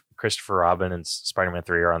 because Christopher Robin and Spider-Man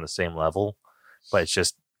 3 are on the same level, but it's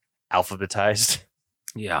just alphabetized.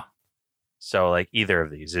 Yeah. So like either of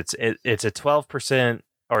these, it's a 12%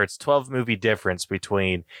 or it's 12 movie difference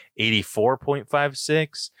between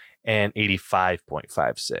 84.56 and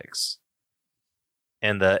 85.56.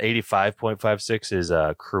 And the 85.56 is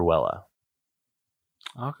Cruella.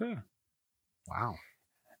 Okay. Wow.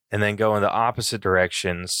 And then going the opposite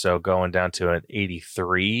direction, so going down to an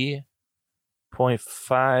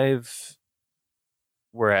 83.5,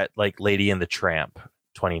 we're at like Lady and the Tramp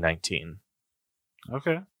 2019.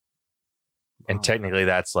 Okay. And Wow. technically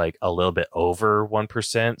that's like a little bit over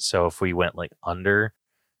 1%. So if we went like under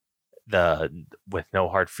with no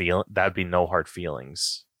hard feeling, that'd be No Hard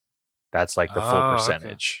Feelings. That's like the full Oh, okay.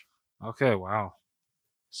 percentage. Okay, wow.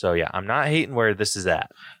 So yeah, I'm not hating where this is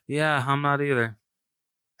at. Yeah, I'm not either.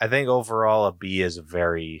 I think overall a B is a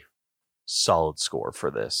very solid score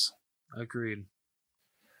for this. Agreed.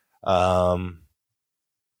 But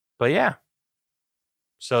yeah.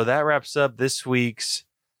 So that wraps up this week's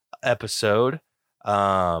episode.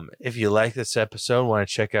 If you like this episode, want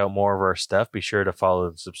to check out more of our stuff, be sure to follow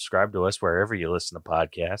and subscribe to us wherever you listen to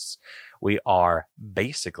podcasts. We are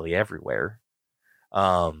basically everywhere.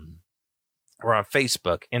 We're on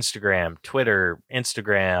Facebook, Instagram, Twitter,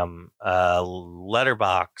 Letterboxd.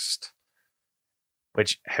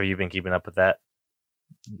 Which, have you been keeping up with that?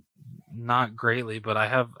 Not greatly, but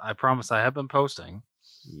I promise I have been posting.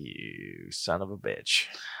 You son of a bitch.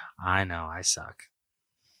 I know, I suck.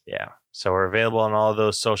 Yeah. So we're available on all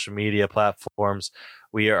those social media platforms.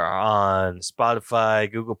 We are on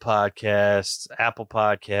Spotify, Google Podcasts, Apple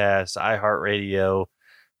Podcasts, iHeartRadio,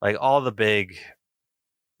 like all the big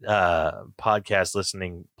podcast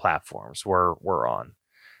listening platforms we're on.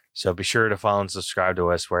 So be sure to follow and subscribe to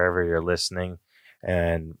us wherever you're listening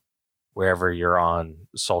and wherever you're on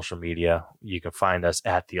social media. You can find us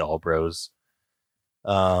at the All Bros.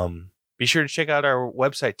 Be sure to check out our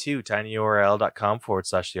website too,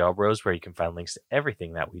 tinyurl.com/the All Bros, where you can find links to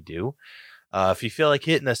everything that we do. If you feel like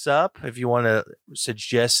hitting us up, if you want to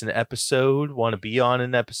suggest an episode, want to be on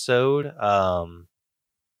an episode,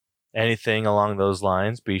 anything along those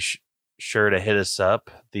lines, be sure to hit us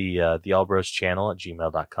up, the All Bros channel at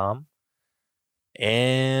gmail.com.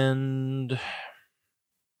 And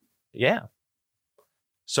yeah.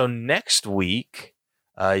 So next week,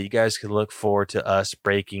 you guys can look forward to us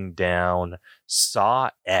breaking down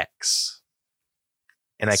Saw X.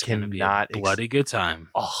 And It's I gonna be a cannot bloody good time.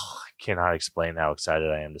 I cannot explain how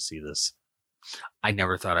excited I am to see this. I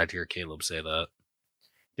never thought I'd hear Caleb say that.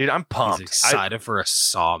 Dude, I'm pumped. He's excited for a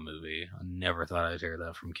Saw movie. I never thought I'd hear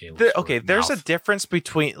that from Caleb. There's a difference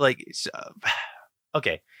between like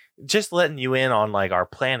okay, just letting you in on like our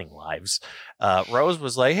planning lives. Rose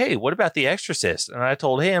was like, "Hey, what about The Exorcist?" And I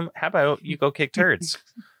told him, "How about you go kick turds?"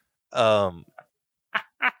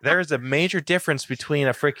 There's a major difference between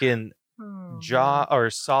a freaking Jaw or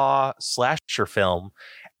Saw slasher film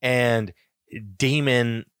and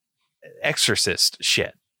demon exorcist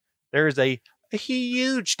shit. There is a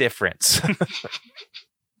huge difference.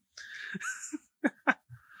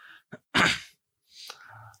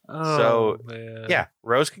 So, man. yeah,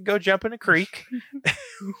 Rose can go jump in a creek.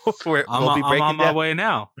 I'm on my way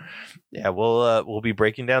now. Yeah, we'll be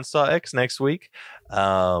breaking down Saw X next week.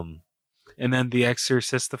 And then The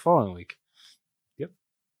Exorcist the following week. Yep.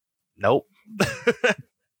 Nope.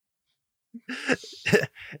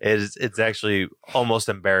 It's actually almost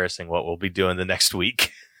embarrassing what we'll be doing the next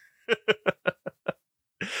week.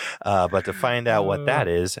 But to find out what that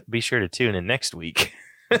is, be sure to tune in next week.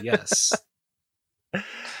 Yes.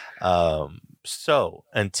 So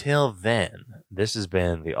until then, this has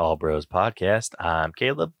been the All Bros Podcast. I'm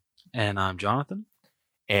Caleb. And I'm Jonathan.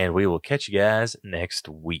 And we will catch you guys next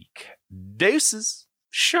week. Deuces.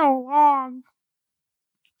 So long.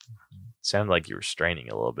 Sounded like you were straining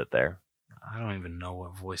a little bit there. I don't even know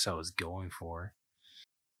what voice I was going for.